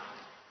January.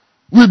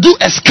 We do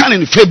a scan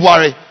in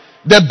February.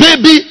 The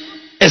baby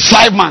is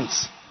 5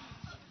 months.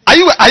 Are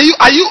you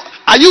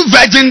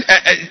virgin,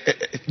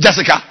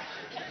 Jessica?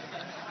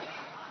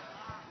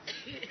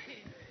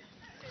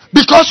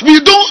 Because we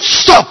don't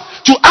stop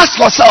to ask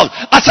yourself,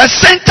 as a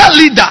center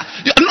leader,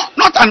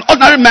 not an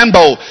ordinary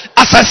member,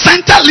 as a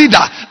center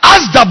leader,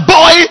 as the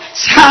boy's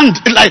hand,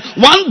 like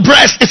one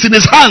breast is in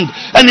his hand,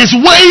 and he's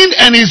weighing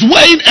and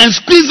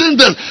squeezing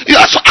this.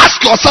 You have to ask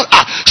yourself,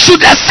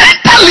 should a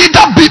center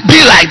leader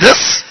be like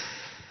this?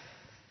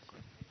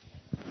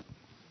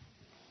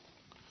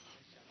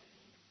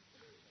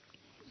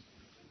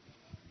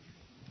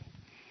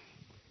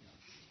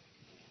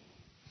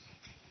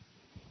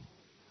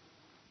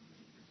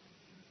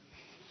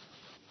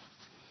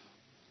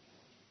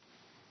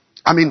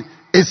 I mean,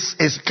 can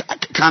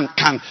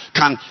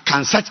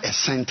such a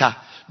center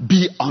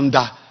be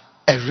under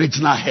a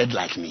regional head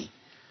like me?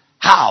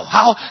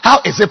 How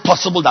is it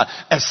possible that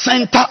a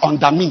center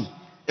under me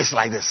is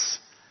like this?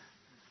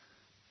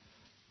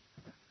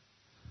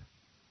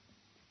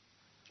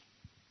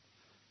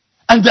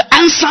 And the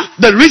answer,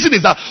 the reason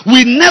is that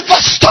we never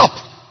stop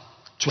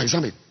to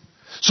examine.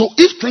 So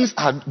if things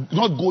are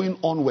not going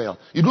on well,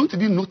 you don't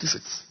even notice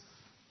it.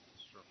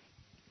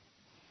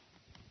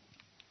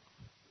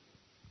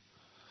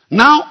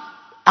 Now,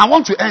 I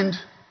want to end.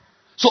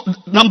 So,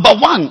 number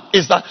 1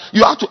 is that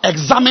you have to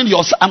examine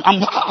yourself.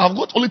 I've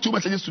got only 2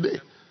 messages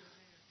today.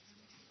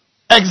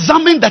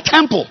 Examine the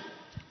temple.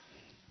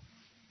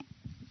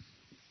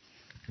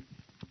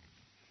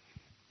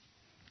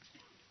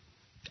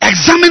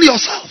 examine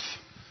yourself.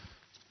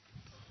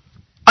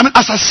 I mean,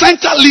 as a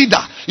center leader,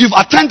 you've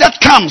attended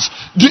camps,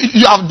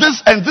 you have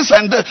this and this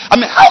and that. I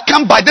mean, how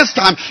come by this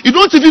time you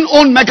don't even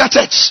own mega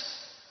church?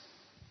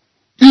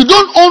 You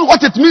don't own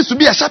what it means to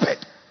be a shepherd.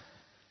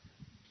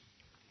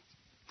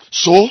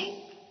 So,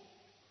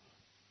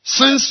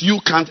 since you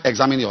can't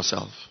examine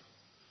yourself,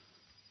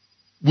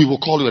 we will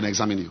call you and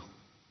examine you.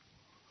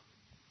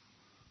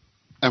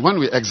 And when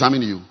we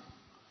examine you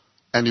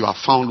and you are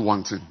found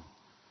wanting,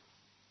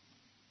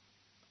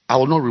 I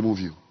will not remove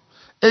you.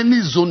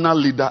 Any zonal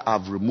leader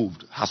I've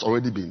removed has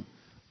already been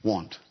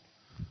warned,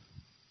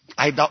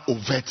 either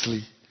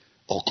overtly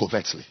or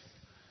covertly.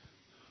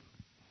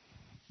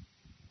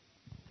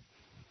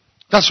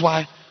 That's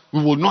why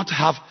we will not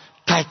have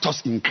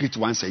Titus in Crete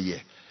once a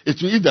year.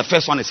 It means if the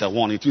first one is a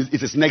warning,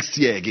 it is next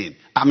year again.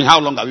 I mean, how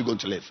long are we going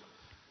to live?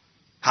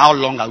 How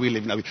long are we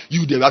living? They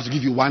have to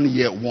give you 1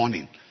 year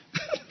warning.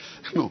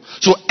 No.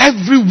 So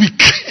every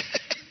week,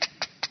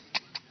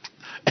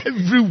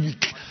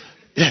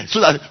 yeah,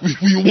 so that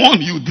we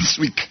warn you this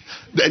week.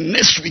 Then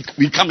next week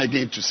we come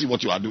again to see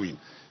what you are doing.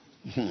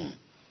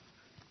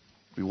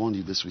 We warn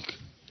you this week.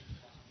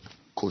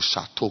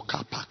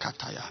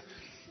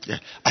 Yeah.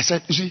 I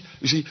said, you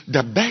see,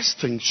 the best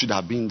thing should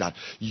have been that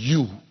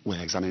you were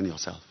examining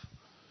yourself.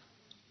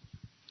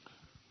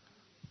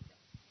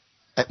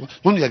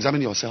 When you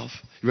examine yourself,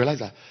 you realize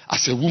that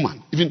as a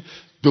woman, even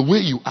the way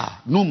you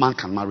are, no man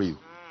can marry you.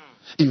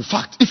 In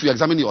fact, if you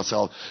examine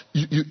yourself,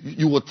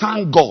 you will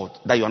thank God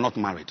that you are not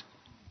married.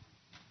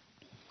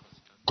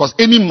 Because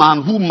any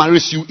man who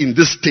marries you in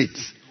this state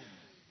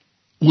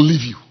will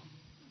leave you.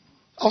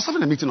 I was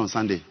having a meeting on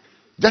Sunday.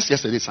 Just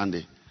yesterday,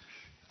 Sunday.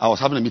 I was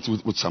having a meeting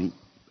with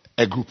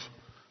a group.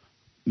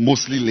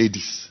 Mostly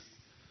ladies.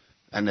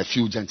 And a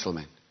few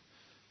gentlemen.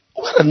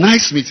 We had a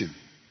nice meeting.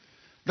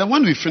 Then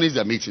when we finished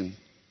the meeting,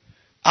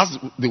 as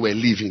they were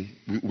leaving,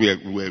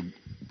 we were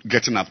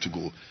getting up to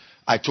go.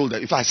 I told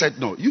them, I said,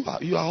 no, you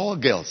are all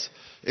girls.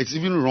 It's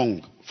even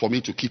wrong for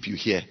me to keep you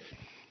here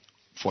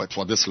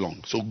for this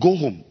long. So go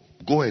home.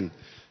 Go and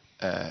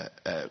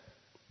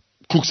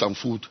cook some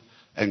food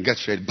and get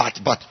ready.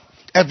 But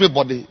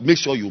everybody, make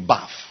sure you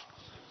bath.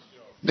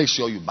 Make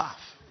sure you bath.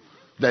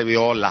 Then we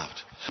all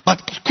laughed.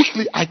 But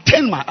quickly, I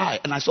turned my eye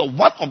and I saw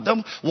one of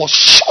them was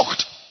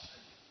shocked.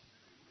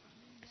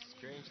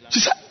 She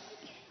said,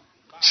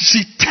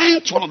 she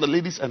turned to one of the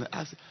ladies and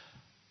asked,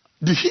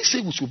 did he say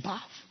we should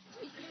bath?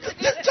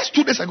 Just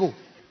 2 days ago.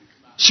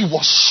 She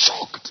was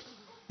shocked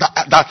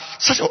that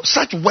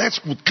such words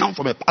would come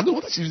from I don't know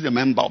whether she's a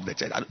member of the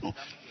church. I don't know.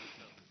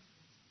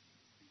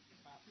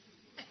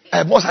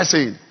 What was I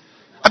saying?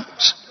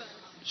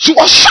 She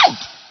was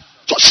shocked.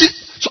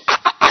 So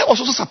I was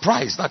also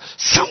surprised that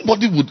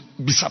somebody would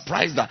be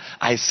surprised that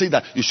I say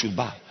that you should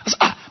bath. I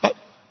said, but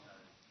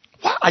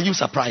why are you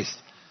surprised?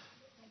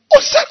 Oh,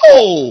 she said,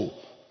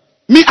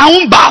 me, I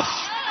won't bath.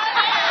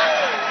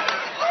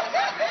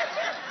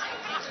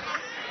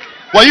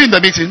 Were you in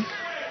the meeting?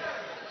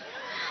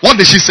 What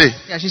did she say?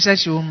 Yeah, she said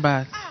she won't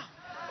bath.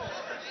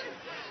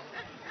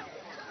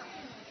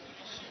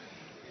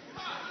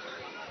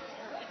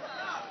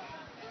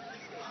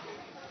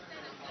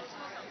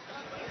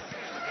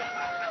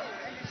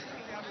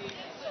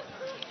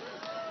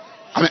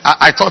 I mean,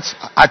 I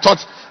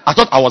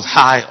thought I was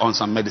high on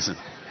some medicine.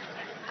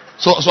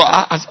 So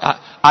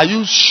are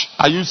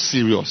you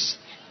serious?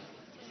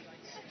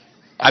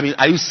 I mean,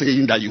 are you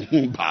saying that you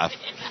won't bath?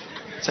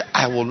 Say,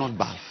 I will not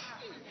bath.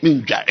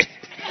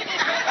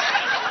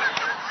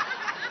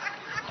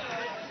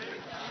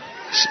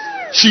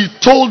 She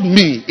told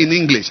me in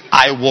English,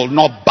 I will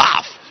not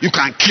bath. You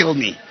can kill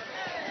me.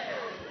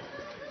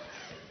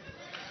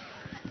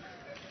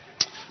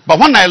 But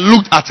when I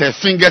looked at her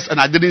fingers and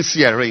I didn't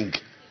see a ring,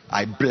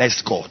 I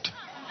blessed God.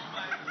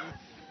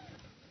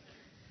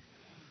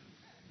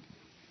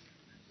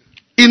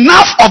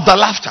 Enough of the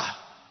laughter.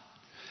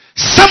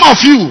 Some of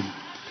you,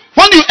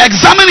 when you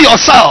examine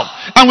yourself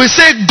and we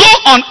say go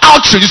on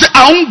outreach, you say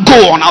I won't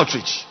go on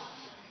outreach.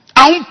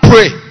 I won't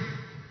pray.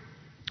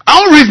 I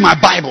won't read my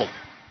Bible.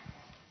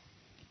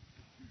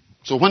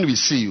 So when we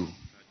see you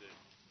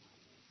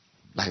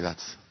like that,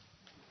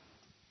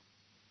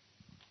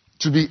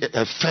 to be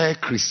a fair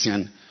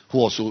Christian who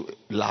also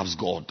loves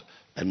God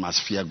and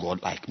must fear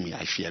God like me,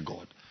 I fear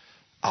God,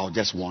 I'll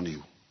just warn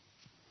you.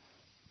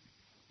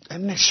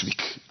 And next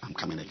week, I'm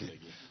coming again.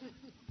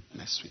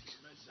 Next week.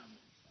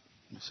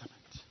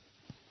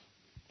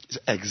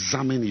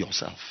 Examine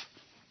yourself.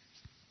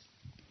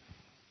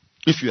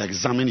 If you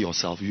examine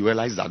yourself, you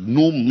realize that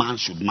no man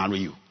should marry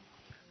you.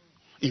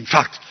 In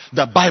fact,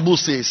 the Bible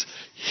says,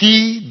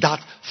 he that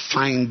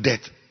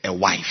findeth a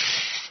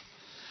wife,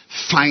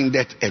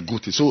 findeth a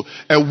good thing. So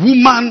a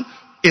woman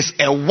is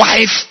a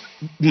wife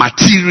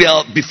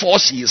material before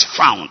she is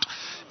found.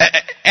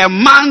 A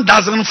man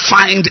doesn't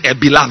find a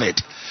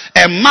beloved.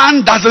 A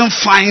man doesn't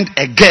find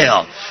a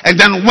girl, and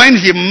then when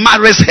he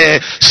marries her,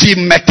 she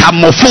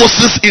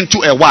metamorphoses into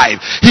a wife.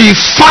 He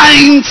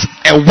finds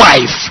a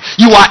wife.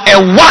 You are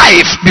a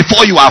wife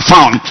before you are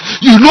found.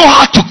 You know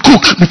how to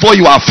cook before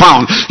you are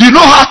found. You know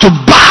how to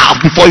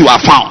bath before you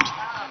are found.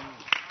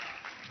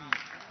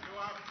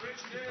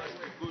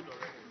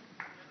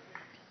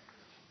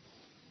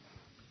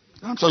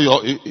 So you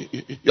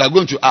are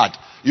going to add,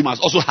 you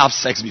must also have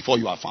sex before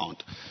you are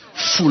found.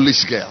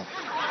 Foolish girl.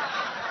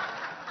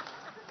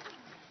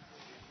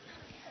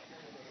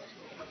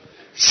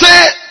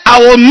 Say, I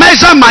will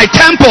measure my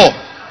temple.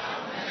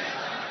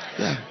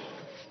 Yeah.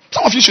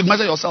 Some of you should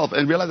measure yourself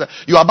and realize that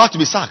you are about to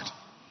be sacked.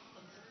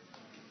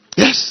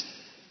 Yes.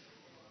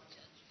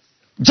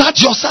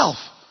 Judge yourself.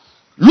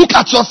 Look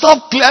at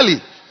yourself clearly.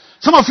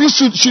 Some of you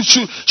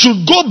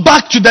should go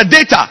back to the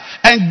data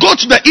and go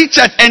to the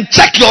e-church and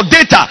check your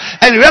data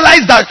and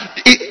realize that,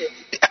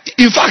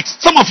 in fact,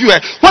 some of you,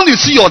 when you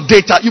see your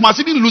data, you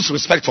must even lose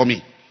respect for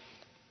me.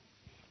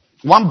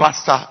 One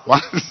pastor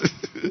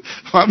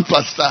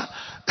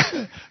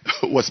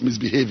was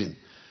misbehaving.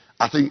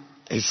 I think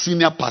a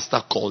senior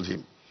pastor called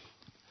him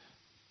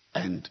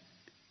and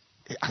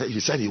he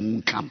said he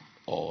won't come.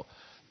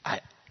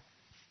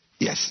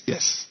 Yes.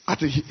 I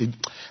think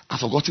I've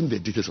forgotten the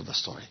details of the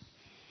story.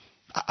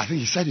 I think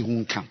he said he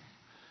won't come.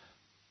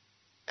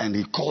 And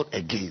he called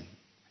again.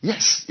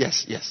 Yes,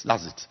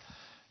 that's it.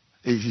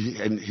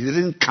 And he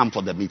didn't come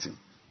for the meeting.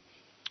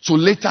 So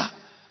later,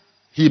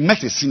 he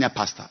met a senior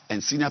pastor.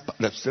 And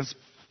the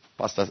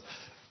pastor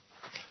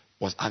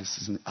was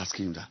asking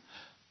him that,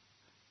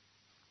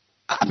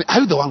 I mean, are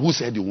you the one who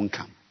said you won't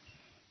come?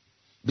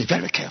 Be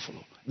very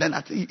careful. Then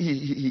I think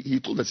he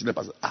told the senior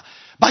pastor,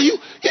 but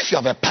if you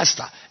have a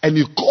pastor and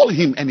you call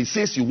him and he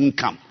says you won't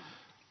come,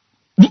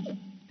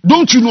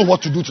 don't you know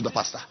what to do to the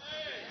pastor?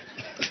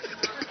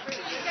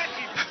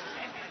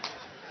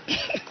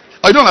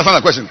 I don't understand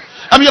the question.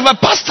 I mean, you have a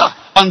pastor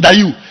under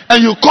you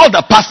and you call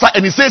the pastor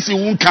and he says he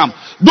won't come.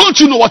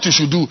 Don't you know what you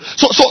should do?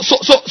 So as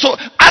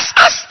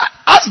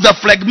the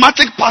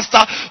phlegmatic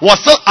pastor was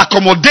still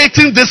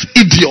accommodating this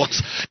idiot,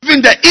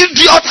 even the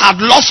idiot had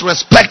lost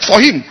respect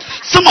for him.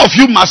 Some of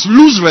you must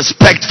lose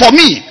respect for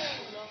me.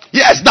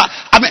 Yes,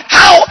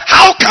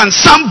 how can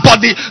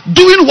somebody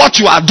doing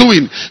what you are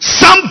doing,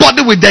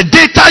 somebody with the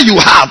data you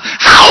have,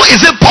 how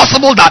is it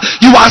possible that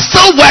you are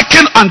still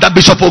working under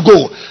Bishop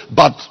Ogo?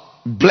 But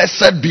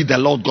blessed be the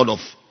Lord God of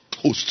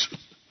hosts.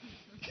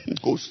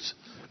 Hosts.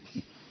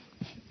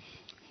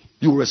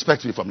 You will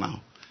respect me from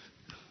now.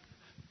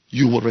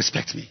 You will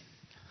respect me.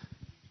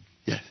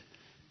 Yes.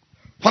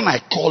 When I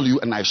call you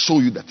and I show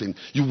you the thing,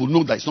 you will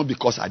know that it's not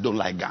because I don't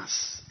like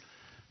gas.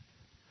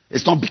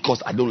 It's not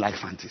because I don't like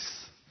fancies.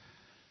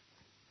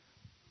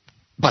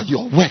 But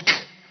your work,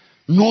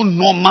 no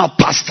normal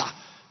pastor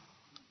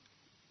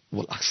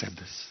will accept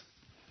this.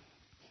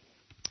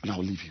 And I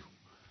will leave you.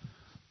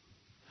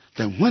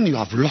 Then when you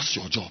have lost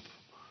your job,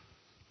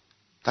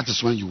 that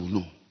is when you will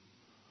know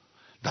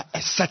that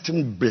a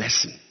certain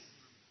blessing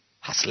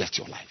has left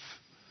your life.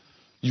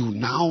 You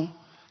now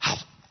have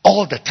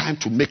all the time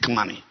to make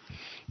money,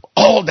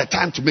 all the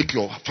time to make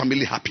your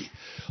family happy,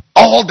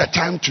 all the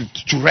time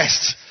to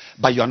rest,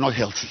 but you are not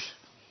healthy.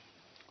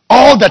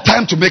 All the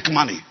time to make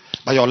money,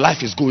 but your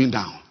life is going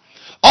down.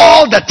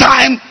 All the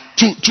time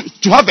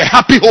to have a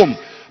happy home,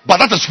 but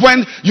that is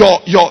when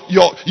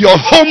your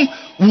home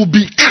will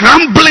be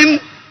crumbling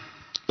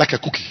like a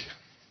cookie.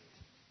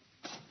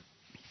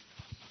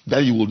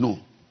 Then you will know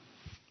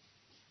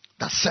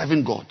that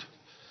serving God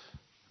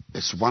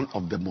is one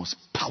of the most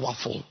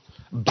powerful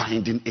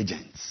binding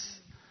agents.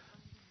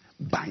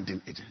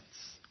 Binding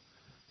agents.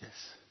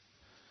 Yes.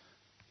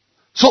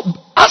 So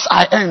as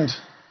I end,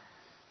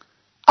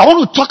 I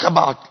want to talk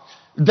about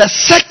the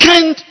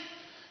second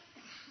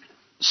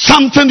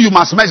something you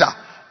must measure.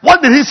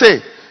 What did he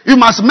say? You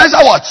must measure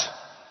what?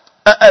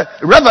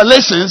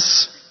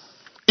 Revelations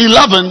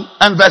 11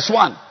 and verse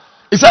 1.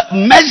 He said,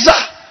 measure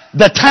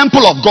the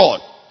temple of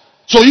God.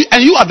 So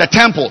you are the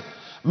temple.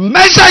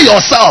 Measure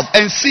yourself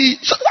and see.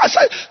 So I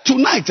said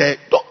tonight,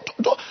 don't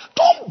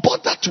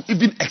bother to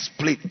even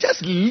explain.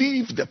 Just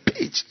leave the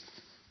page.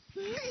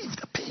 Leave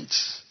the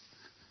page.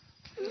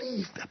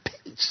 Leave the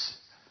page.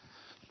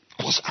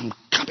 Because I'm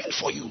coming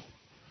for you.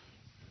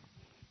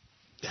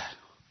 Yeah.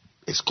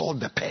 It's called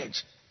the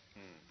page.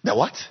 The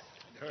what?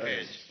 The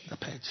page. The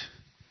page.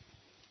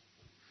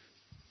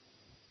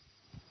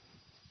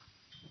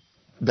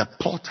 The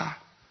potter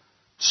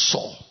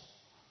saw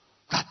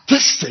that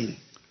this thing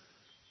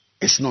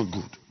is not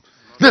good.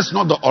 This is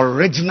not the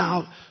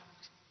original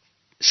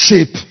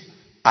shape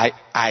I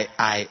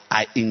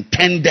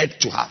intended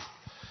to have.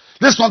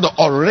 This is not the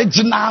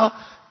original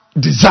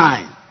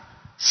design.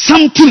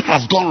 Something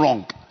has gone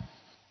wrong.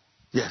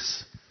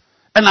 Yes.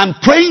 And I'm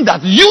praying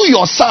that you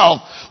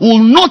yourself will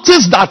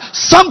notice that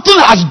something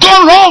has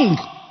gone wrong.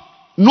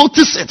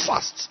 Notice it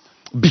fast.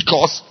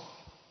 Because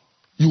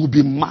you will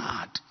be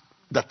mad.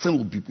 That thing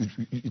will be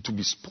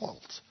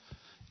spoiled.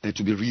 And it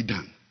will be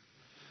redone.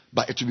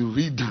 But it will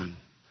be redone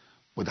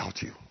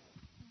without you.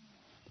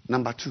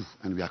 Number 2,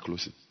 and we are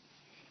closing.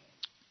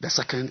 The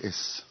second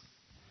is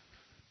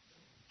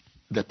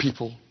the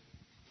people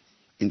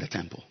in the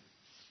temple.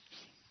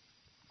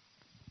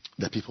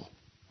 The people.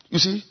 You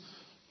see,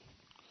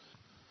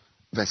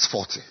 verse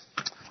 40.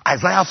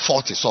 Isaiah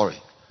 40,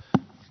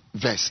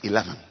 verse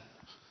 11.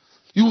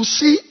 You will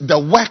see the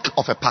work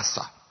of a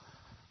pastor.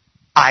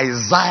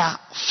 Isaiah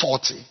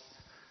 40,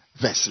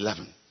 verse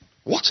 11.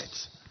 Watch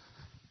it.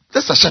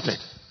 This is a shepherd.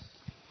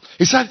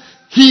 He said,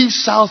 he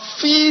shall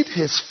feed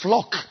his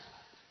flock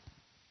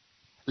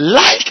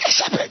like a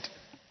shepherd.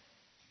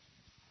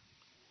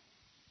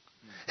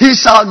 He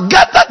shall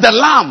gather the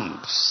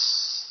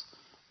lambs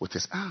with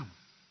his arm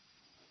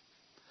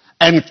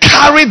and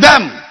carry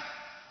them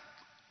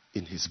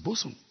in his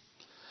bosom,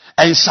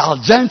 and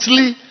shall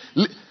gently.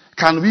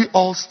 Can we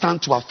all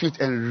stand to our feet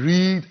and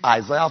read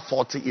Isaiah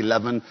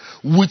 40:11,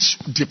 which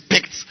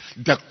depicts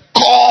the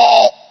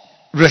core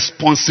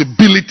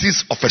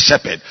responsibilities of a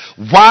shepherd?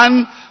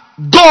 1,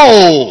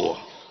 go.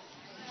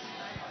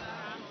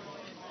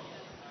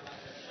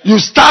 You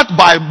start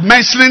by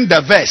mentioning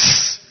the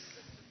verse.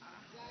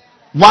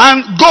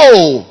 1,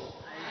 go.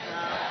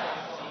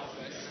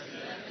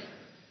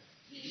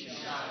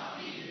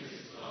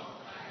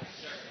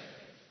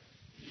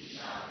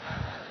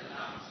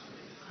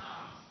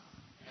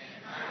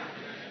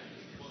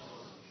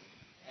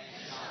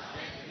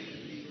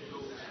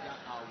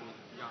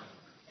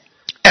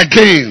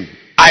 Again,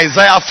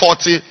 Isaiah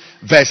 40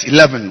 verse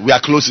 11. We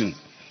are closing.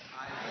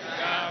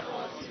 Isaiah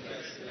 40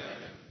 verse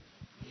 11.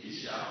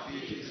 He shall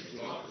feed his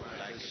flock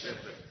like a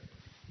shepherd.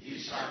 He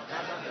shall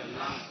gather the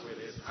lambs with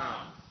his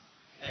arm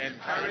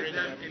and carry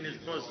them in his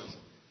bosom,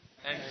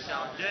 and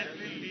shall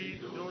gently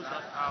lead those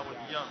that are with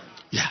young.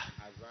 Yeah.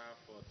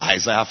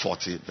 Isaiah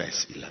 40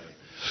 verse 11.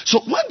 So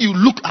when you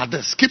look at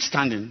this, keep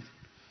standing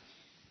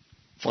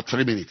for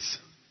 3 minutes.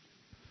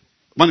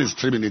 When it's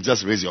 3 minutes,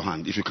 just raise your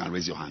hand if you can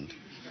raise your hand.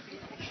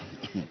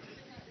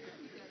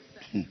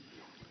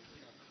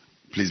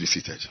 Please be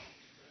seated.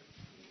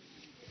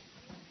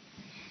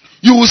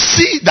 You will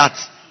see that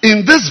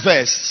in this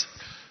verse,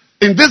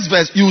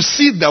 you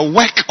see the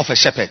work of a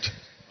shepherd.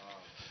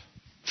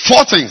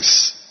 4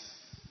 things.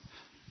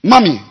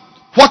 Mommy,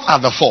 what are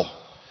the 4?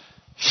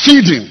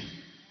 Feeding,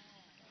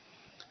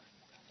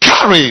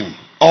 carrying,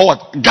 or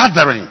what?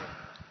 Gathering,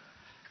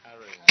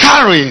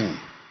 carrying,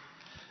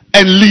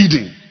 and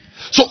leading.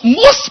 So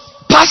most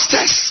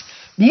pastors,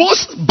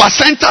 most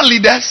Bacenta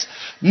leaders,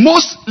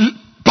 most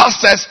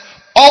pastors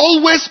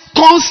always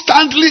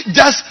constantly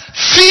just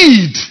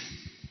feed,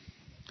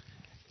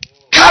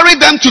 carry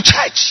them to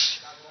church,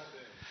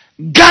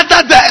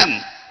 gather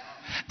them,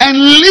 and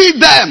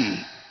lead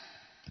them.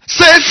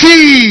 Say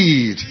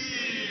feed,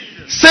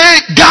 say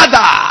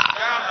gather,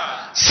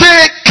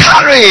 say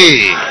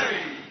carry,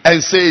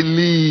 and say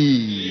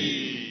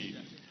lead.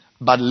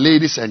 But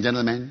ladies and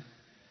gentlemen,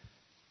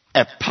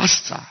 a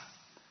pastor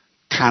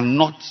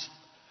cannot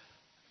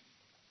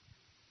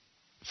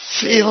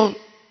fill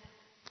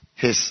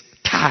his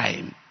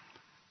time.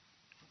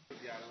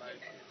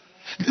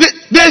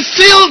 They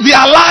fill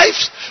their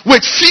lives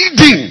with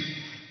feeding.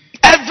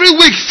 Every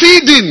week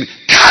feeding,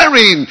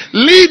 carrying,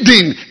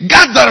 leading,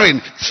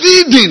 gathering,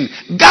 feeding,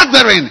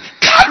 gathering,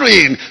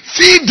 carrying,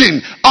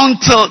 feeding,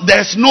 until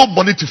there's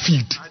nobody to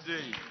feed.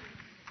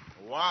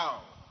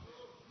 Wow.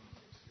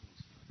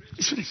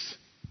 It's finished.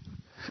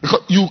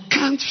 Because you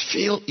can't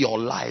fill your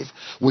life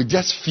with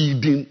just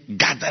feeding,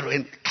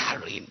 gathering,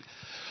 carrying.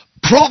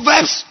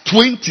 Proverbs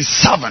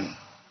 27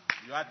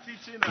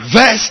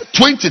 verse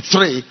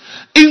 23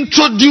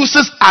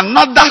 introduces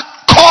another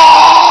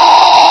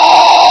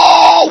core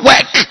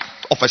work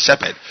of a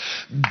shepherd.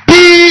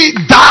 Be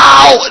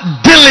thou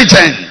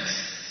diligent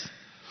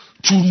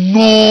to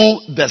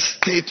know the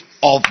state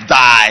of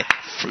thy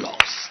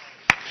flocks,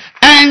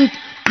 and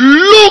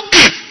look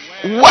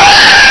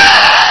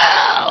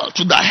well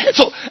to the head.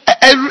 So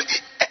a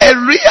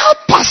real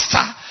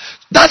pastor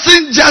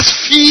doesn't just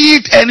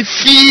feed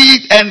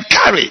and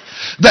carry.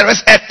 There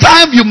is a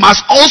time you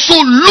must also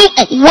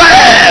look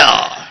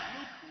well.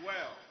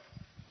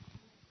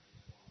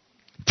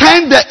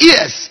 Turn the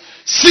ears.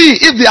 See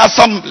if there are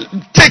some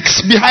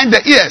ticks behind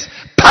the ears.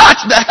 Part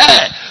the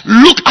hair.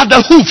 Look at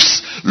the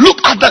hoofs.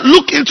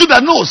 Look into the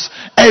nose.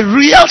 A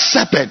real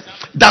shepherd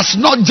does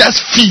not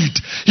just feed.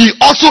 He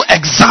also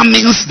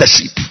examines the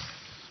sheep.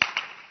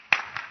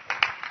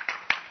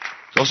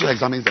 He also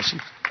examines the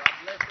sheep.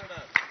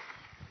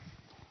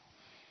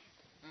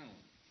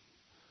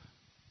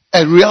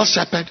 A real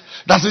shepherd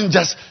doesn't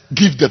just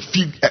give the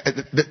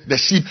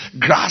sheep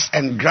grass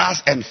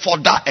and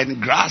fodder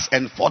and grass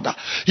and fodder.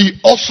 He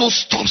also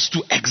stops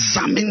to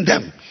examine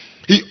them.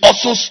 He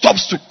also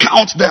stops to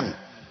count them.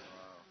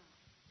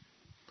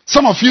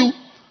 Some of you,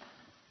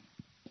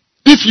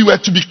 if you were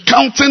to be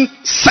counting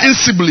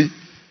sensibly,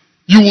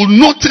 you will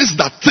notice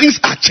that things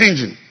are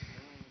changing.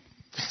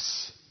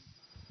 Yes.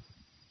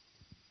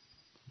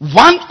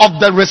 One of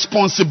the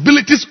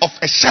responsibilities of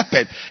a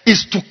shepherd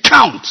is to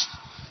count.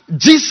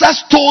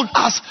 Jesus told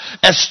us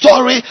a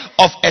story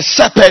of a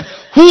shepherd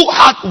who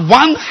had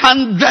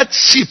 100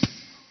 sheep.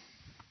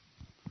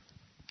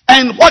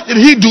 And what did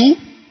he do?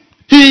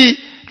 He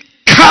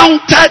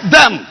counted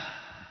them.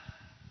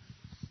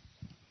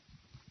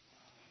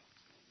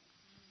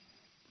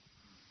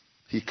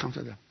 He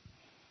counted them.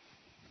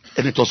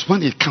 And it was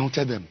when he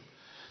counted them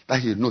that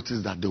he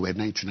noticed that there were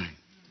 99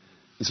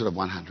 instead of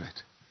 100.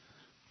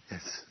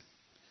 Yes.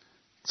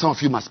 Some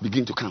of you must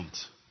begin to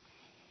count.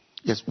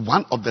 Yes,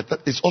 one of the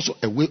is also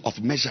a way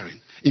of measuring.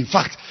 In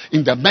fact,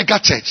 in the mega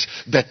church,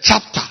 the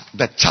chapter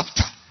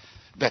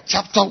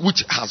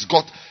which has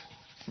got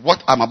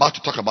what I'm about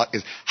to talk about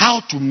is how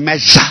to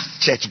measure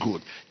church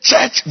growth.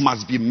 Church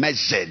must be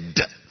measured.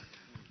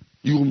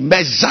 You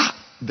measure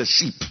the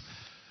sheep.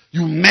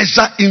 You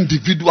measure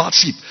individual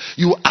sheep.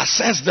 You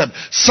assess them.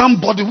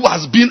 Somebody who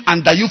has been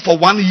under you for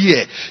 1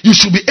 year, you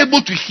should be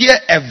able to hear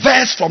a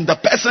verse from the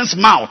person's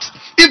mouth.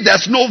 If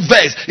there's no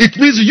verse, it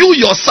means you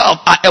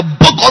yourself are a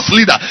bogus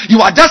leader.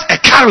 You are just a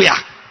carrier.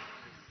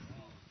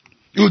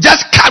 You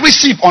just carry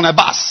sheep on a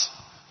bus.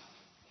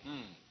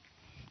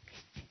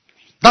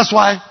 That's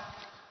why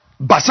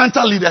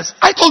Bacenta leaders,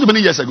 I told you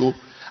many years ago,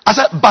 I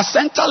said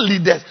Bacenta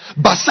leaders,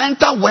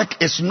 Bacenta work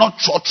is not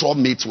church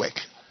mate work.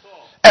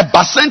 A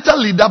Bacenta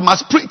leader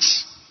must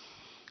preach.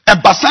 A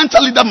Bacenta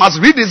leader must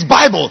read his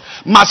Bible,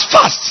 must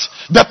fast.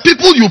 The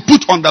people you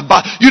put on the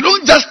bus, you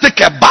don't just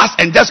take a bus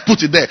and just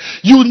put it there.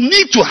 You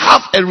need to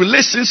have a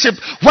relationship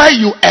where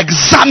you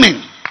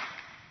examine.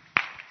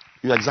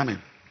 You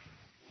examine.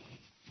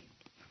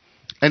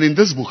 And in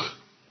this book,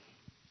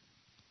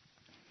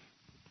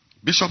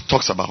 Bishop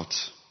talks about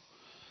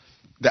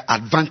the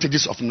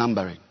advantages of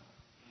numbering.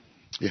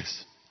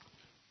 Yes.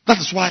 That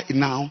is why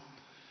now,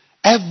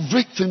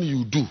 everything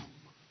you do,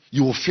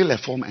 you will fill a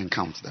form and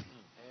count them.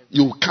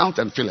 You will count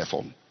and fill a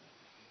form.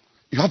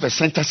 You have a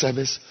center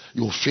service,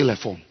 you will fill a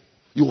form.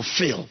 You will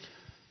fill.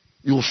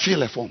 You will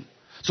fill a form.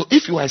 So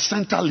if you are a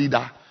center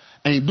leader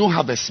and you don't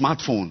have a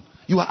smartphone,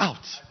 you are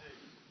out.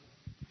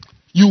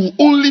 You will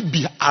only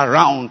be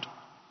around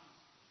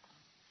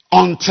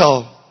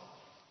until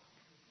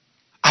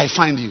I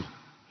find you.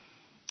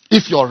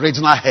 If your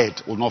regional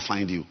head will not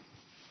find you.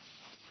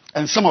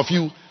 And some of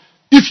you,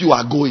 if you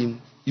are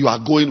going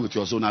with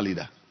your zonal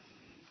leader.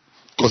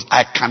 Because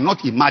I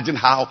cannot imagine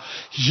how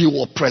he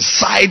will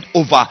preside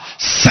over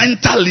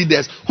center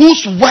leaders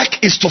whose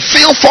work is to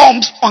fill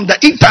forms on the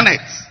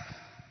internet.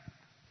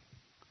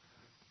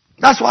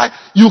 That's why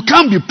you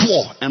can't be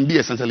poor and be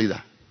a center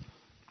leader.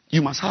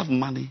 You must have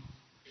money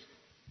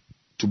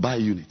to buy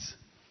units.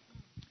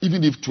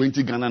 Even if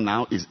 20 Ghana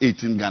now is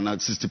 18 Ghana,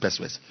 60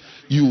 pesos,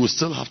 you will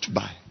still have to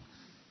buy.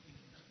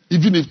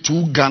 Even if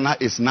 2 Ghana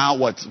is now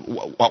what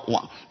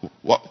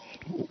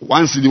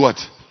 1 cedi what?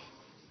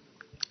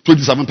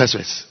 27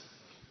 pesos.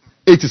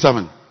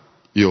 87.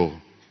 Yo.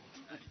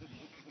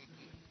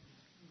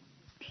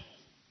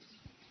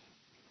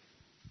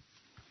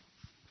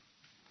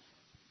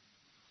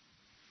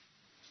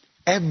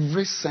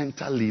 Every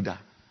center leader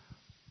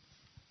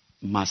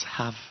must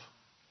have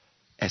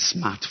a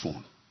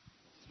smartphone.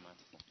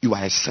 You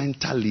are a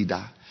center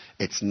leader.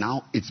 It's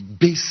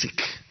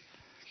basic.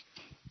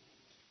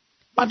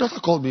 My daughter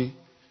called me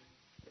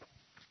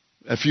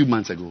a few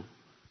months ago.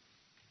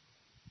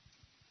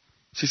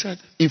 She said,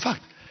 in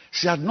fact,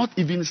 she had not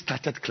even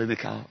started her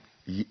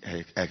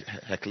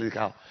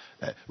clinical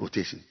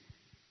rotation.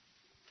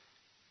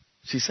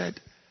 She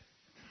said,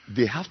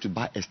 they have to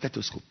buy a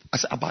stethoscope. I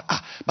said,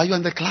 but you're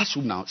in the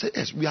classroom now. I said,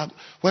 yes,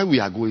 where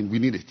we are going, we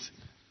need it.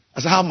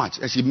 I said, how much?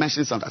 And she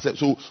mentioned something. I said,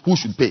 so who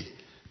should pay?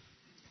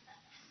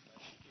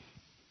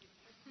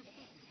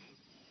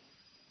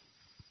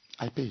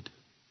 I paid.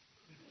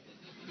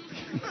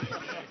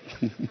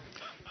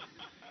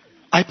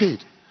 I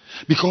paid.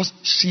 Because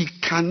she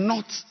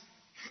cannot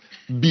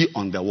be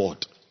on the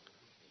ward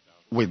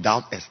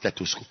without a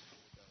stethoscope.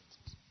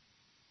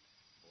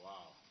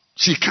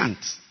 She can't.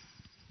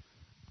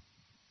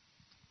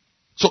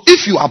 So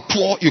if you are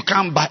poor, you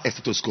can't buy a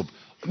stethoscope.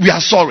 We are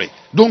sorry.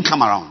 Don't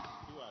come around.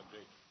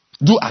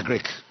 Do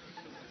agrek.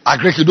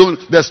 Agrek,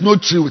 there's no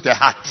tree with a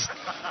heart.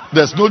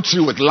 There's no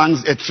tree with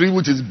lungs, a tree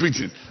which is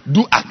breathing.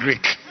 Do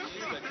agrek.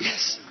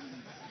 Yes.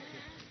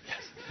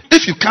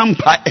 If you can't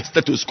buy a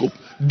stethoscope,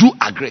 do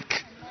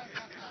agrek.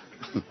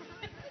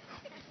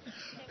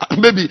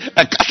 Maybe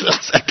a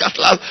cutlass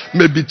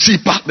may be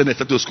cheaper than a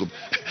stethoscope.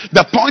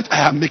 The point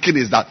I am making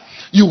is that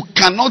you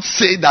cannot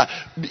say that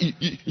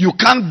you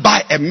can't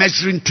buy a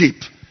measuring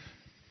tape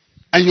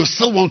and you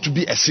still want to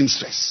be a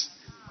seamstress.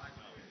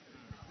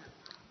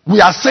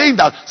 We are saying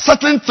that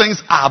certain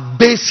things are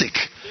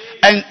basic,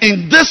 and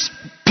in this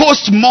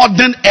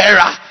postmodern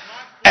era,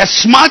 a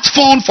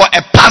smartphone for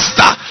a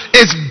pastor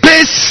is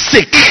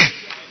basic.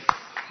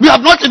 We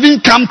have not even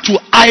come to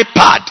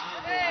iPad.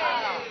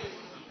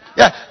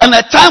 Yeah, and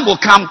a time will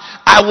come,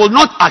 I will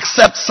not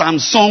accept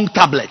Samsung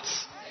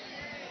tablets.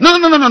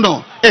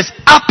 No. It's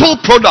Apple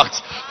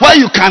products where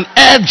you can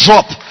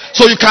airdrop.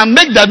 So you can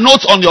make the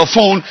notes on your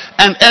phone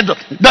and airdrop.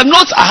 The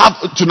notes I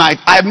have tonight,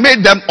 I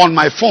made them on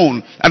my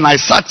phone and I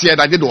sat here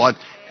and I did what?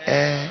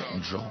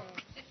 Airdrop.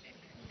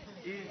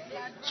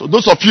 So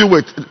those of you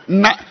with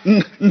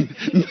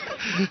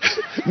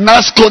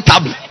NASCO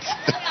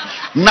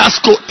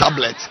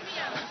tablets,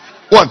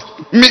 What?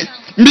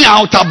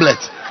 Meow tablet.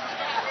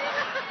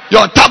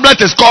 Your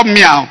tablet is called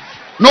Meow.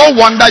 No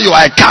wonder you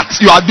are a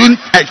cat. You are doing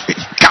a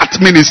cat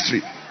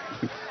ministry.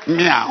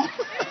 Meow.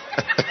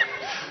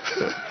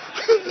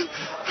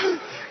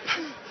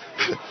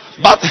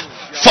 But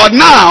for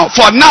now,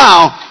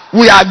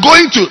 we are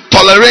going to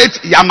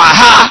tolerate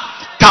Yamaha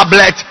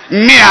tablet,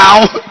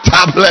 Meow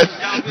tablet,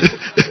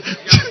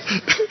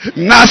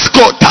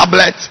 Nasco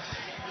tablet.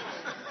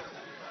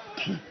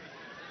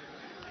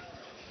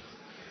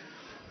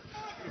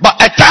 But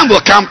a time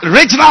will come,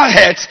 regional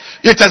heads,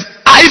 it is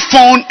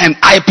iPhone and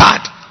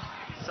iPad.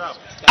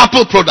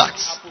 Apple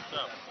products.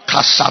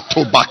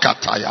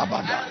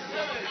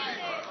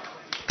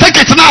 Take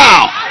it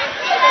now.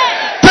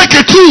 Take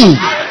it 2.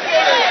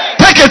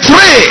 Take it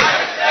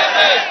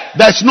 3.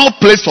 There's no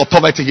place for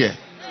poverty here.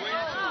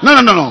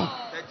 No.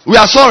 We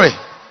are sorry.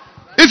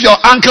 If your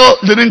uncle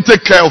didn't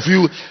take care of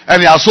you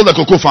and he has sold a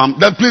cocoa farm,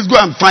 then please go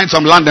and find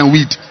some land and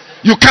weed.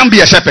 You can't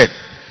be a shepherd.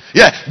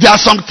 Yeah, there are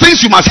some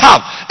things you must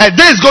have. A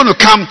day is going to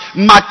come,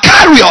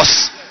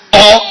 macarious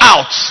or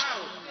out.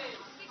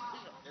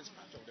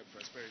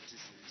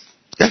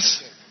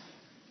 Yes.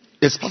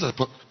 It's part of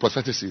the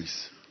prophetic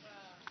series.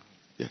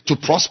 Yeah. To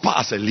prosper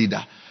as a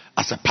leader,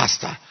 as a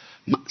pastor,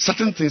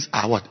 certain things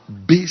are what?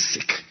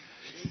 Basic.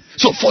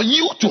 So for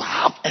you to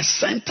have a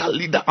center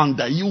leader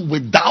under you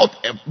without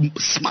a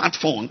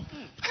smartphone,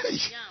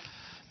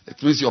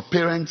 it means your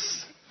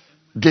parents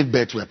gave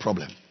birth to a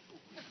problem.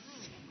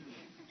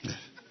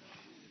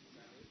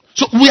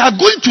 So we are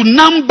going to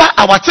number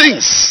our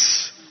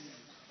things.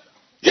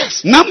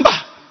 Yes, number.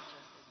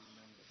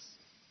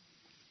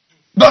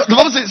 The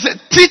Bible says,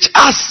 teach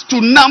us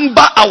to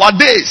number our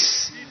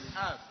days.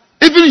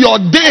 Even your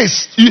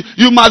days,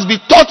 you must be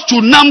taught to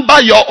number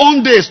your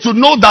own days, to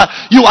know that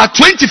you are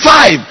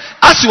 25.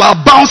 As you are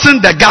bouncing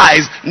the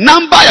guys,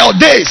 number your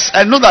days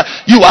and know that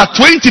you are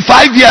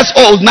 25 years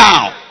old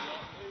now.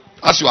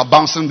 As you are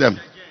bouncing them.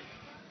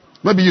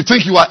 Maybe you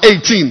think you are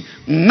 18.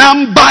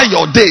 Number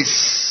your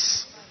days.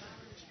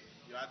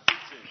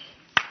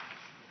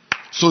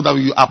 So that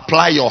you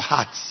apply your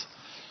heart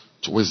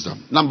to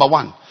wisdom. Number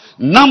 1,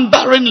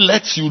 numbering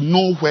lets you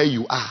know where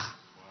you are.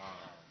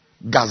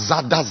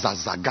 Gazada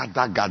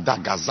zazagada gada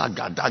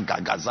gazagada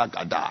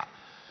gazagada.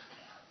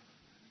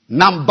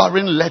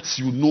 Numbering lets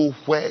you know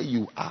where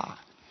you are.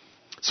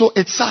 So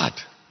it's sad.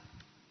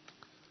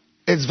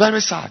 It's very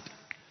sad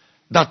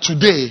that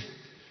today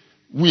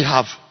we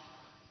have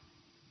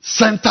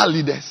center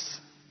leaders,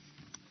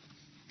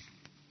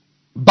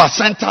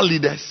 bacenta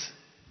leaders,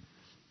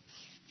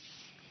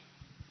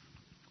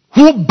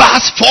 who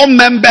bus 4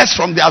 members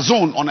from their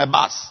zone on a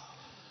bus.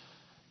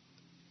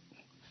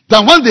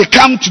 Then when they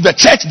come to the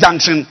church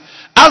junction,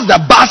 as the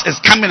bus is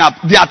coming up,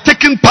 they are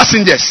taking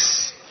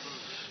passengers.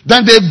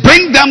 Then they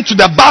bring them to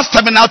the bus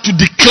terminal to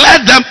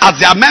declare them as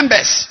their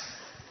members.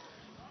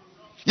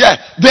 Yeah,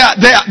 they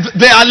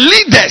are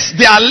leaders.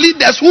 They are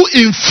leaders who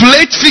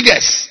inflate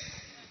figures.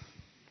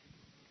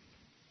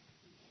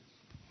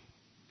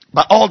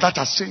 But all that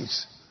has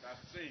changed.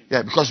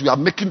 Yeah, because we are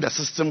making the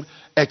system.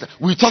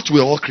 We thought we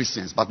were all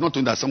Christians, but not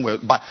in that somewhere.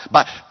 But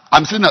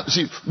I'm saying that,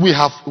 see, we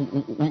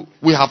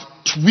have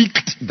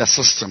tweaked the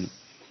system,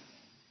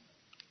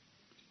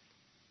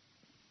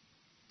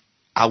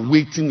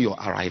 awaiting your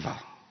arrival.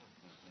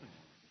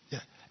 Yeah.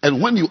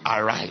 And when you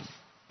arrive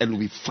and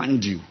we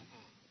find you,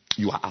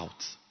 you are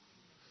out.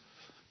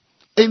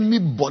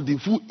 Anybody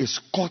who is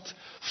caught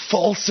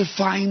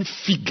falsifying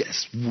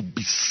figures will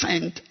be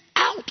sent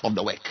out of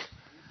the work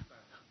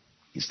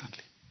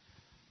instantly.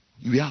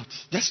 You are out.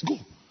 Just go.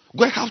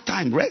 Go and have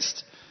time.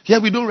 Rest.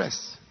 Here we don't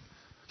rest.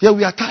 Here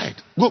we are tired.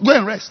 Go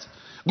and rest.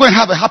 Go and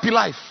have a happy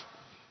life.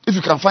 If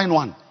you can find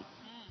one.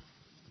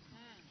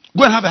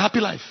 Go and have a happy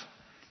life.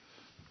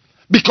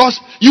 Because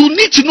you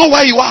need to know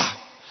where you are.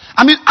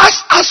 I mean,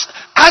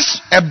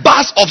 as a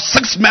bus of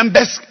 6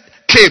 members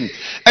came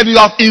and you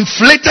have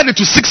inflated it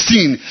to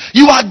 16,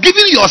 you are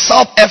giving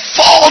yourself a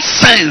false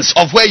sense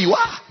of where you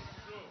are.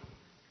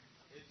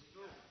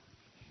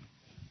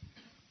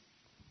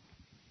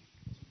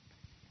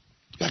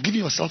 You are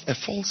giving yourself a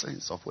false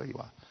sense of where you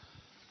are.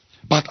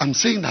 But I'm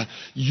saying that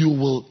you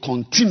will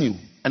continue,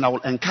 and I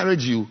will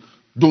encourage you,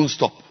 don't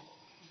stop.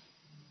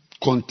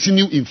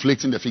 Continue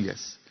inflating the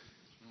figures.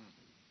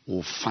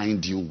 We'll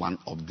find you one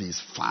of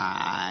these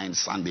fine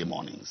Sunday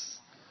mornings.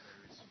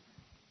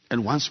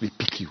 And once we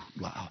pick you,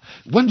 you are out.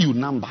 When you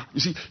number, you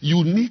see,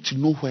 you need to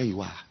know where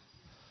you are.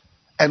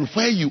 And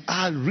where you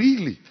are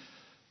really.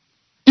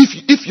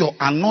 If your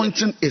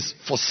anointing is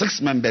for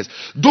 6 members,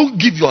 don't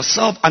give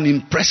yourself an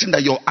impression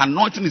that your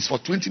anointing is for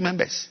 20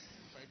 members.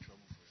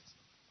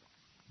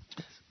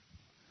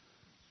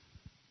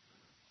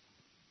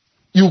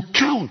 You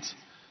count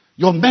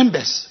your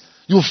members.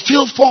 You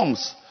fill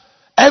forms.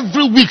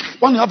 Every week,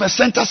 when you have a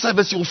center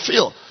service, you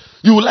fill.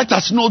 You will let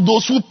us know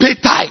those who pay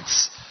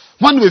tithes.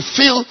 When we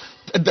fill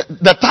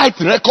the tithe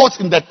records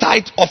in the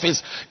tithe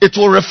office, it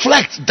will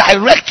reflect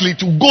directly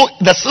to go.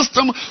 The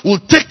system will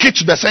take it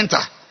to the center.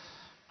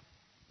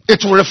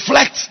 It will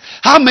reflect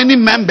how many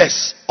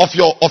members of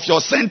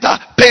your center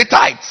pay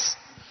tithes.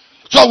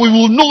 So we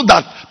will know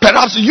that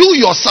perhaps you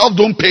yourself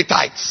don't pay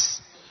tithes.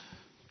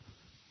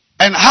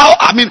 And how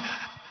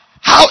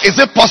is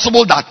it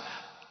possible that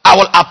I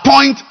will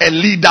appoint a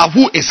leader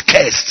who is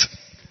cursed?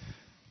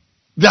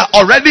 There are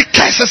already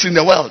curses in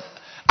the world.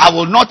 I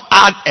will not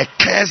add a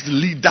cursed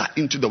leader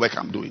into the work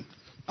I'm doing.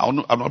 I will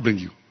not bring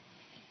you.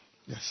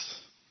 Yes.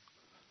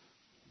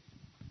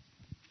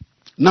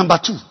 Number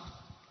 2.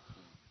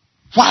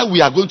 Why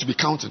we are going to be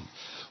counting.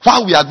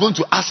 Why we are going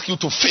to ask you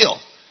to fill.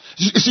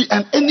 You see,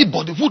 and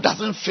anybody who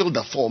doesn't fill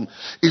the form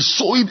is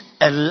showing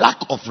a lack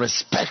of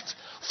respect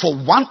for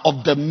one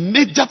of the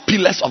major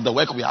pillars of the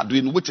work we are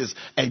doing, which is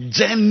a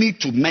journey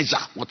to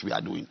measure what we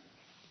are doing.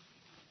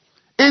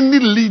 Any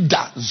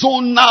leader,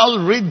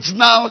 zonal,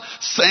 regional,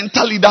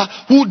 center leader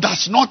who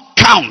does not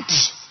count,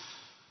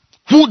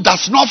 who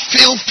does not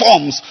fill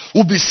forms,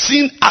 will be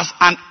seen as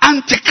an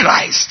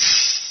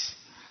antichrist.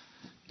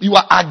 You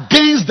are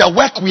against the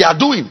work we are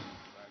doing.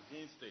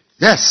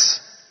 Yes.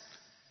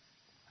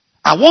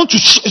 I want to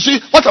see,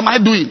 what am I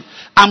doing?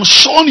 I'm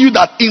showing you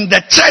that in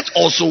the church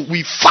also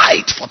we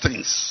fight for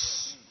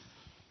things.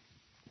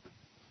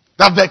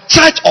 That the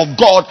church of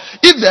God,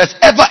 if there's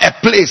ever a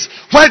place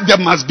where there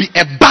must be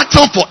a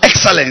battle for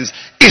excellence,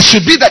 it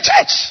should be the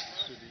church.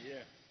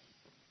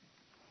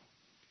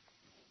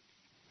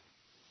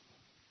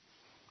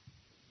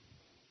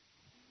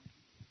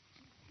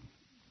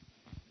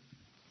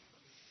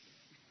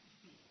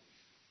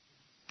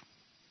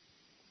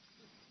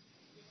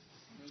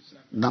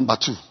 Number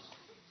 2.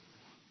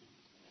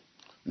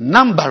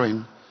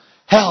 Numbering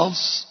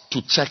helps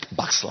to check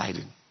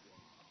backsliding.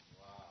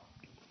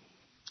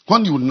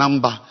 When you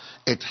number,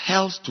 it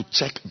helps to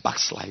check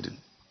backsliding.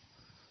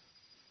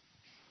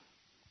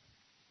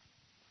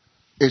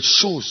 It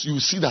shows, you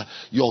see that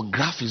your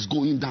graph is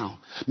going down.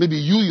 Maybe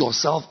you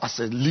yourself as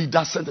a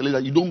leader, center leader,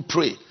 you don't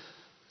pray.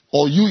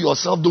 Or you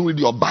yourself don't read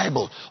your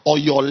Bible. Or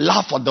your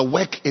love for the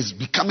work is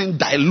becoming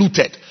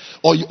diluted.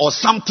 Or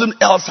something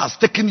else has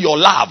taken your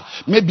love.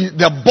 Maybe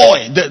the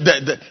boy,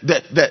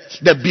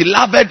 the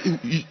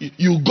beloved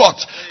you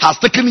got has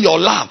taken your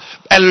love.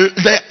 And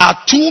there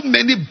are too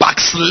many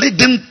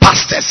backslidden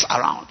pastors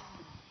around.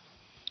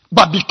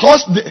 But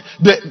because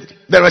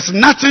there is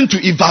nothing to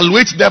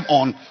evaluate them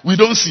on, we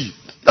don't see.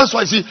 That's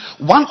why, see,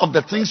 one of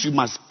the things you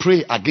must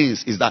pray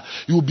against is that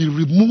you will be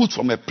removed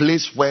from a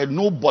place where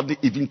nobody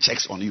even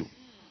checks on you.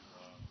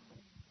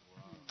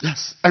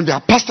 Yes. And there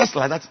are pastors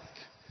like that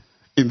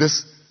in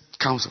this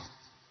council.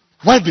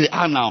 Where they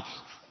are now,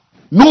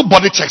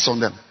 nobody checks on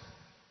them.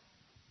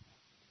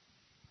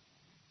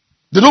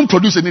 They don't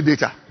produce any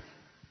data.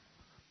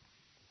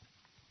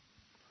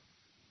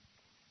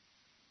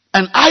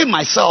 And I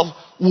myself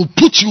will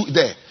put you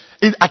there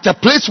at a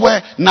place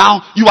where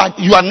now you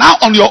are now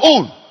on your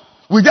own.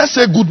 We just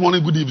say good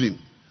morning, good evening.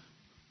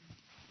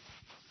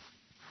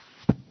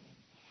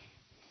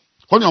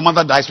 When your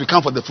mother dies, we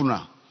come for the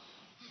funeral.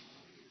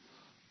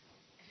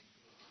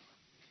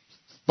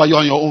 But you're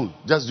on your own.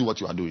 Just do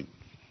what you are doing.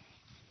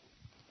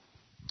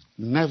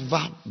 Never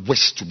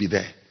wish to be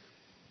there.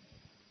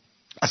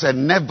 I said,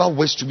 never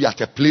wish to be at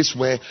a place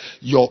where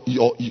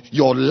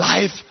your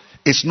life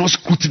is not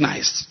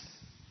scrutinized.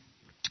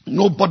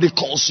 Nobody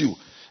calls you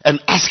and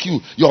ask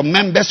you, your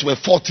members were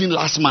 14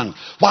 last month.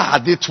 Why are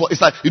they 12? It's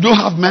like you don't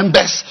have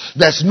members.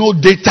 There's no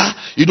data.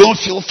 You don't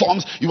fill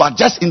forms. You are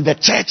just in the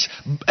church.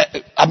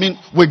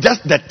 With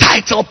just the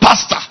title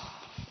pastor.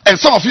 And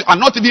some of you are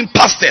not even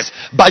pastors,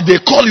 but they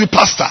call you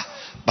pastor.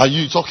 But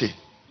you, it's okay.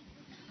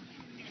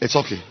 It's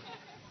okay.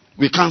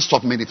 We can't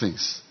stop many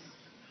things.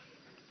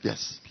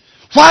 Yes.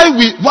 Why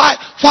we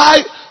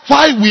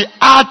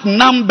add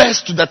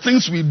numbers to the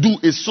things we do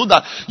is so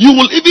that you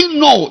will even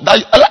know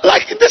that,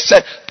 like in this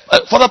church,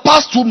 for the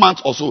past 2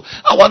 months or so,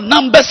 our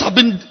numbers have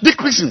been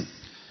decreasing.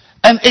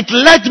 And it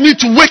led me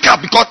to wake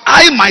up because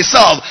I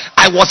myself,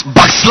 I was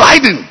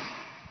backsliding.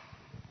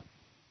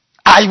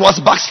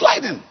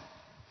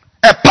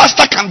 A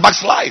pastor can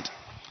backslide.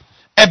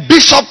 A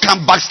bishop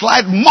can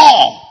backslide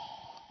more.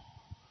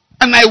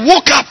 And I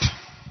woke up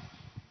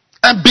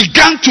and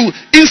began to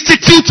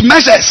institute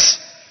measures.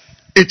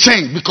 It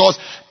changed because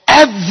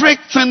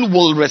everything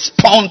will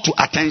respond to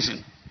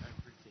attention.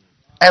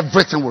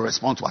 Everything will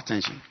respond to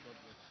attention.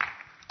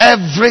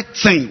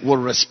 Everything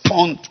will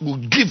respond, will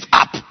give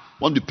up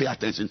when you pay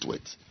attention to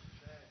it.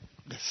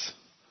 Yes.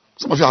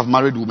 Some of you have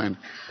married women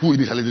who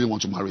initially didn't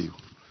want to marry you.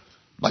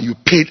 But you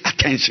paid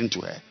attention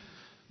to her.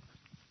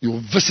 You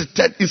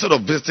visited, instead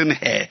of visiting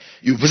her,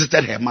 you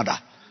visited her mother.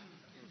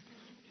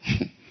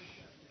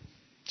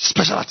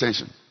 Special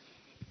attention.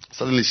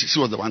 Suddenly she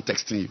was the one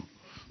texting you.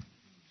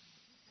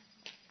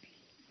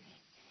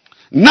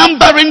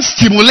 Numbering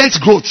stimulates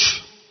growth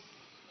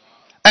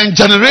and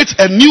generates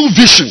a new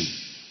vision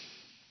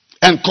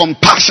and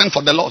compassion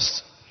for the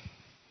lost.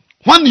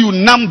 When you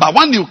number,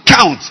 when you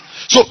count,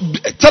 so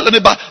tell the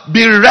neighbor,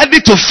 be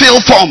ready to fill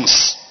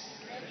forms.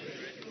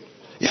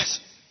 Yes.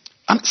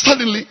 And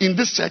suddenly in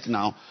this church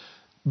now,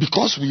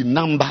 because we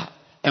number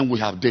and we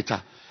have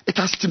data, it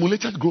has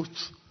stimulated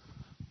growth.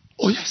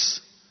 Oh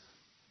yes.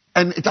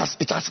 And it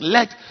has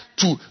led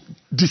to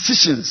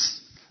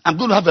decisions I'm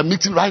going to have a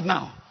meeting right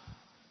now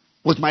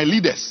with my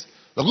leaders.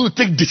 We're going to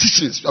take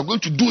decisions. We're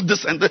going to do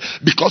this and that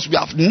because we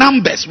have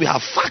numbers, we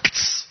have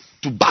facts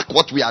to back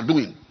what we are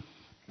doing.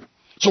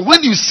 So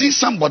when you see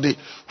somebody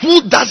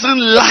who doesn't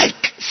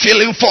like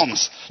filling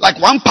forms, like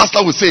one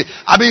pastor will say,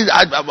 I'm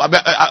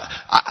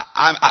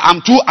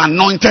too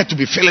anointed to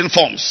be filling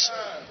forms.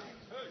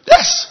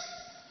 Yes.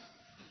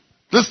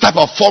 This type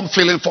of form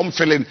filling,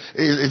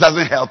 it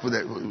doesn't help with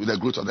the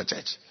growth of the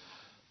church.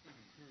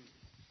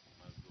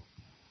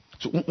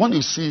 So when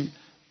you see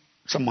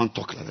someone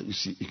talk like that, you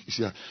see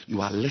that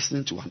you are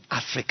listening to an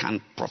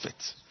African prophet,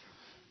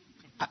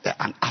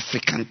 an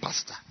African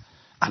pastor,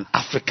 an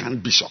African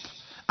bishop,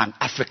 an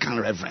African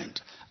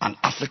reverend, an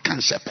African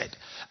shepherd,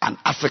 an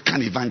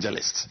African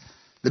evangelist.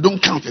 They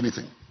don't count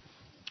anything.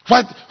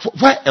 Where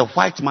a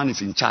white man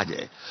is in charge,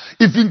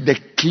 even the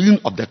cleaning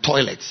of the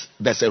toilets,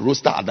 there's a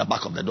roster at the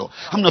back of the door.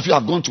 How many of you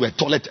have gone to a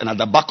toilet and at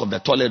the back of the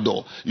toilet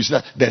door, you see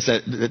that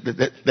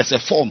there's a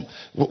form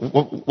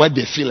where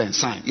they fill and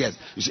sign? Yes,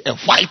 you see a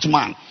white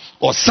man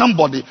or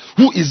somebody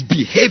who is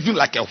behaving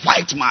like a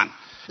white man.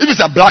 If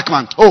it's a black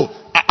man,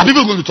 are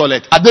people going to the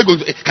toilet? Are they going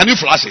to? Can you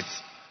flush it?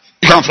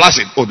 You can flush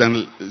it. Oh,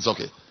 then it's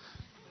okay.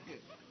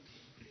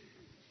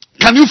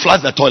 Can you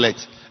flush the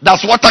toilet?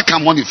 Does water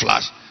come when you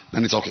flush?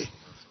 Then it's okay.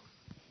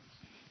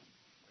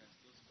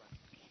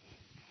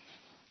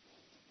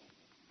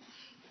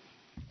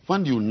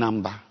 When you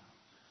number,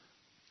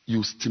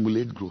 you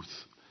stimulate growth.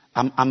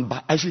 I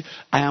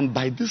am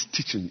by this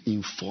teaching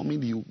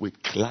informing you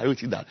with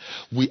clarity that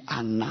we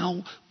are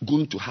now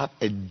going to have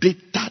a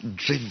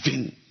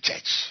data-driven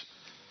church.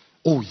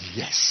 Oh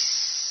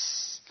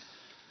yes.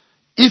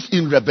 If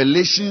in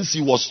Revelations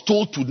he was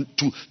told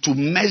to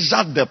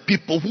measure the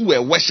people who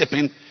were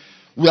worshiping,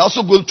 we are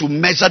also going to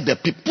measure the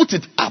people. Put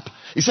it up.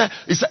 He said,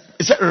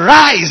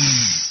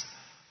 rise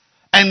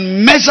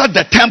and measure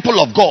the temple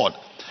of God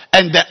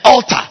and the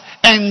altar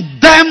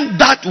and them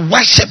that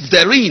worship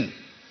therein.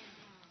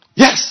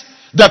 Yes,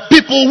 the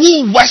people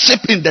who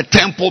worship in the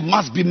temple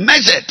must be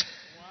measured.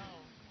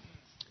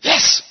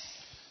 Yes.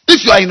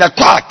 If you are in a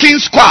choir,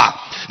 King's Choir,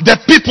 the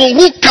people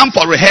who come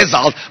for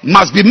rehearsal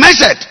must be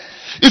measured.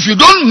 If you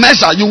don't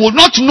measure, you will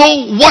not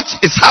know what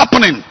is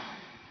happening.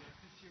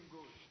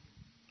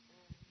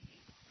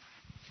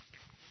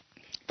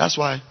 That's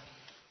why,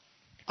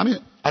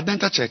 at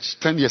Denta Church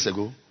 10 years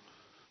ago,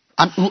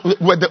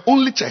 we're the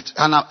only church,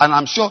 and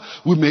I'm sure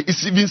we may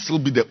even still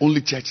be the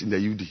only church in the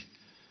UD.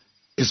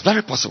 It's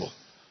very possible.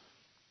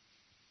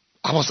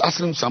 I was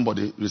asking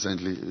somebody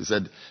recently, he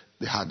said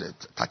they had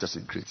churches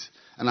in Crete.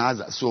 And I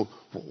asked, so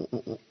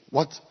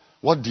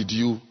what did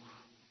you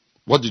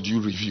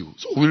review?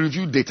 So we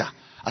reviewed data.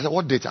 I said,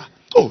 what data?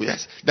 Oh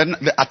yes, then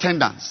the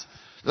attendance.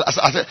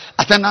 I said,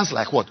 attendance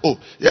like what? Oh,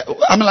 yeah,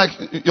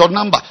 like your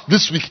number.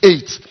 This week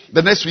 8,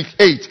 the next week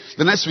 8,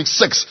 the next week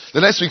 6,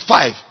 the next week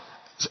 5.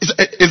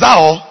 Is that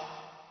all?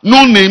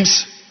 No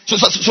names.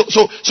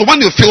 So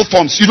when you fill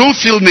forms, you don't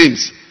fill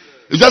names.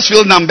 You just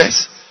fill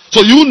numbers.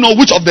 So you know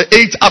which of the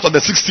 8 out of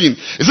the 16.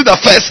 Is it the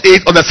first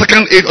 8 or the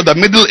second 8 or the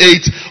middle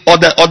 8 or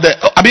the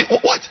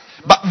what?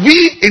 But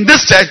we in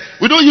this church,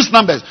 we don't use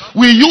numbers.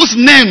 We use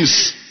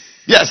names.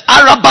 Yes,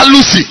 Araba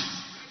Lucy.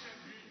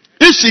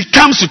 If she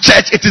comes to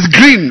church, it is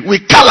green. We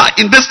color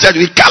in this church.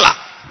 We color.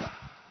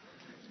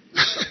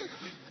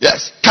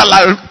 Yes,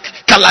 color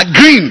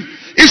green.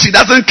 If she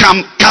doesn't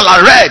come,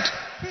 color red.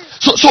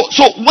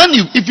 So when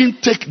you even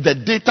take the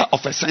data of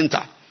a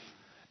center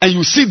and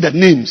you see the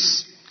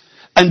names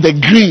and the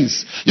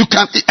greens, you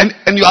can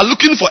and you are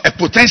looking for a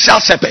potential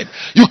shepherd,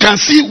 you can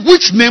see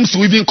which names to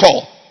even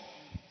call.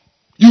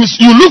 You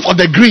look for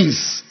the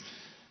greens,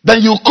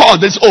 then you call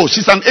this. Oh,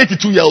 she's an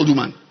 82-year-old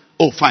woman.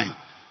 Oh, fine.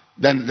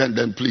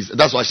 Then please.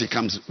 That's why she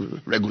comes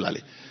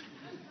regularly.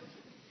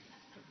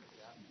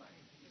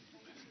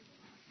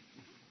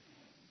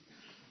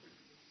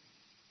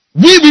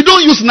 We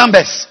don't use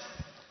numbers.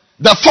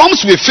 The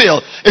forms we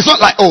fill, it's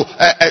not like,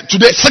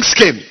 today 6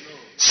 came.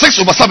 6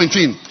 over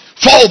 17.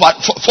 4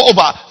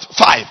 over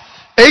 5.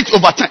 8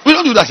 over 10. We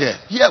don't do that here.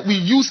 Here we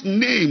use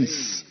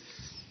names.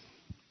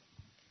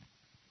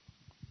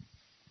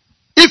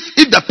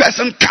 If the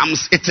person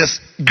comes, it is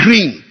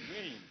green.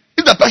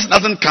 If the person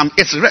doesn't come,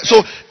 it's red.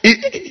 So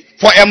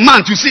for a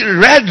month, you see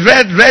red,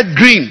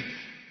 green.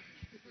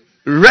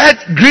 Red,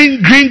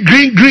 green, green,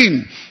 green,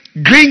 green.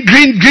 Green,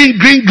 green, green,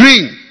 green,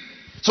 green.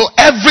 So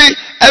every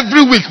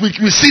week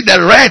we see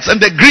the reds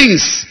and the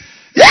greens.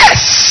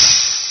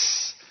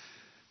 Yes!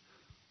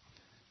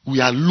 We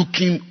are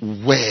looking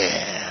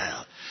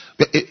well.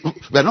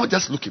 We are not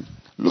just looking.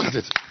 Look at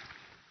it.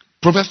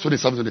 Proverbs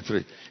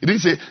 27:23. It didn't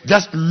say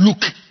just look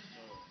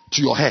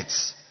to your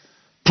heads.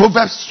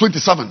 Proverbs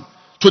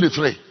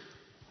 27:23.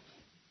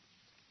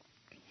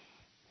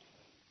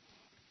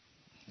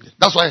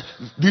 That's why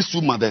these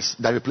 2 mothers,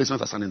 their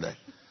replacements are standing there.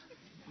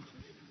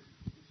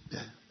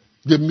 Yeah.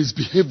 They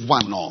misbehave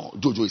one or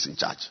Jojo is in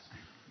charge.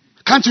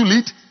 Can't you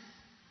lead?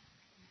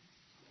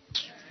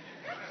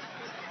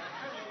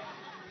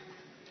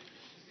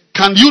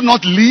 Can you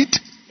not lead?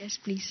 Yes,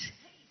 please.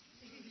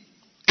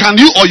 Can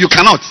you or you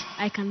cannot?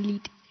 I can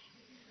lead.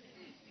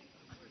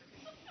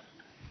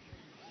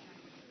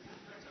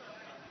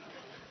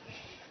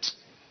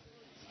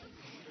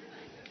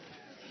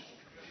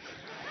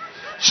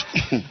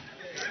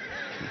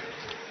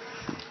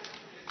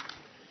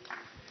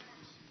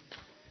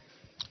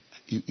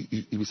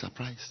 You'll be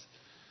surprised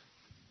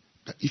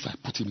that if I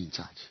put him in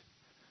charge,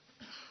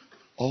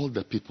 all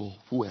the people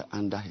who were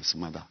under his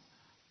mother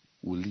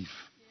will leave.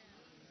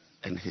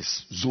 And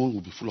his zone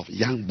will be full of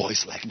young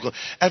boys like, because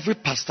every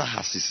pastor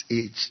has his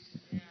age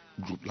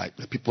group, like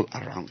the people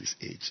around his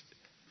age.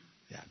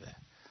 They are there.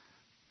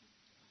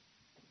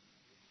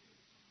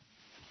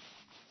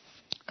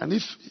 And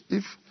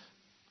if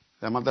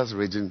the mother's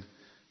region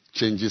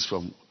changes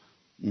from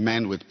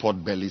men with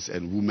pot bellies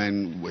and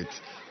women with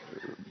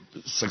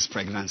 6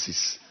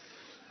 pregnancies,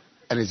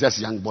 and it's just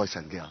young boys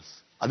and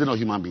girls, are they not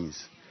human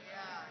beings?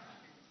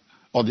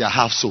 Or they are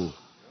half soul?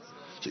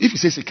 So if he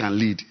says he can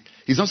lead,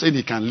 he's not saying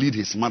he can lead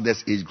his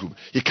mother's age group.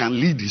 He can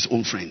lead his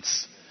own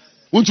friends.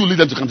 Won't you lead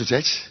them to come to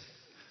church?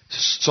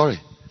 Sorry.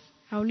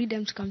 I'll lead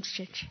them to come to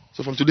church.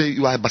 So from today,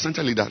 you are a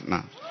Bacenta leader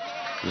now.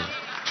 Yeah.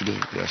 Today,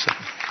 you are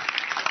shepherd.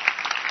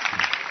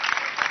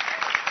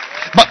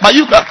 But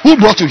you, who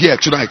brought you here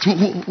tonight?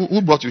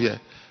 Who brought you here?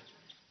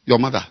 Your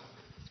mother.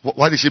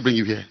 Why did she bring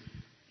you here?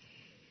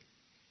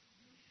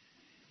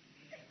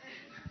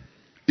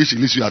 If she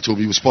leaves you at home,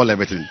 you will spoil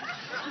everything.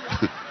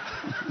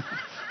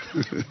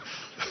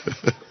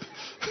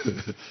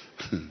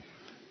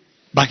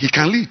 But he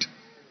can lead.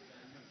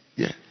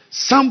 Yeah.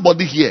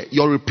 Somebody here,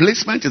 your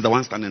replacement is the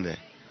one standing there.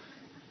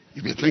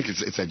 If you think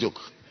it's a joke,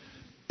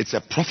 it's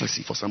a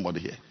prophecy for somebody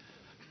here.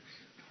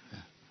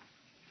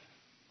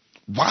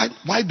 Yeah.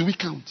 Why do we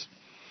count?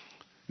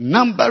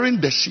 Numbering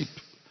the sheep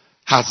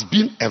has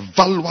been a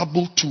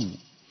valuable tool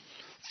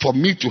for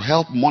me to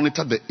help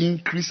monitor the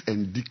increase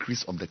and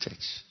decrease of the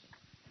church.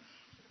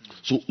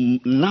 So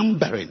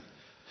numbering.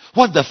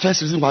 What's the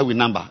first reason why we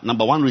number?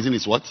 Number one reason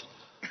is what?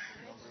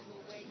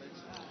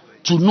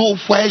 To know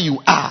where you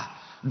are.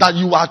 That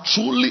you are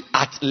truly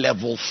at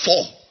level 4.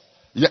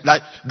 Yeah,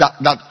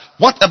 that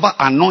whatever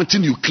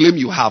anointing you claim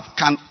you have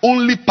can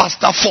only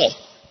pastor 4.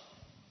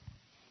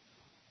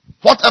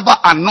 Whatever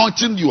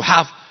anointing you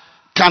have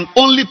can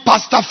only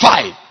pastor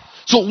 5.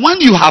 So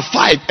when you have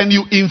 5 and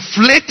you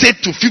inflate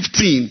it to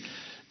 15,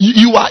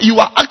 you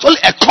are actually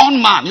a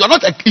con man. You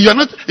are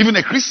not even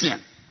a Christian.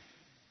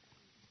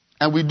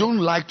 And we don't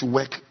like to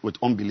work with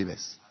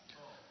unbelievers.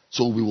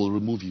 So we will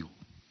remove you.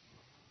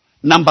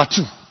 Number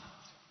 2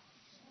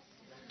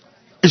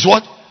 is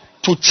what?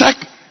 To check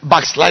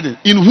backsliding.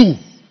 In who?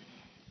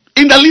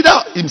 In the leader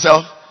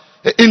himself.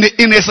 In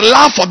his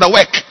love for the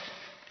work.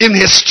 In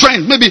his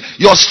strength. Maybe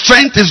your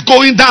strength is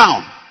going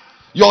down.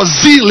 Your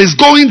zeal is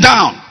going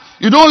down.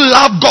 You don't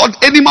love God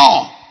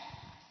anymore.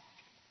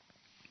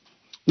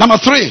 Number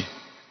 3.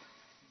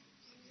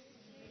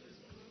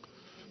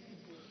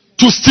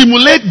 To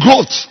stimulate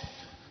growth.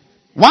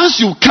 Once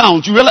you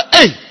count, you realize,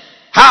 hey,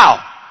 how?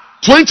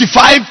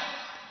 25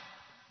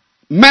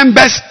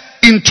 members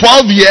in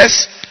 12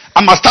 years,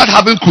 I must start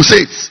having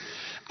crusades.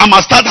 I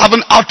must start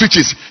having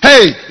outreaches.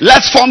 Hey,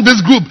 let's form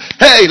this group.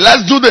 Hey,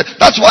 let's do this.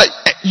 That's why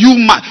you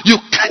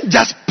can't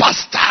just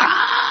pastor,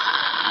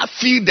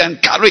 feed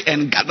and carry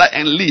and gather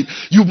and leave.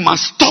 You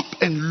must stop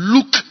and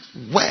look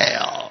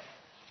well.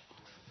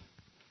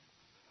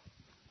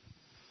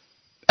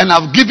 And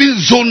I've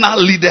given zonal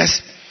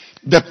leaders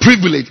the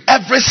privilege.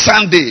 Every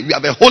Sunday, we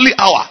have a holy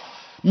hour.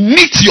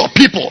 Meet your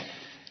people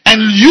and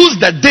use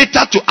the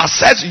data to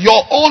assess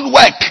your own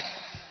work.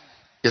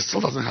 It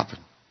still doesn't happen.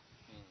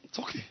 It's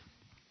okay.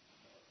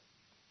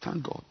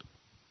 Thank God.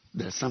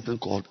 There's something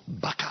called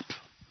backup.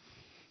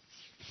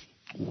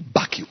 We'll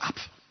back you up.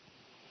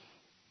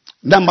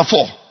 Number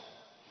 4.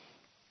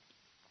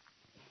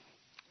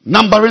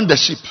 Numbering the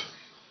sheep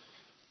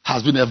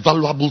has been a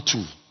valuable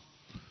tool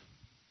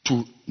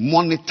to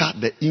monitor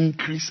the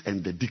increase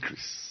and the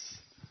decrease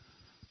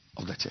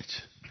of the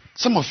church.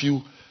 Some of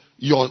you,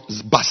 your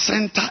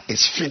Bacenta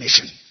is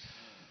finishing.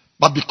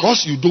 But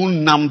because you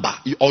don't number,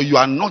 or you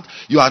are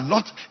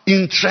not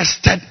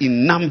interested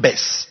in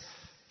numbers,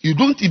 you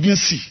don't even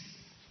see.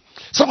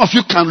 Some of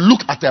you can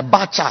look at a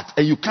bar chart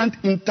and you can't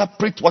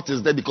interpret what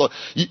is there because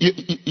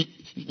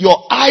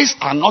your eyes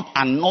are not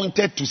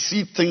anointed to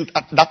see things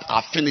that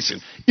are finishing,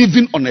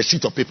 even on a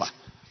sheet of paper.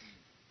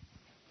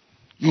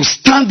 You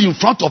stand in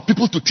front of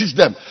people to teach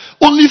them.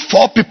 Only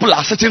 4 people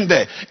are sitting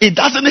there. It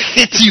doesn't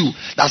hit you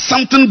that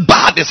something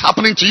bad is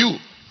happening to you.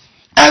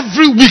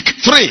 Every week,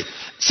 3,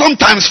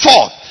 sometimes 4,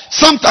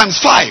 sometimes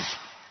 5.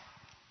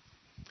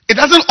 It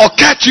doesn't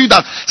occur to you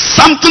that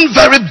something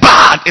very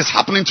bad is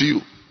happening to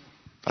you.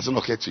 Doesn't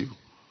occur to you.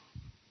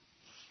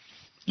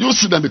 You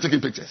see them be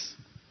taking pictures.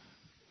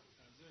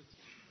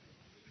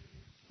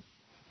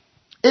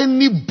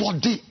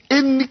 Anybody,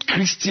 any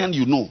Christian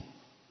you know,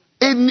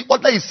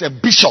 whether it's a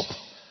bishop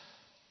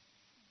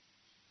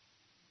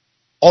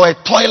or a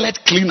toilet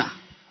cleaner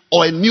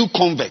or a new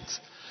convert,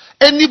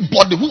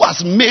 anybody who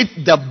has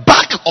made the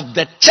back of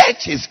the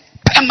church his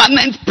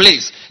permanent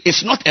place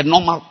is not a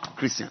normal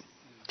Christian.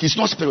 He's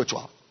not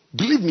spiritual.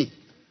 Believe me.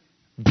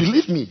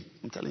 Believe me.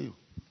 I'm telling you.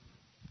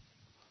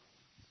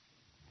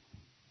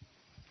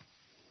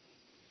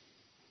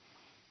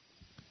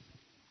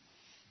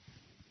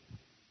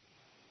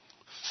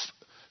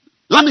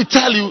 Let me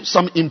tell you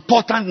some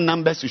important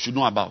numbers you should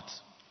know about.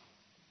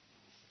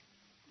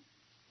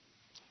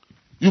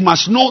 You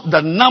must know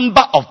the number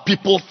of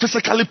people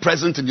physically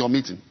present in your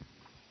meeting.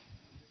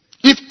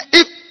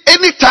 If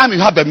any time you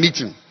have a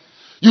meeting,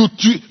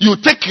 you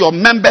take your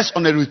members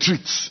on a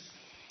retreat,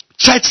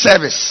 church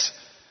service.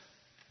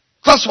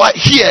 That's why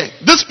here,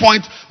 this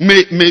point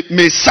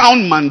may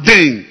sound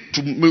mundane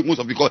to most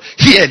of you, because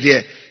here,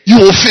 there, you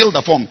will fill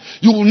the form.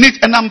 You will need,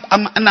 and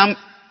I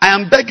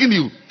am begging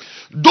you,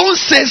 don't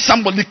say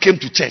somebody came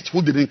to church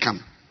who didn't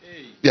come.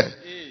 Yeah,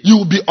 you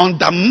will be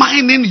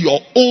undermining your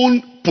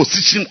own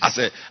position as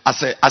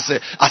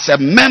a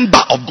member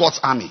of God's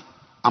army.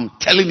 I'm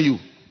telling you.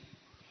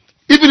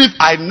 Even if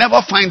I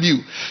never find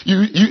you,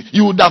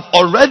 you would have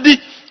already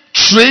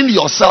trained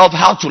yourself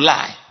how to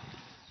lie,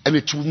 and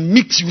it will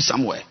meet you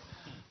somewhere.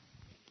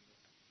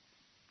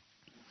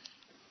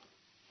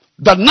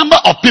 The number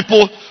of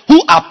people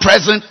who are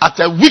present at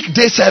a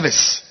weekday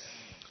service,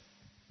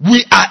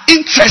 we are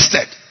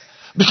interested,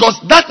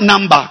 because that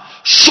number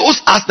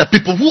shows us the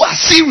people who are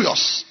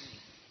serious.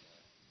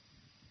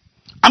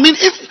 I mean,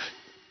 if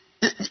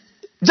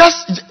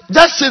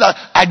just say that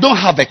I don't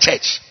have a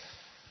church,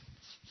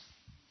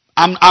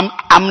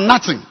 I'm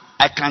nothing.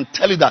 I can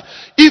tell you that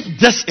if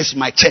this is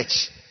my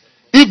church,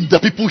 if the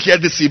people here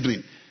this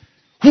evening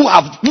who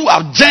have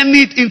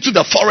journeyed into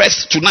the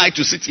forest tonight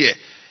to sit here,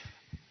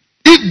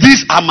 if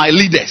these are my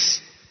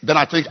leaders, then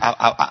I think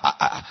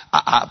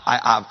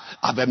I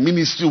have a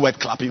ministry worth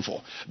clapping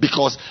for,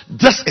 because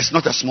this is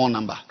not a small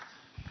number.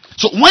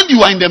 So when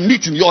you are in the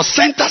meeting, your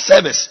center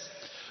service,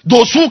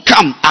 those who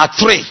come are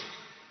 3.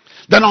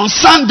 Then on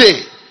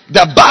Sunday,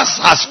 the bus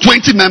has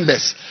 20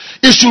 members.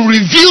 It should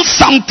reveal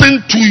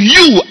something to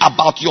you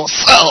about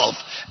yourself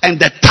and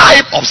the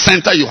type of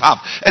center you have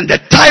and the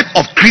type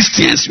of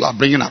Christians you are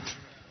bringing up.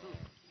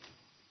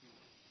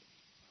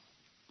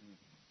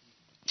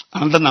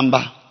 Another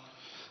number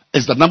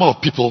is the number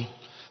of people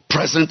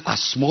present at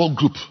small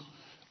group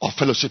or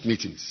fellowship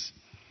meetings.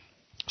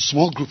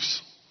 Small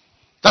groups.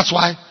 That's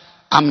why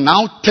I'm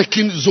now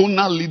taking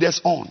zonal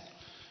leaders on.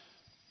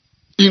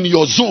 In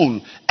your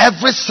zone,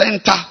 every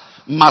center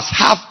must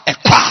have a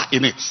choir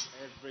in it.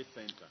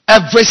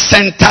 Every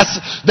center.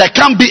 There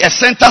can be a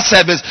center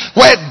service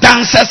where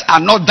dancers are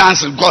not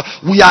dancing, because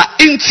we are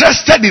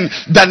interested in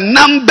the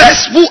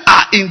numbers who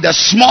are in the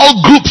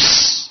small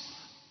groups.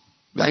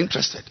 We are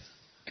interested.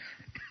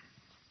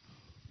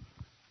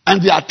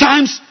 And there are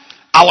times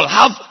I will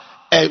have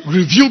a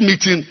review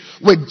meeting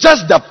with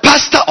just the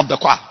pastor of the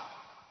choir.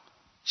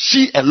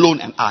 She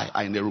alone and I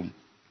are in the room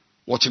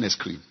watching a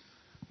screen.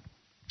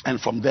 And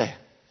from there,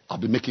 I'll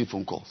be making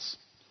phone calls.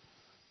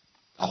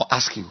 I'll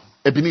ask you,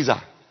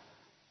 Ebenezer,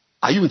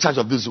 are you in charge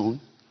of this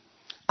zone?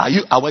 Are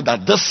you aware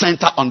that this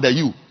center under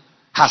you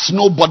has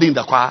nobody in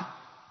the choir?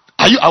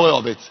 Are you aware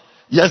of it?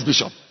 Yes,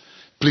 Bishop.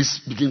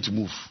 Please begin to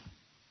move.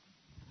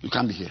 You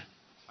can't be here.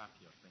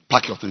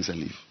 Pack your things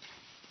and leave.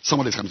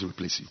 Somebody is coming to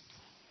replace you.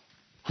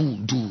 Who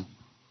will do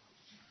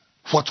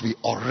what we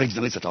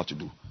originally set out to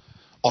do.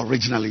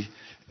 Originally,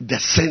 the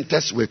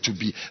centers were to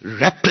be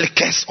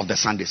replicas of the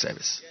Sunday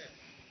service.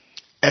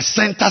 A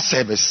center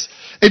service,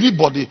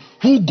 anybody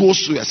who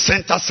goes to a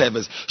center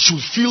service should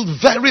feel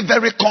very,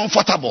 very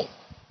comfortable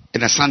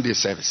in a Sunday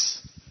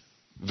service.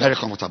 Very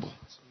comfortable.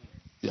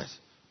 Yes.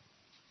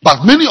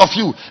 But many of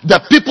you,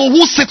 the people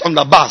who sit on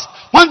the bus,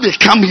 when they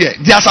come here,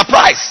 they are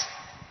surprised.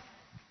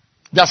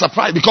 They are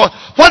surprised because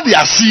what they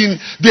are seeing,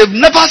 they've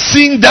never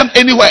seen them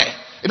anywhere.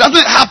 It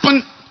doesn't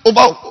happen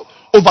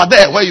over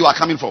there where you are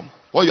coming from,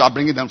 where you are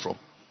bringing them from.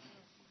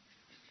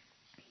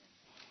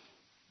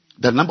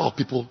 The number of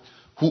people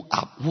who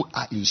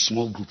are in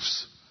small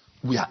groups,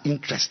 we are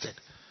interested.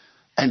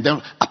 And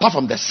then apart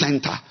from the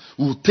center,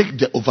 we will take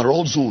the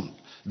overall zone,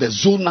 the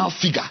zonal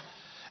figure,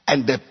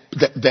 and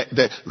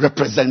the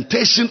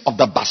representation of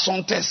the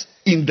basantes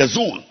in the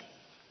zone.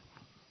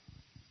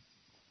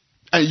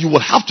 And you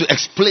will have to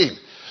explain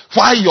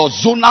why your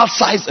zonal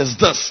size is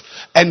this,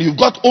 and you've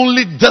got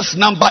only this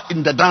number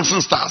in the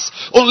dancing stars,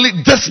 only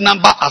this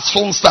number as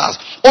phone stars,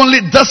 only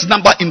this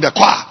number in the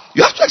choir.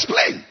 You have to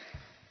explain.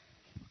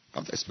 You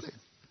have to explain.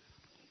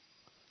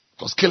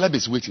 Because Caleb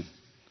is waiting.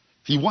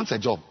 He wants a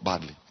job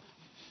badly.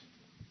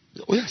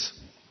 Oh yes.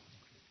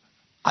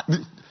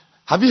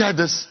 Have you heard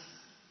this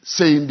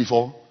saying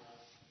before?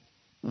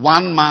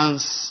 One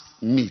man's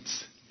meat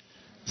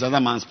is another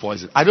man's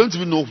poison. I don't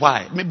even know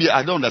why. Maybe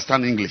I don't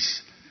understand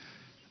English.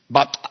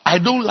 But I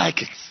don't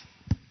like it.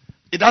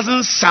 It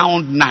doesn't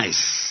sound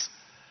nice.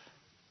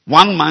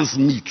 One man's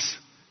meat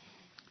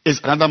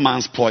is another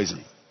man's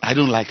poison. I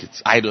don't like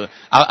it. I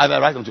have a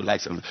right not to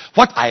like something.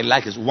 What I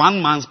like is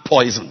one man's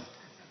poison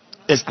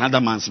is another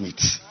man's meat.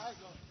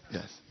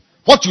 Yes.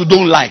 What you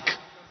don't like,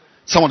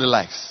 somebody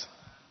likes.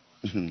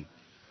 Mm-hmm.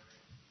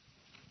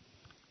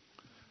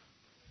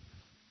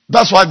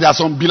 That's why there are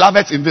some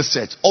beloveds in this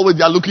church. Always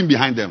they are looking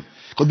behind them.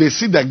 Because they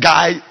see the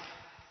guy,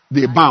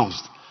 they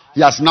bounced.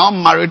 He has now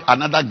married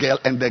another girl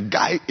and the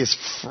guy is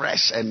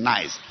fresh and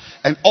nice.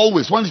 And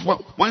always, once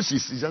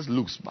he just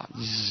looks back,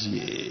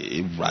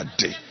 yeah,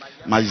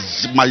 my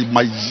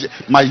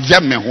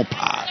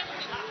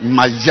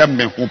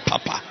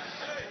papa,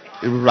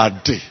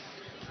 rade,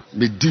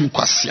 me din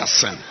kwasi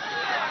asen,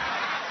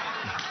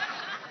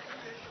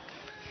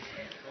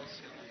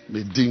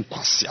 me din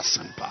kwasi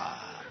asen pa,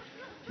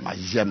 my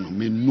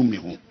me nu me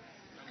ho,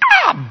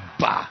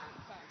 abba,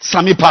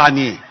 sami pa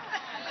ni,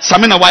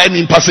 sami na wae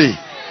ni mpase,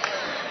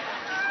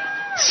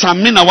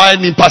 sami na wae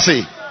ni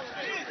mpase.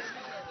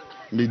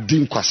 You see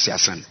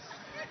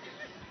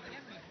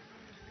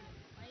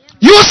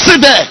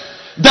there,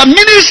 the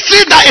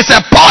ministry that is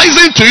a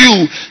poison to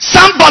you,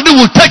 somebody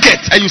will take it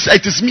and you say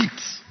it is meat.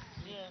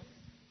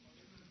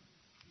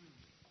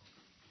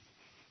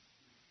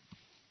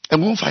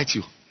 And we won't fight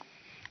you.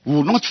 We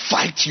will not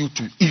fight you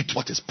to eat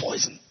what is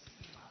poison.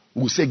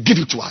 We will say, give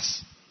it to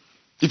us.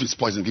 If it's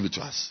poison, give it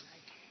to us.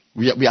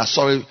 We are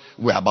sorry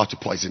we are about to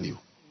poison you.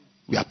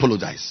 We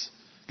apologize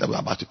that we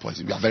are about to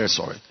poison you. We are very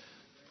sorry.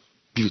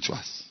 Give it to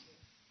us.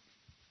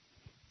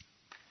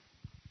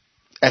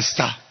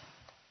 Esther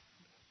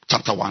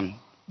chapter 1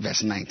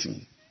 verse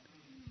 19.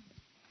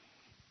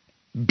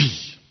 B.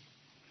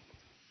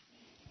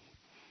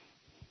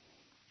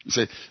 He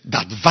said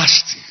that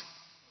Vashti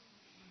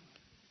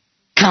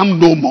come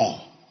no more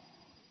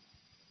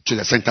to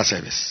the center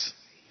service.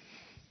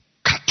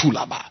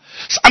 Katulaba.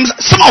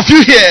 Some of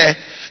you here,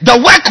 the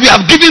work we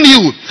have given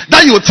you,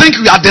 that you think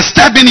we are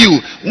disturbing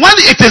you, when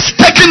it is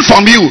taken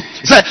from you,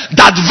 say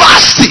that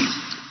Vashti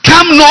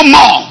come no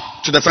more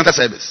to the center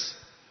service.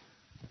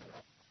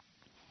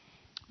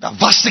 That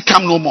Vashti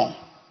come no more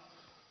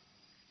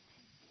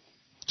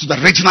to the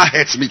regional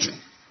heads meeting.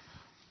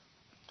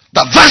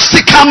 That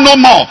Vashti come no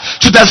more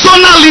to the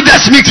zonal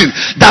leaders meeting.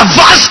 That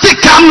Vashti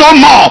come no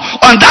more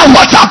on that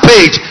WhatsApp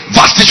page.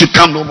 Vashti should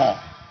come no more.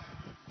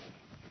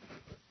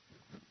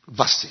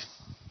 Vashti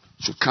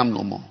should come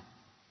no more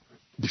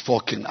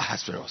before King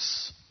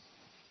Ahasuerus.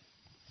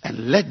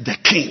 And let the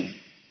king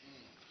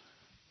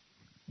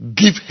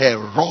give her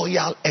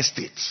royal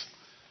estate.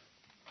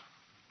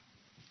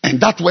 And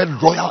that word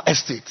royal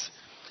estate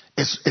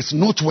is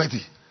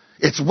noteworthy.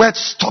 It's worth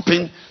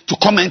stopping to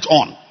comment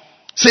on.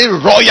 Say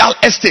royal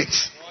estate.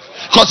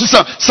 Because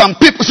some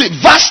people say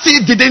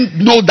Vashti didn't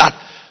know that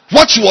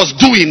what she was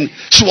doing,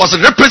 she was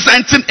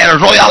representing a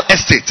royal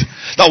estate.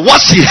 That what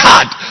she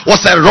had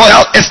was a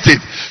royal estate.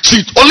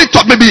 She only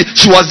thought maybe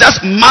she was just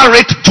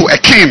married to a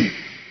king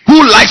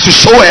who likes to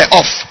show her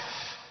off.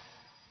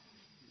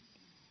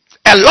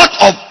 A lot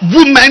of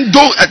women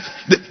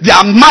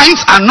their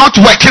minds are not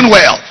working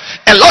well.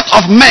 A lot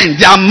of men,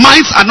 their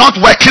minds are not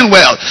working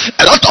well.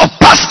 A lot of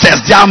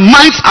pastors, their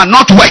minds are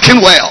not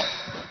working well.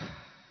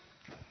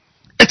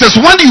 It is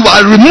when you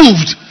are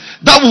removed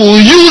that we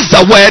will use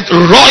the word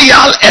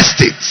royal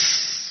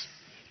estates.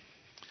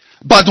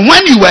 But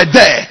when you were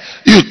there,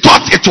 you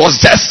thought it was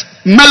just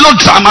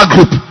melodrama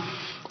group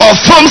or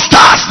film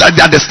stars that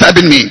they are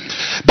disturbing me.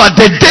 But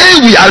the day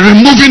we are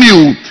removing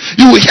you,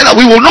 you will hear that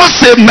we will not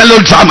say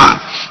melodrama.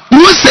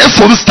 We will say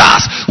film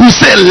stars. We will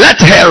say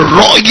let her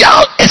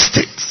royal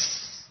estate.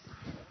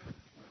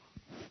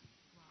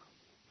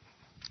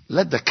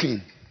 Let the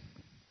king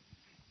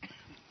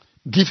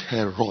give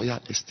her royal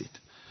estate.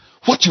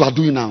 What you are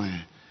doing now,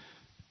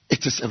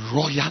 it is a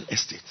royal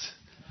estate.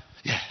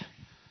 Yeah.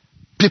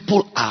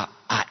 People are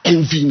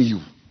envying you.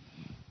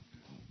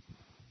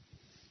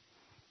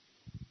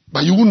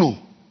 But you will know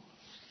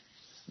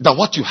that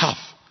what you have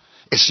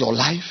is your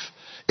life,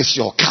 it's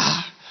your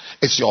car,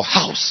 it's your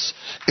house,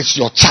 it's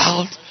your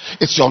child,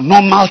 it's your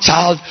normal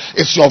child,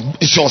 it's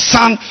your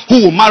son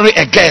who will marry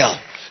a girl.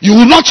 You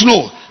will not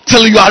know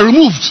till you are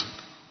removed.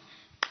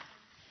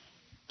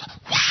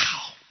 Wow.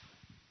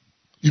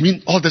 You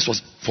mean all this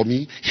was for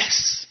me?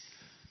 Yes.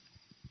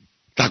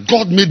 That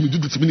God made me do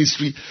this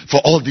ministry for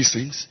all these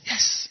things?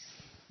 Yes.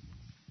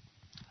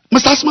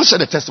 Mr. Asman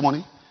shared a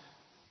testimony.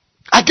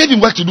 I gave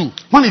him work to do.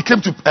 When he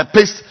came to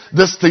paste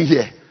this thing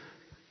here,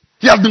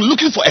 he had been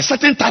looking for a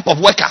certain type of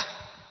worker.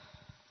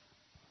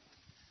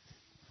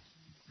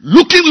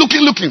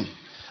 Looking.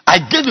 I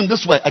gave him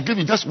this work. I gave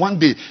him just one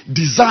day.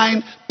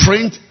 Design,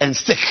 print, and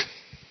stick.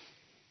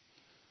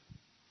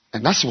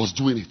 And as he was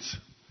doing it,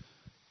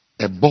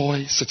 a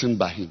boy sitting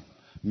by him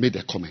made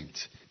a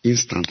comment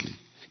instantly.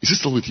 Is he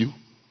still with you?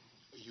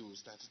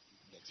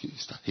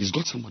 He's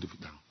got somebody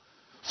down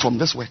from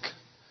this work.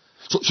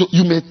 So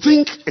you may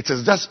think it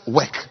is just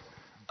work.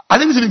 I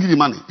didn't even give you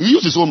money. He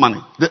used his own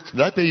money. Did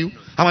I pay you?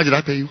 How much did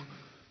I pay you?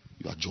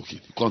 You are joking.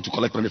 You come to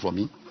collect money from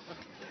me?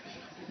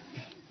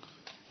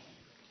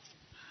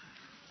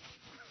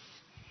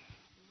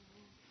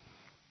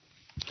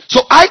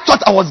 So I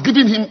thought I was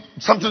giving him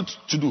something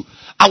to do.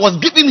 I was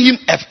giving him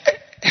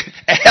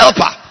a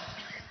helper.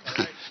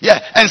 Yeah,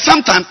 and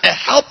sometimes a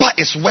helper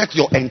is worth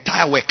your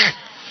entire work,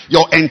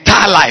 your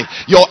entire life,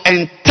 your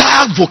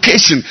entire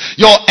vocation,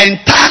 your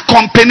entire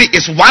company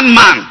is one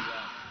man.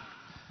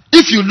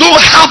 If you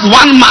don't have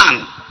one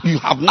man, you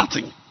have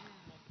nothing.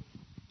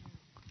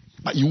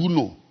 But you will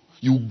know.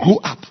 You grow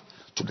up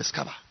to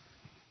discover.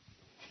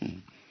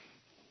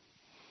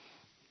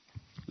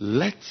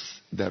 let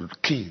the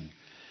king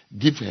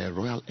give her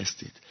royal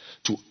estate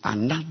to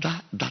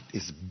another that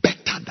is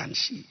better than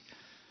she.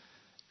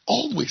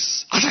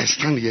 Always, as I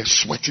stand here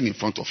sweating in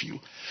front of you,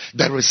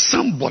 there is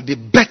somebody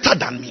better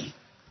than me.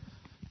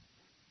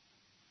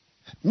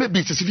 Maybe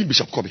it is even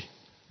Bishop Kobe.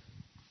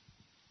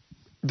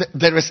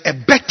 There is a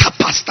better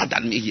pastor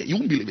than me here. You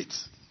won't believe it.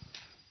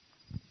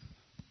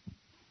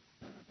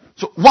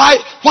 So why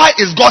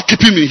is God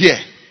keeping me here?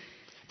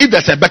 If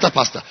there's a better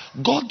pastor,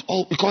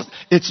 because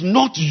it's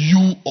not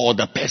you or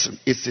the person,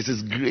 it's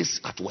His grace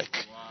at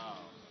work.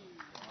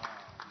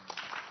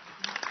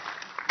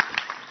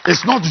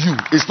 It's not you,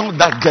 it's not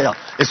that girl,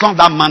 it's not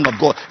that man of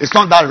God, it's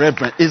not that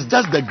reverend. It's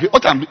just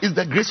it's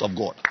the grace of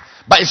God.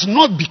 But it's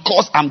not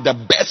because I'm the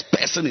best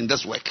person in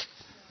this work.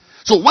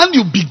 So when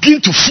you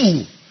begin to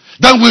fool,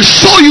 then we'll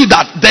show you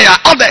that there are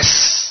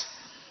others.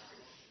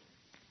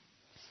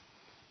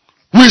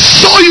 We'll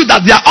show you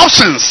that there are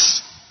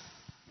options.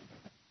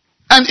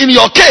 And in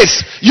your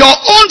case, your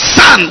own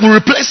son will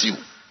replace you.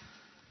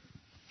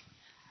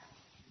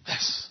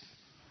 Yes.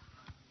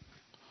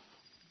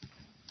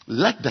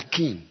 Let the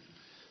king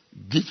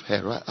give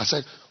her right. I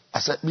said,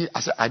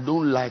 I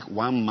don't like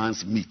one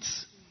man's meat.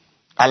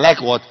 I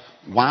like what?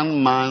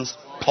 One man's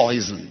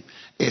poison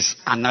is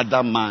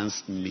another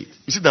man's meat.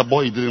 You see the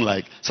boy you didn't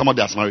like,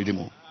 somebody has married him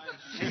more.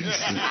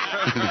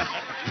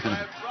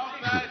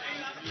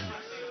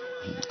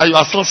 And you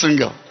are still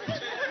single.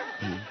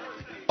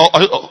 Or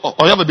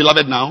you have a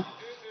beloved now?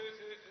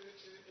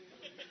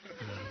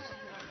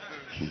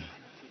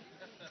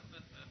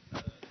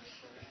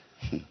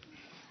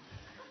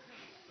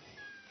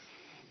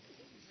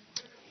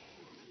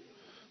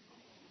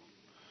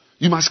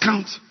 You must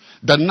count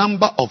the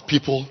number of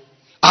people.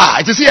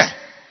 It is here.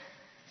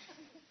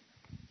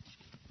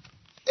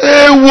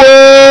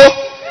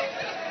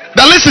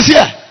 The list is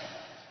here.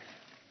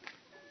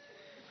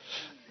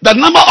 The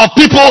number of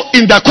people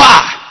in the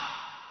choir.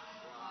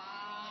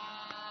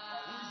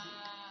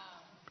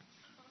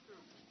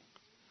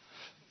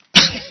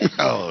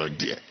 Oh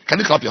dear. Can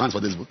you clap your hands for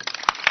this book?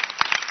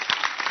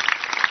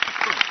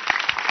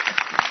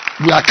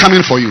 We are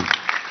coming for you.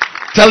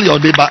 Tell your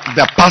neighbor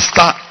the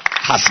pastor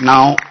has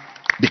now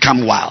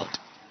become wild.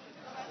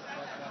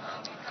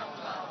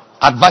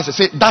 Advice,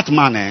 say that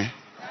man,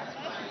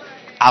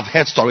 I've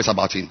heard stories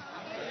about him.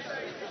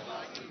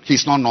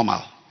 He's not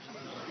normal.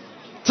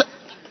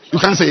 You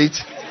can't say it.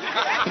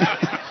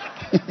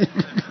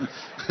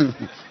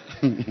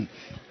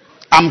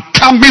 I'm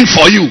coming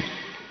for you.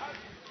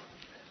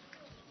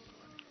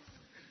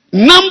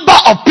 Number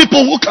of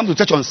people who come to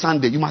church on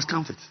Sunday, you must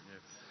count it.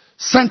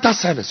 Center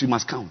service, you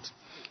must count.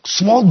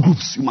 Small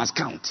groups, you must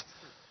count.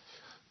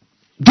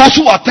 Those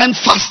who attend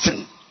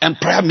fasting and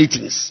prayer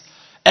meetings,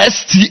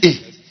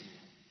 STA,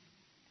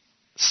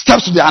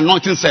 steps to the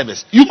anointing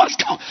service, you must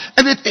count.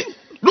 Everything.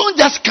 Don't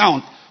just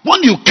count.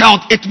 When you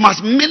count, it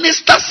must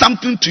minister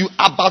something to you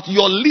about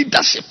your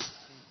leadership.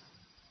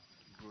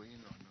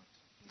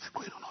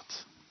 Growing or not.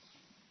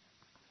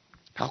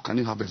 How can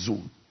you have a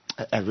zone,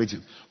 a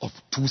region of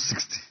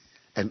 260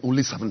 and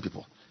only 7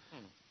 people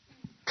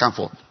come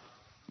for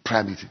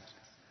prayer meeting?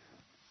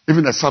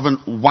 Even the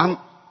 7, 1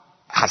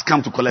 has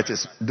come to collect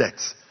his debt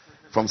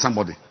from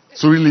somebody.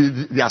 So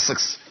really, there are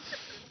 6.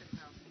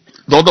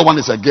 The other one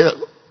is a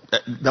girl.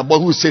 The boy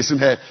who is chasing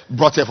her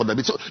brought her for the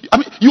bit. So,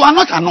 you are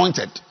not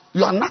anointed.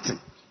 You are nothing.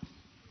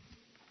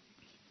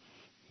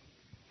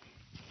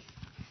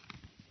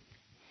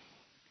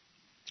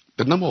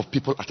 The number of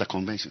people at a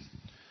convention.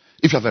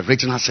 If you have a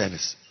regional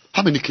service,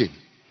 how many came?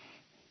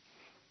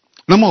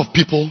 Number of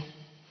people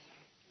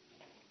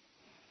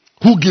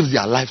who give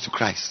their life to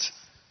Christ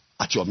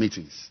at your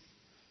meetings.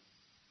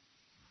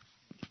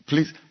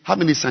 Please, how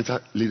many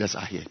center leaders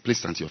are here? Please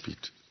stand to your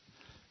feet.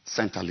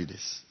 Center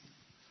leaders.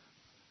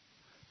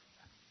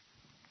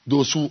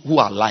 Those who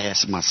are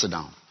liars must sit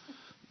down.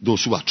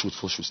 Those who are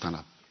truthful should stand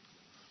up.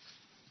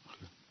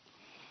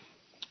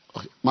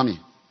 Okay. Mommy,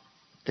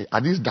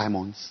 are these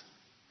diamonds?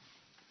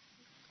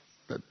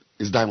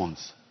 It's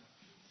diamonds.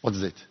 What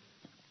is it?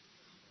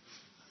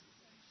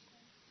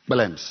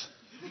 Belems.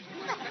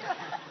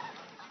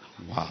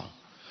 Wow.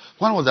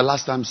 When was the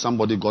last time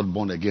somebody got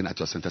born again at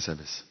your center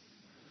service?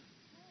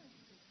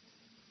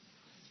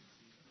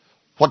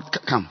 What?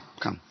 Come.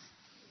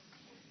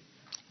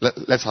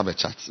 Let's have a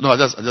chat. No, I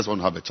just want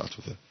to have a chat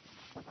with her.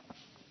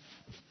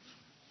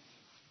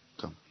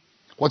 Come.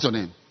 What's your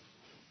name?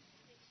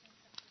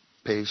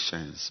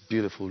 Patience.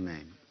 Beautiful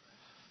name.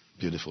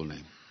 Beautiful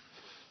name.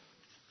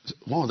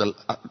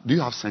 Do you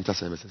have center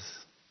services?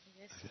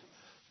 Yes. Okay.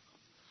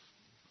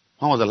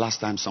 When was the last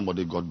time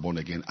somebody got born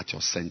again at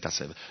your center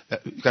service?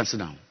 You can sit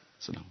down.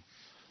 Sit down.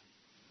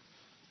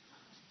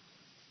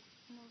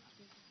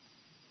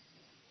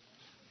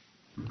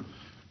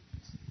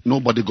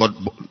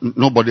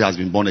 Nobody has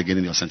been born again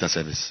in your center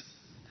service.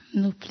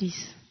 No,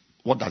 please.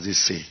 What does it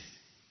say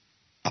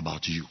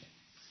about you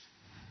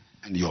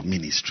and your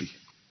ministry?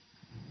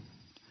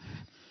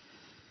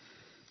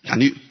 Can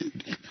you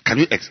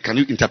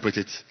interpret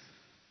it,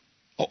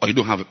 or you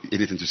don't have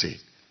anything to say?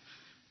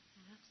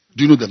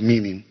 Do you know the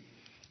meaning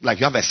Like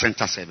you have a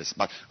center service,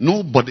 but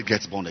nobody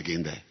gets born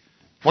again there.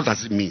 What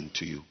does it mean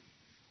to you?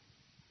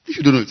 If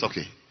you don't know, it's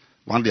okay.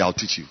 One day I'll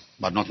teach you,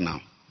 but not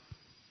now.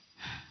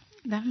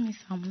 That means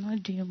I'm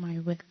not doing my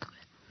work.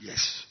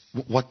 Yes.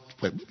 But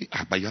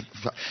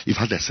you've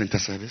had a center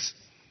service.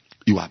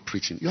 You are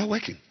preaching. You are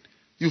working.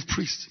 You've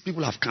preached.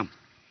 People have come.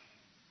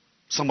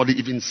 Somebody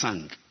even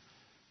sang.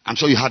 I'm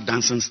sure you had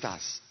dancing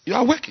stars. You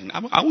are working.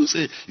 I won't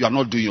say you are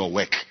not doing your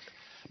work.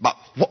 But,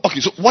 okay,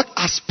 so what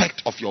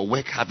aspect of your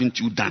work haven't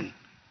you done?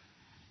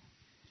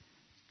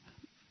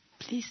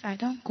 Please, I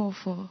don't go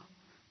for...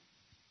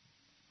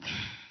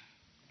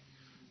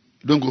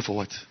 You don't go for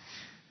what?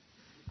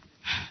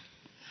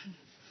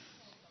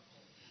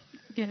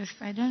 Yes,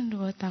 I don't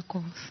do altar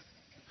calls.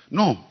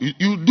 No,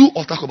 you do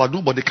altar call, but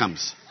nobody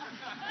comes.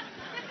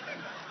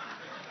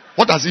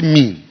 What does it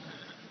mean?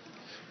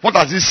 What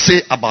does it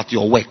say about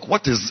your work?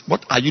 What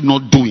are you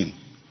not doing?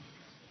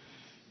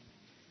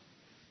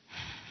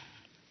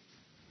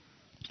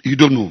 You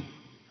don't know.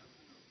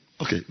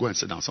 Okay, go and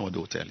sit down. Somebody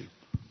will tell you.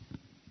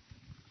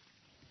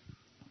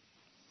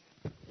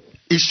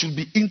 It should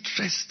be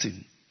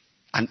interesting.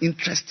 An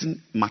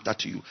interesting matter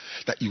to you.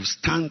 That you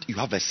stand, you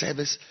have a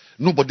service,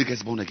 nobody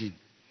gets born again.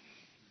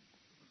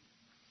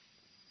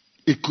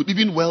 It could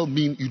even well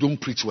mean you don't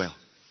preach well.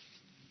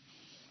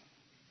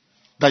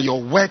 That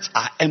your words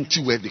are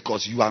empty words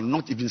because you are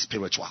not even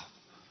spiritual.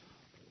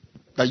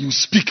 That you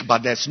speak,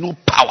 but there's no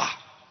power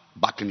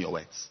back in your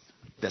words.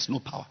 There's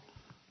no power.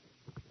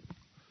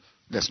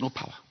 There's no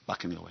power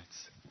back in your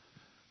words.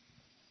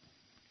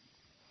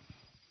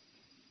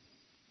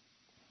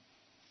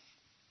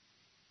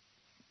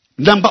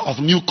 Number of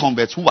new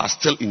converts who are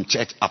still in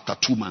church after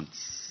 2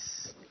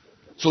 months.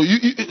 So you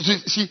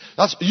see,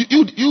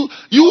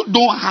 you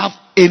don't have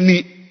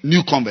any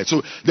new converts.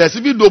 So there's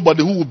even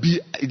nobody who will be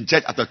in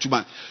church after 2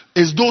 months.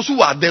 It's those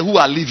who are there who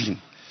are leaving.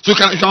 So you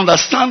can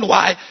understand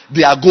why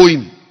they are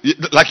going.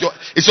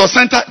 Is your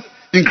center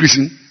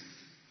increasing?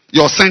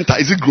 Your center,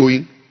 is it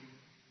growing?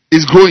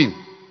 It's growing.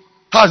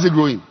 How is it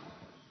growing?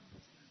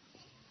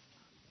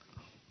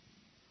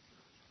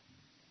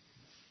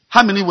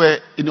 How many were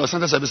in your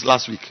center service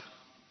last week?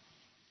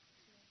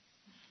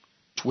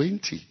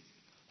 20.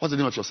 What's the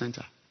name of your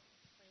center?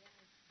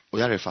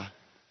 Oyarefa.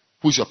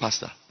 Who's your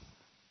pastor?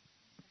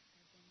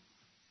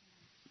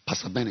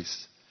 Pastor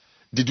Benis.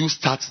 Did you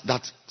start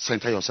that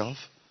center yourself?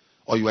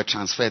 Or you were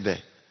transferred there?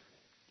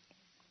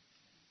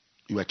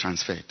 You were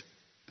transferred.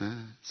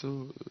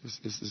 So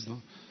it's not.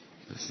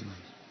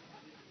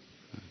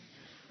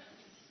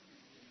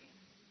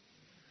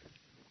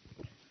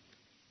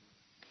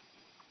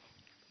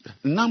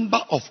 Number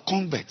of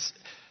converts.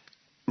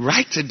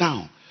 Write it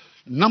down.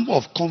 Number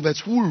of converts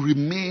who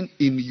remain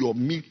in your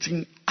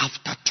meeting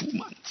after 2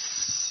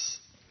 months.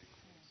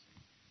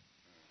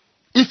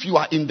 If you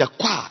are in the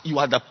choir, you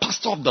are the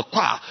pastor of the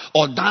choir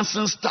or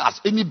dancing stars,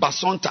 any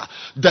basonta,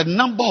 the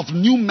number of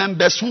new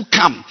members who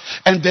come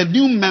and the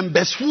new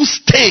members who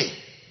stay,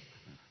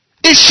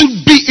 it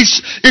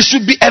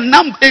should be a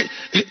number.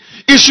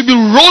 It should be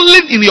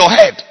rolling in your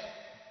head.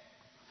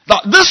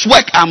 Now, this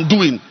work I'm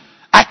doing,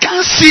 I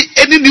can't see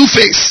any new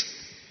face.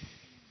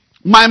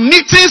 My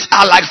meetings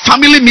are like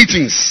family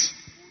meetings.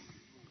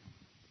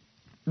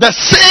 The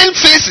same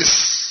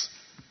faces.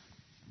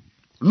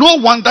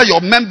 No wonder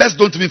your members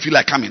don't even feel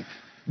like coming.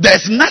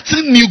 There's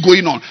nothing new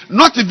going on.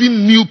 Not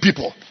even new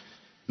people.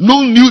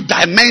 No new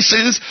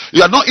dimensions.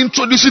 You are not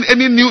introducing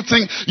any new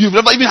thing. You've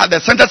never even had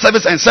a center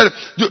service and said,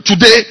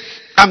 today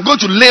I'm going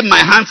to lay my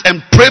hands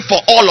and pray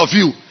for all of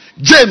you.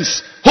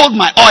 James, hold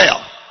my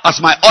oil as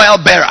my oil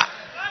bearer.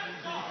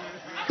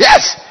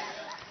 Yes.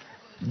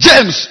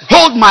 James,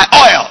 hold my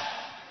oil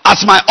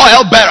as my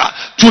oil bearer.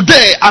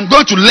 Today I'm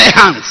going to lay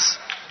hands.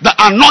 The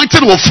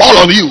anointing will fall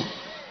on you.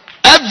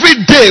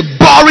 Every day,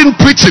 boring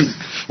preaching.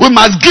 We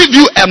must give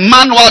you a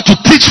manual to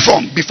teach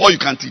from before you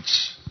can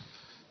teach.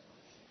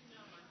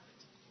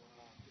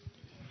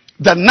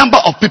 The number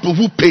of people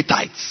who pay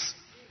tithes.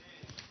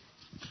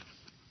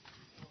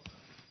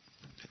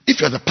 If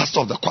you're the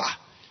pastor of the choir,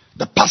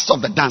 the pastor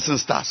of the dancing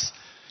stars,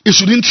 it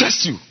should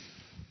interest you.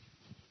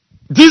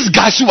 These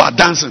guys who are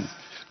dancing,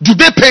 do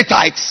they pay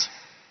tithes?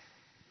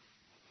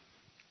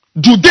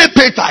 Do they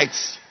pay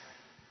tithes?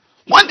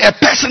 When a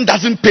person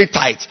doesn't pay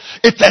tithes,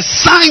 it's a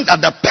sign that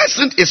the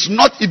person is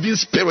not even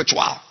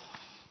spiritual.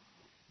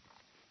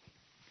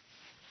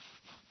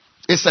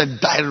 It's a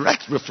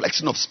direct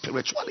reflection of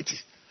spirituality.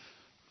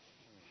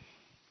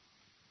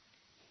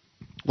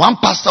 One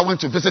pastor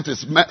went to visit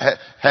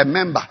her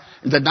member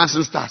in the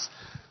dancing stars.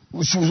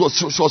 She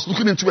was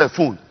looking into her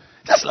phone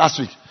just last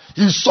week.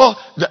 He saw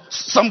that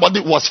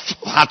somebody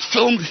had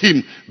filmed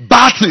him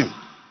bathing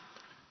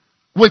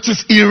with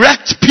his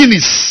erect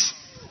penis.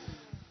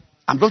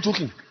 I'm not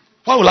joking.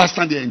 Why will I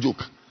stand there and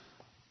joke?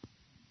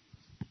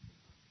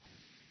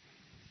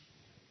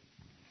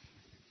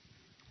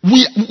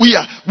 We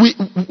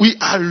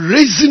are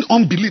raising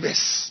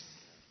unbelievers.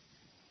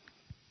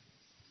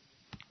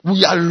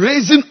 We are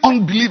raising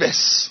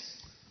unbelievers.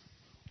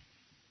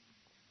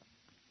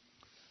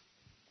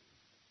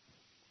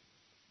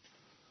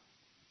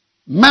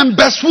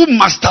 Members who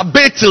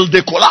masturbate till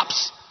they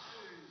collapse.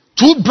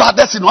 Two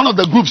brothers in one of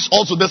the groups,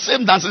 also the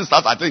same dancing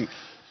stars, I think.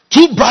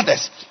 Two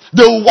brothers.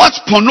 They will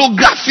watch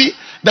pornography.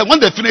 Then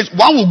when they finish,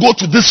 one will go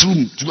to this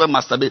room to go and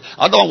masturbate.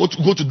 Other one will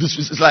go to this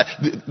room. It's like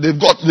they've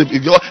got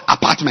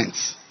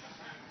apartments.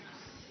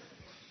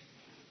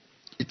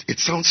 It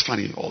sounds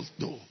funny,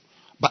 although,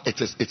 but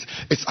it's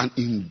an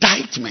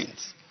indictment.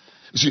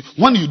 You see,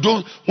 when you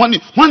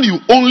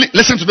only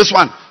listen to this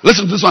one,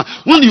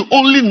 when you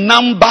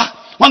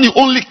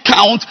only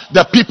count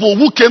the people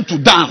who came to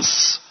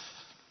dance,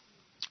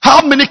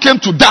 how many came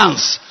to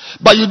dance,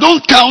 but you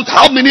don't count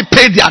how many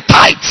paid their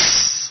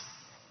tithes,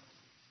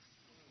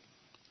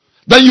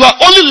 then you are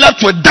only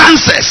left with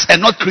dancers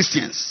and not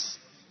Christians.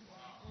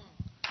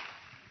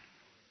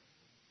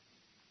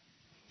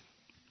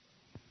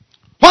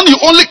 When you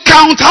only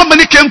count how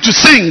many came to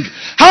sing,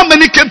 how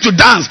many came to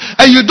dance,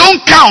 and you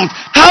don't count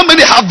how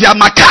many have their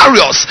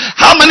Macarius,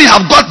 how many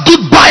have got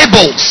good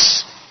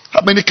Bibles,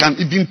 how many can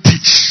even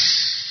teach,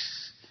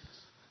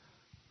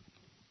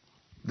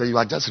 then you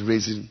are just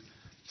raising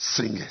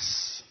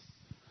singers,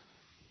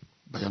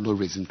 but you're not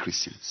raising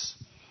Christians.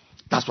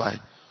 That's why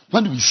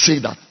when we say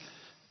that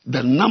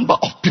the number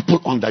of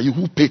people under you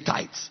who pay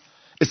tithes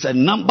is a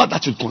number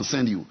that should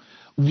concern you,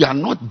 we are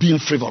not being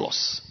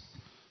frivolous.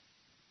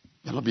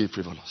 You're not being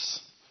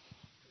frivolous.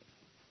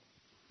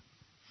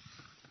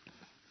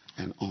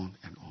 And on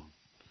and on.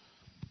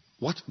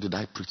 What did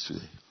I preach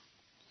today?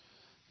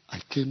 I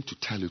came to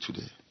tell you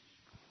today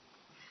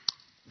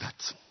that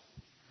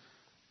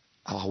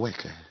our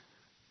work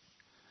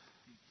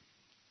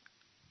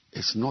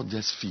is not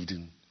just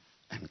feeding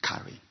and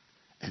carrying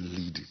and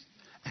leading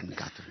and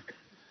gathering.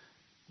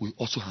 We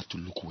also have to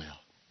look well.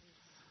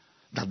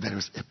 That there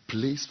is a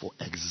place for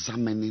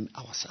examining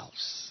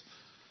ourselves.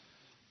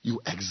 You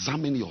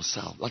examine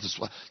yourself. That is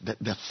why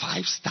the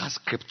 5-star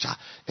scripture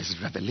is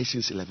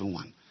Revelation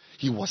 11:1.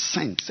 He was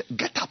sent. Say,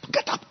 get up,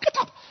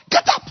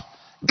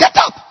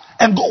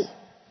 and go.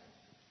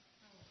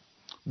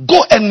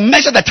 Go and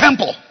measure the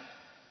temple.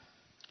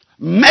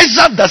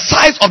 Measure the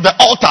size of the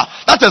altar.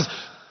 That is,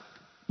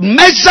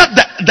 measure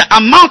the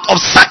amount of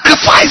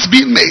sacrifice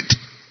being made.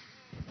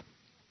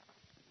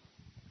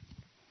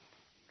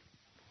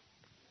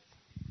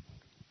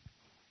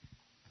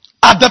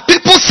 Are the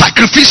people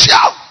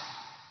sacrificial?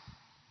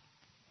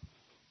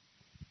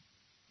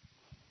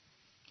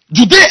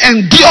 Do they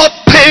endure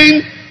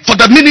pain for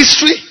the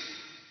ministry?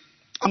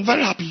 I'm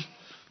very happy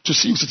to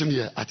see you sitting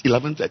here at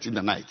 11:30 in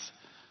the night.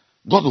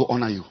 God will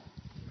honor you.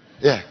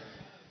 Yeah.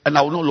 And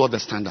I will not lower the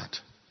standard.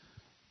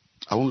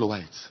 I won't lower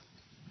it.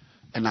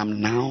 And I'm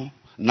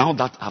now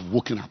that I've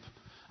woken up,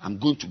 I'm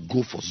going to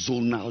go for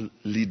zonal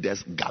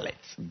leaders gallet.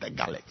 The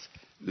gallet.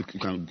 You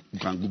can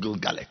Google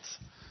gallet.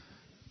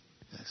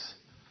 Yes.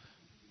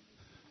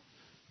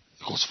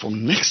 Because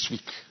from next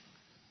week,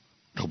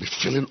 there'll be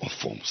filling of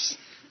forms.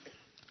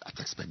 I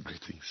expect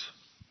great things.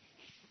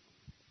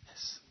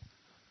 Yes.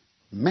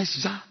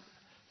 Measure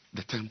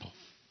the temple.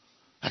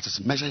 That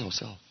is, measure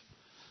yourself.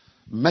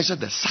 Measure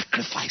the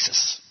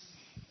sacrifices.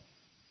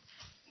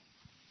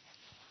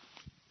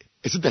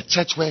 Is it the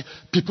church where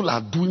people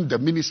are doing the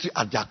ministry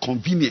at their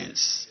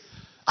convenience?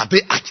 Are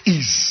they at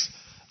ease?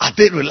 Are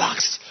they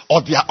relaxed?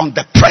 Or they are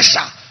under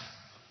pressure?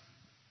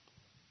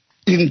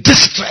 In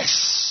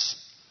distress?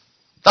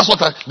 That's what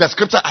the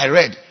scripture I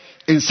read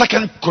in 2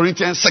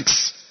 Corinthians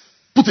 6.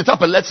 Put it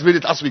up and let's read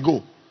it as we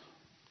go.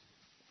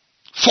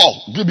 4.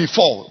 Give me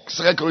 4.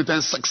 2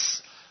 Corinthians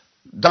 6.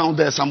 Down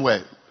there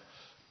somewhere.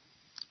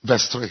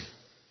 Verse 3.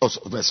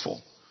 Also verse 4.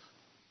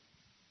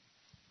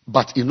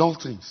 But in all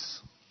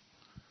things,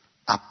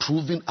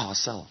 approving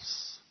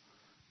ourselves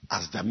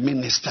as the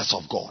ministers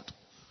of God.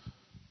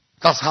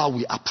 That's how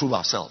we approve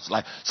ourselves.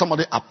 Like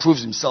somebody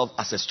approves himself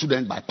as a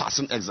student by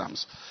passing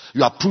exams.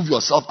 You approve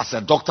yourself as a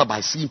doctor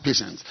by seeing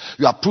patients.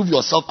 You approve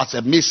yourself as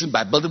a mason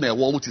by building a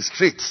wall which is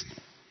straight.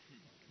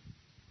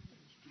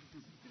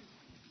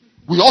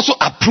 We also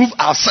approve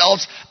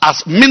ourselves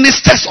as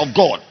ministers of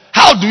God.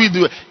 How do we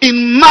do it?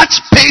 In much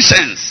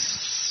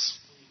patience.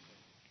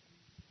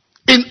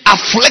 In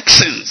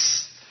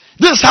afflictions.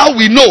 This is how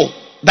we know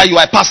that you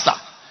are a pastor.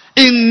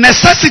 In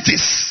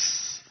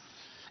necessities.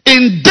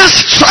 In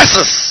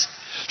distresses.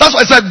 That's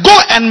why I said, go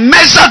and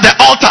measure the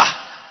altar.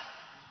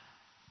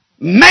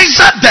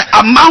 Measure the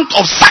amount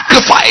of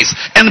sacrifice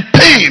and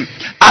pain.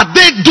 Are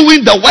they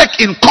doing the work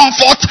in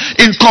comfort,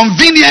 in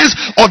convenience,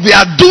 or they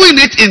are doing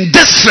it in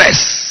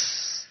distress?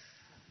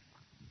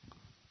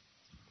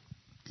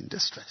 In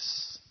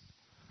distress.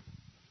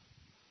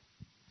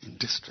 In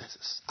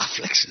distresses.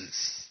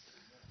 Afflictions.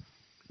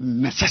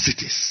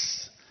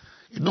 Necessities.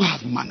 You don't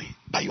have money,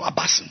 but you are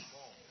passing.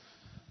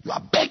 You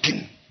are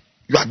begging.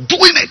 You are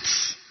doing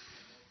it.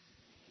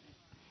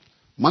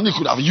 Money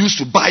could have used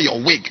to buy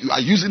your wig. You are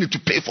using it to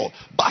pay for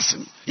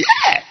passing.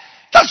 Yeah.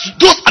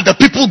 Those are the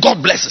people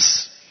God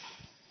blesses.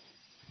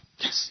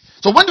 Yes.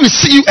 So when we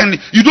see you and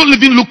you don't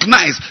even look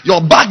nice,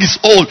 your bag is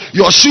old,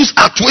 your shoes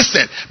are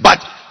twisted, but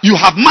you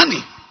have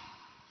money.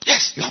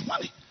 Yes, you have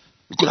money.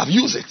 You could have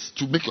used it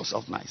to make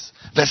yourself nice.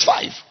 Verse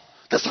 5.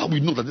 That's how we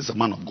know that this is a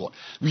man of God.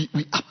 We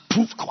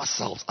approve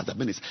ourselves as the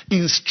ministers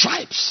in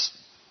stripes,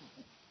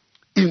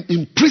 in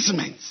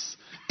imprisonments,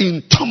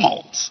 in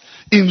tumults,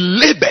 in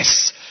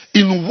labors,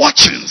 in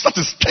watchings, that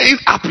is staying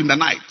up in the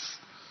night.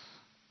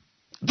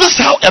 This is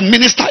how a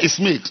minister is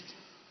made.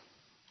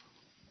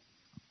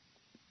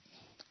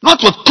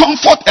 Not with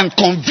comfort and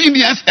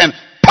convenience and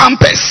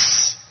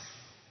pampers,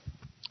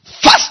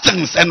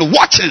 fastings and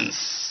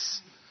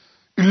watchings,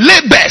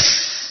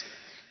 labors.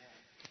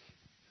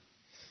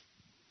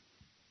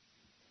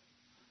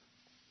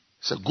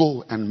 So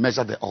go and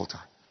measure the altar.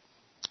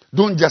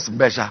 Don't just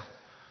measure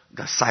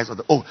the size of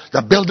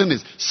the building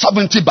is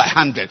 70 by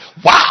 100.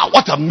 Wow,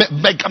 what a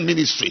mega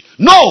ministry.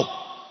 No.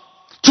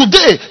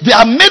 Today, there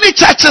are many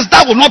churches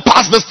that will not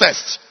pass this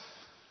test.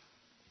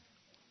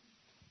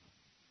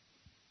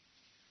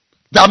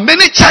 There are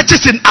many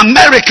churches in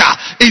America,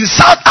 in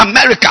South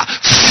America,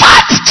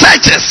 fat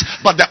churches,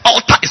 but the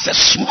altar is a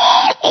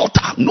small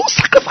altar, no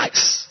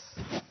sacrifice.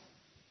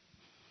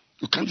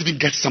 You can't even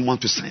get someone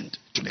to send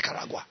to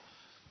Nicaragua.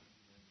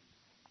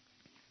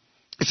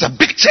 It's a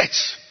big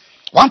church.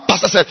 One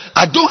pastor said,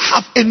 I don't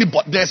have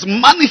anybody. There's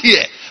money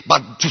here,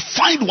 but to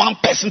find one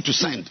person to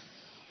send.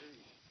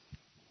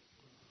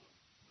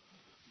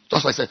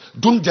 That's why I said,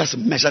 don't just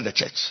measure the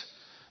church.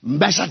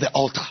 Measure the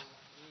altar.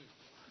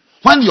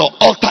 When your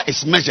altar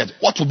is measured,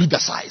 what will be the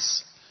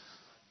size?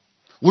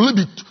 Will it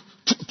be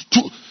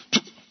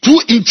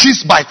 2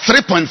 inches by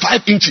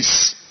 3.5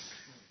 inches?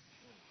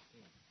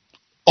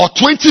 Or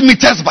 20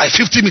 meters by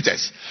 50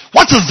 meters?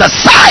 What is the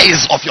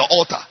size of your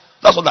altar?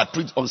 That's what I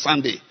preached on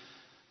Sunday.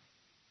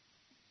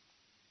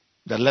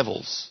 The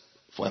levels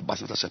for a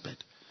Baptist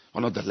shepherd.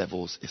 One of the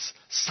levels is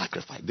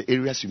sacrifice. The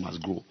areas you must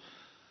grow.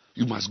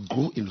 You must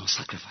grow in your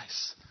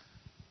sacrifice.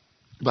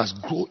 You must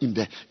grow in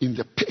the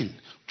pain.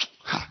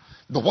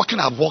 The walking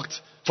I've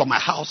walked from my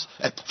house,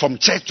 from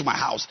church to my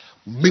house,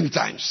 many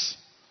times.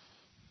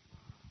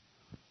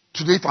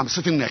 Today, if I'm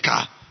sitting in a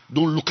car,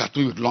 don't look at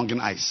me with longing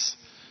eyes.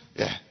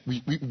 Yeah,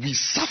 we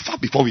suffer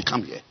before we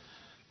come here.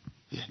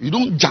 Yeah, you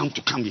don't jump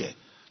to come here.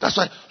 That's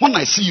why when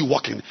I see you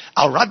walking,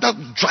 I'll rather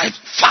drive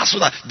fast so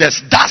that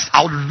there's dust.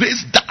 I'll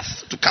raise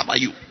dust to cover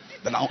you.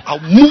 Then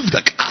I'll move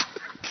the car.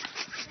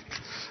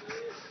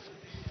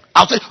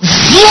 I'll say,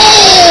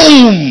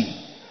 vroom!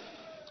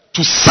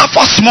 To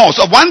suffer small.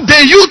 So one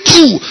day you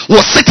too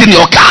will sit in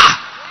your car.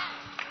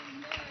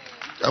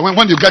 And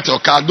when you get your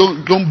car,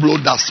 don't blow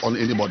dust on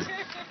anybody.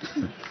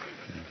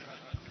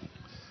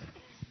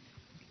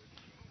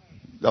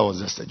 That was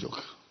just a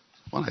joke.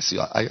 When I see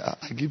you,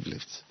 I give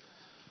lift.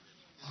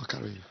 I'll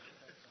carry you.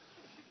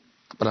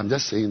 But I'm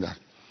just saying that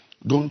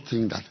don't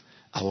think that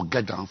I will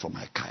get down from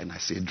my car and I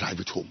say drive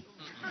it home.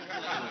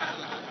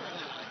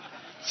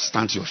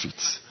 Stand to your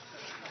feet.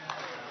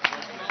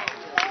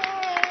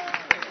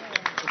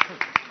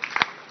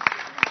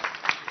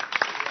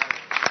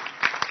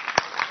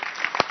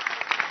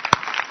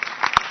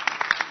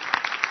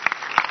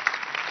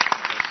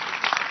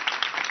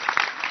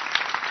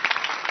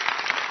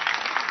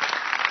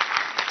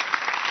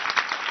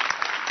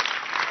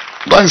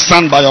 Go and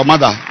stand by your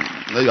mother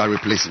that you are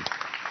replacing.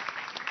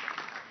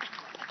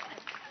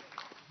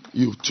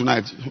 You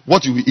tonight,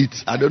 what you will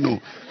eat, I don't know.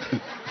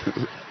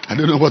 I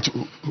don't know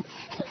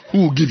who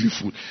will give you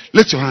food.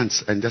 Lift your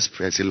hands and just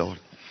pray. Say, Lord,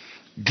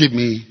 give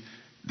me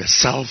the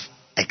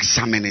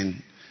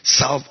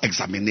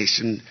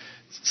self-examination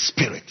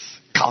spirit,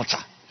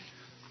 culture.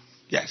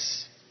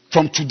 Yes.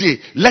 From today,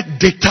 let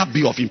data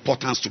be of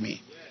importance to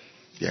me.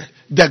 Yeah.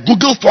 The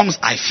Google forms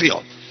I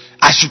fill.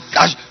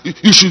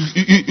 You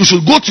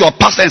should go to your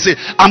pastor and say,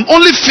 I'm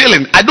only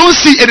feeling, I don't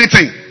see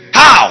anything.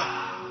 How?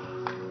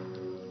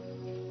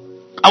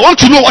 I want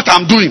to know what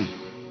I'm doing.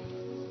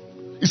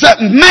 He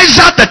said,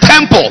 measure the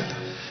temple,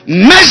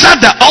 measure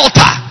the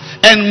altar,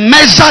 and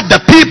measure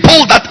the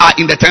people that are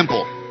in the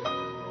temple.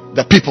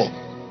 The people.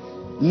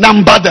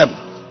 Number them.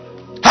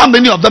 How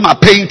many of them are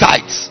paying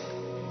tithes?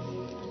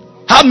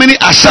 How many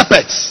are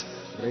shepherds?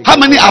 How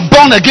many are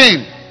born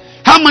again?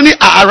 How many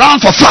are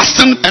around for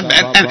fasting and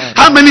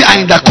how many are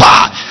in the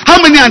choir?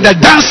 How many are in the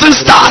dancing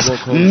stars?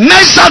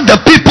 Measure the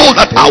people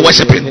that are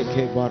worshiping.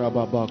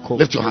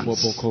 Lift your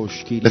hands.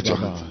 Lift your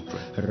hands.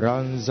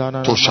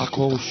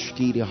 Toshako.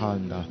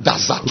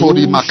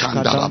 Dazatori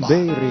makandaraba.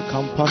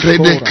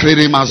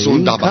 Krede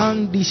mazundaba.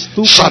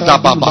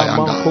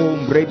 Shadababayanga.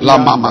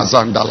 Lama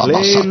mazandala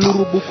basata.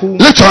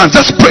 Lift your hands.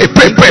 Just pray.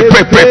 Pray.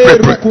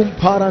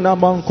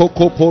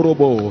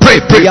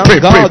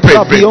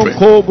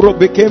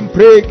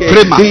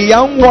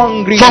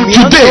 From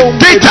today,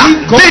 data.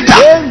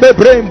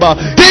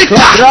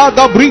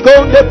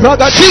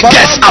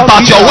 Figures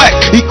about your work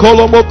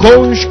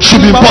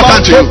should be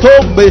important to you.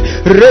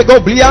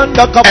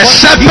 A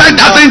shepherd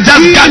doesn't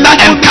just gather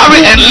and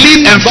carry and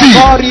lead and feed.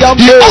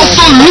 He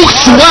also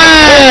looks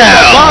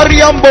well. What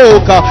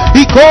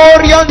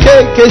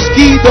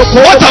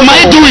am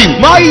I doing?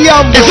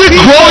 Is it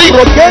growing?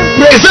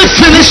 Is it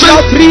finishing?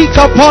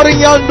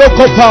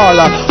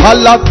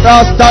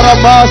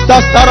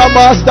 Alafrastaramasta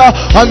staramasta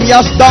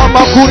Anyastama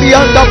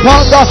kurianda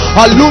panga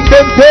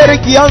Alundem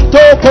perikianto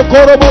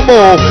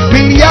kokoromomo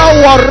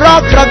Miyawa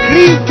rakra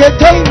grike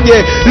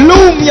tenge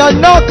Lumia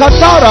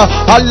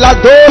nakatara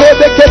Alladore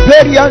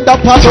bekeperianda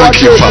panga.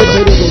 Thank you,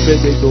 Father.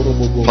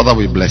 Father,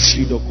 we bless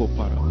you.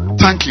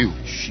 Thank you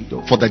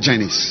for the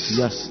journeys.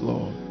 Yes,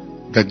 Lord.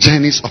 The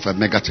journeys of a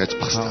mega church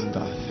pastor.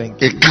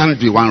 Thank you. It can't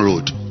be one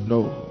road.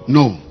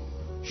 No.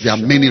 There are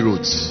many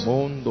roads.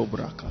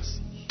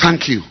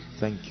 Thank you.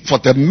 For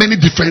the many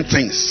different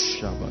things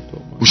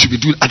we should be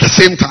doing at the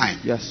same time.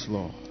 Yes,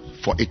 Lord.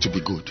 For it to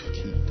be good.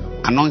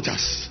 Anoint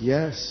us.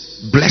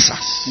 Yes. Bless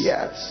us.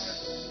 Yes.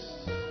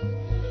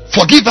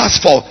 Forgive us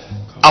for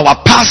our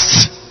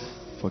past.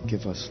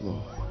 Forgive us,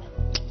 Lord.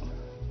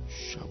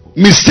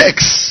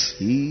 Mistakes.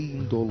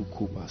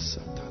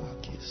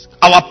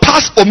 Our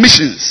past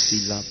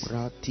omissions.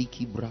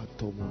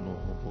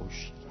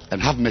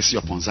 And have mercy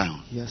upon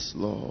Zion. Yes,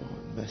 Lord.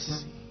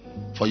 Mercy.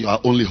 For you are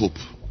only hope.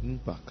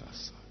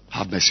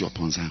 Have mercy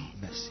upon Zion.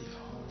 Mercy,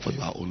 Lord. For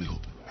you are only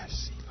hope.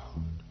 Mercy,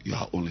 Lord. You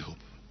are only hope.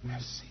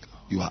 Mercy,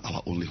 Lord. You are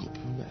our only hope.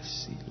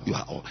 Mercy, Lord. You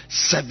are all.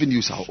 Serving you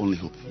is our only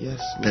hope.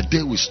 Yes, Lord. The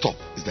day we stop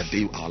is the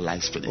day our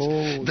lives finish.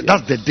 Oh,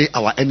 That's the day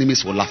our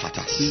enemies will laugh at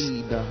us.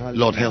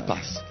 Lord, help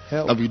us.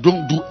 That we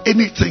don't do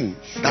anything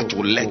that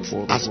will let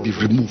us be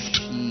removed.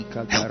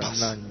 Help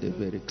us.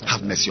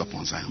 Have mercy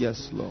upon Zion.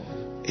 Yes,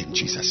 Lord. In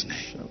Jesus'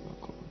 name.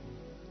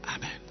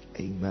 Amen.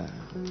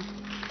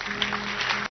 Amen.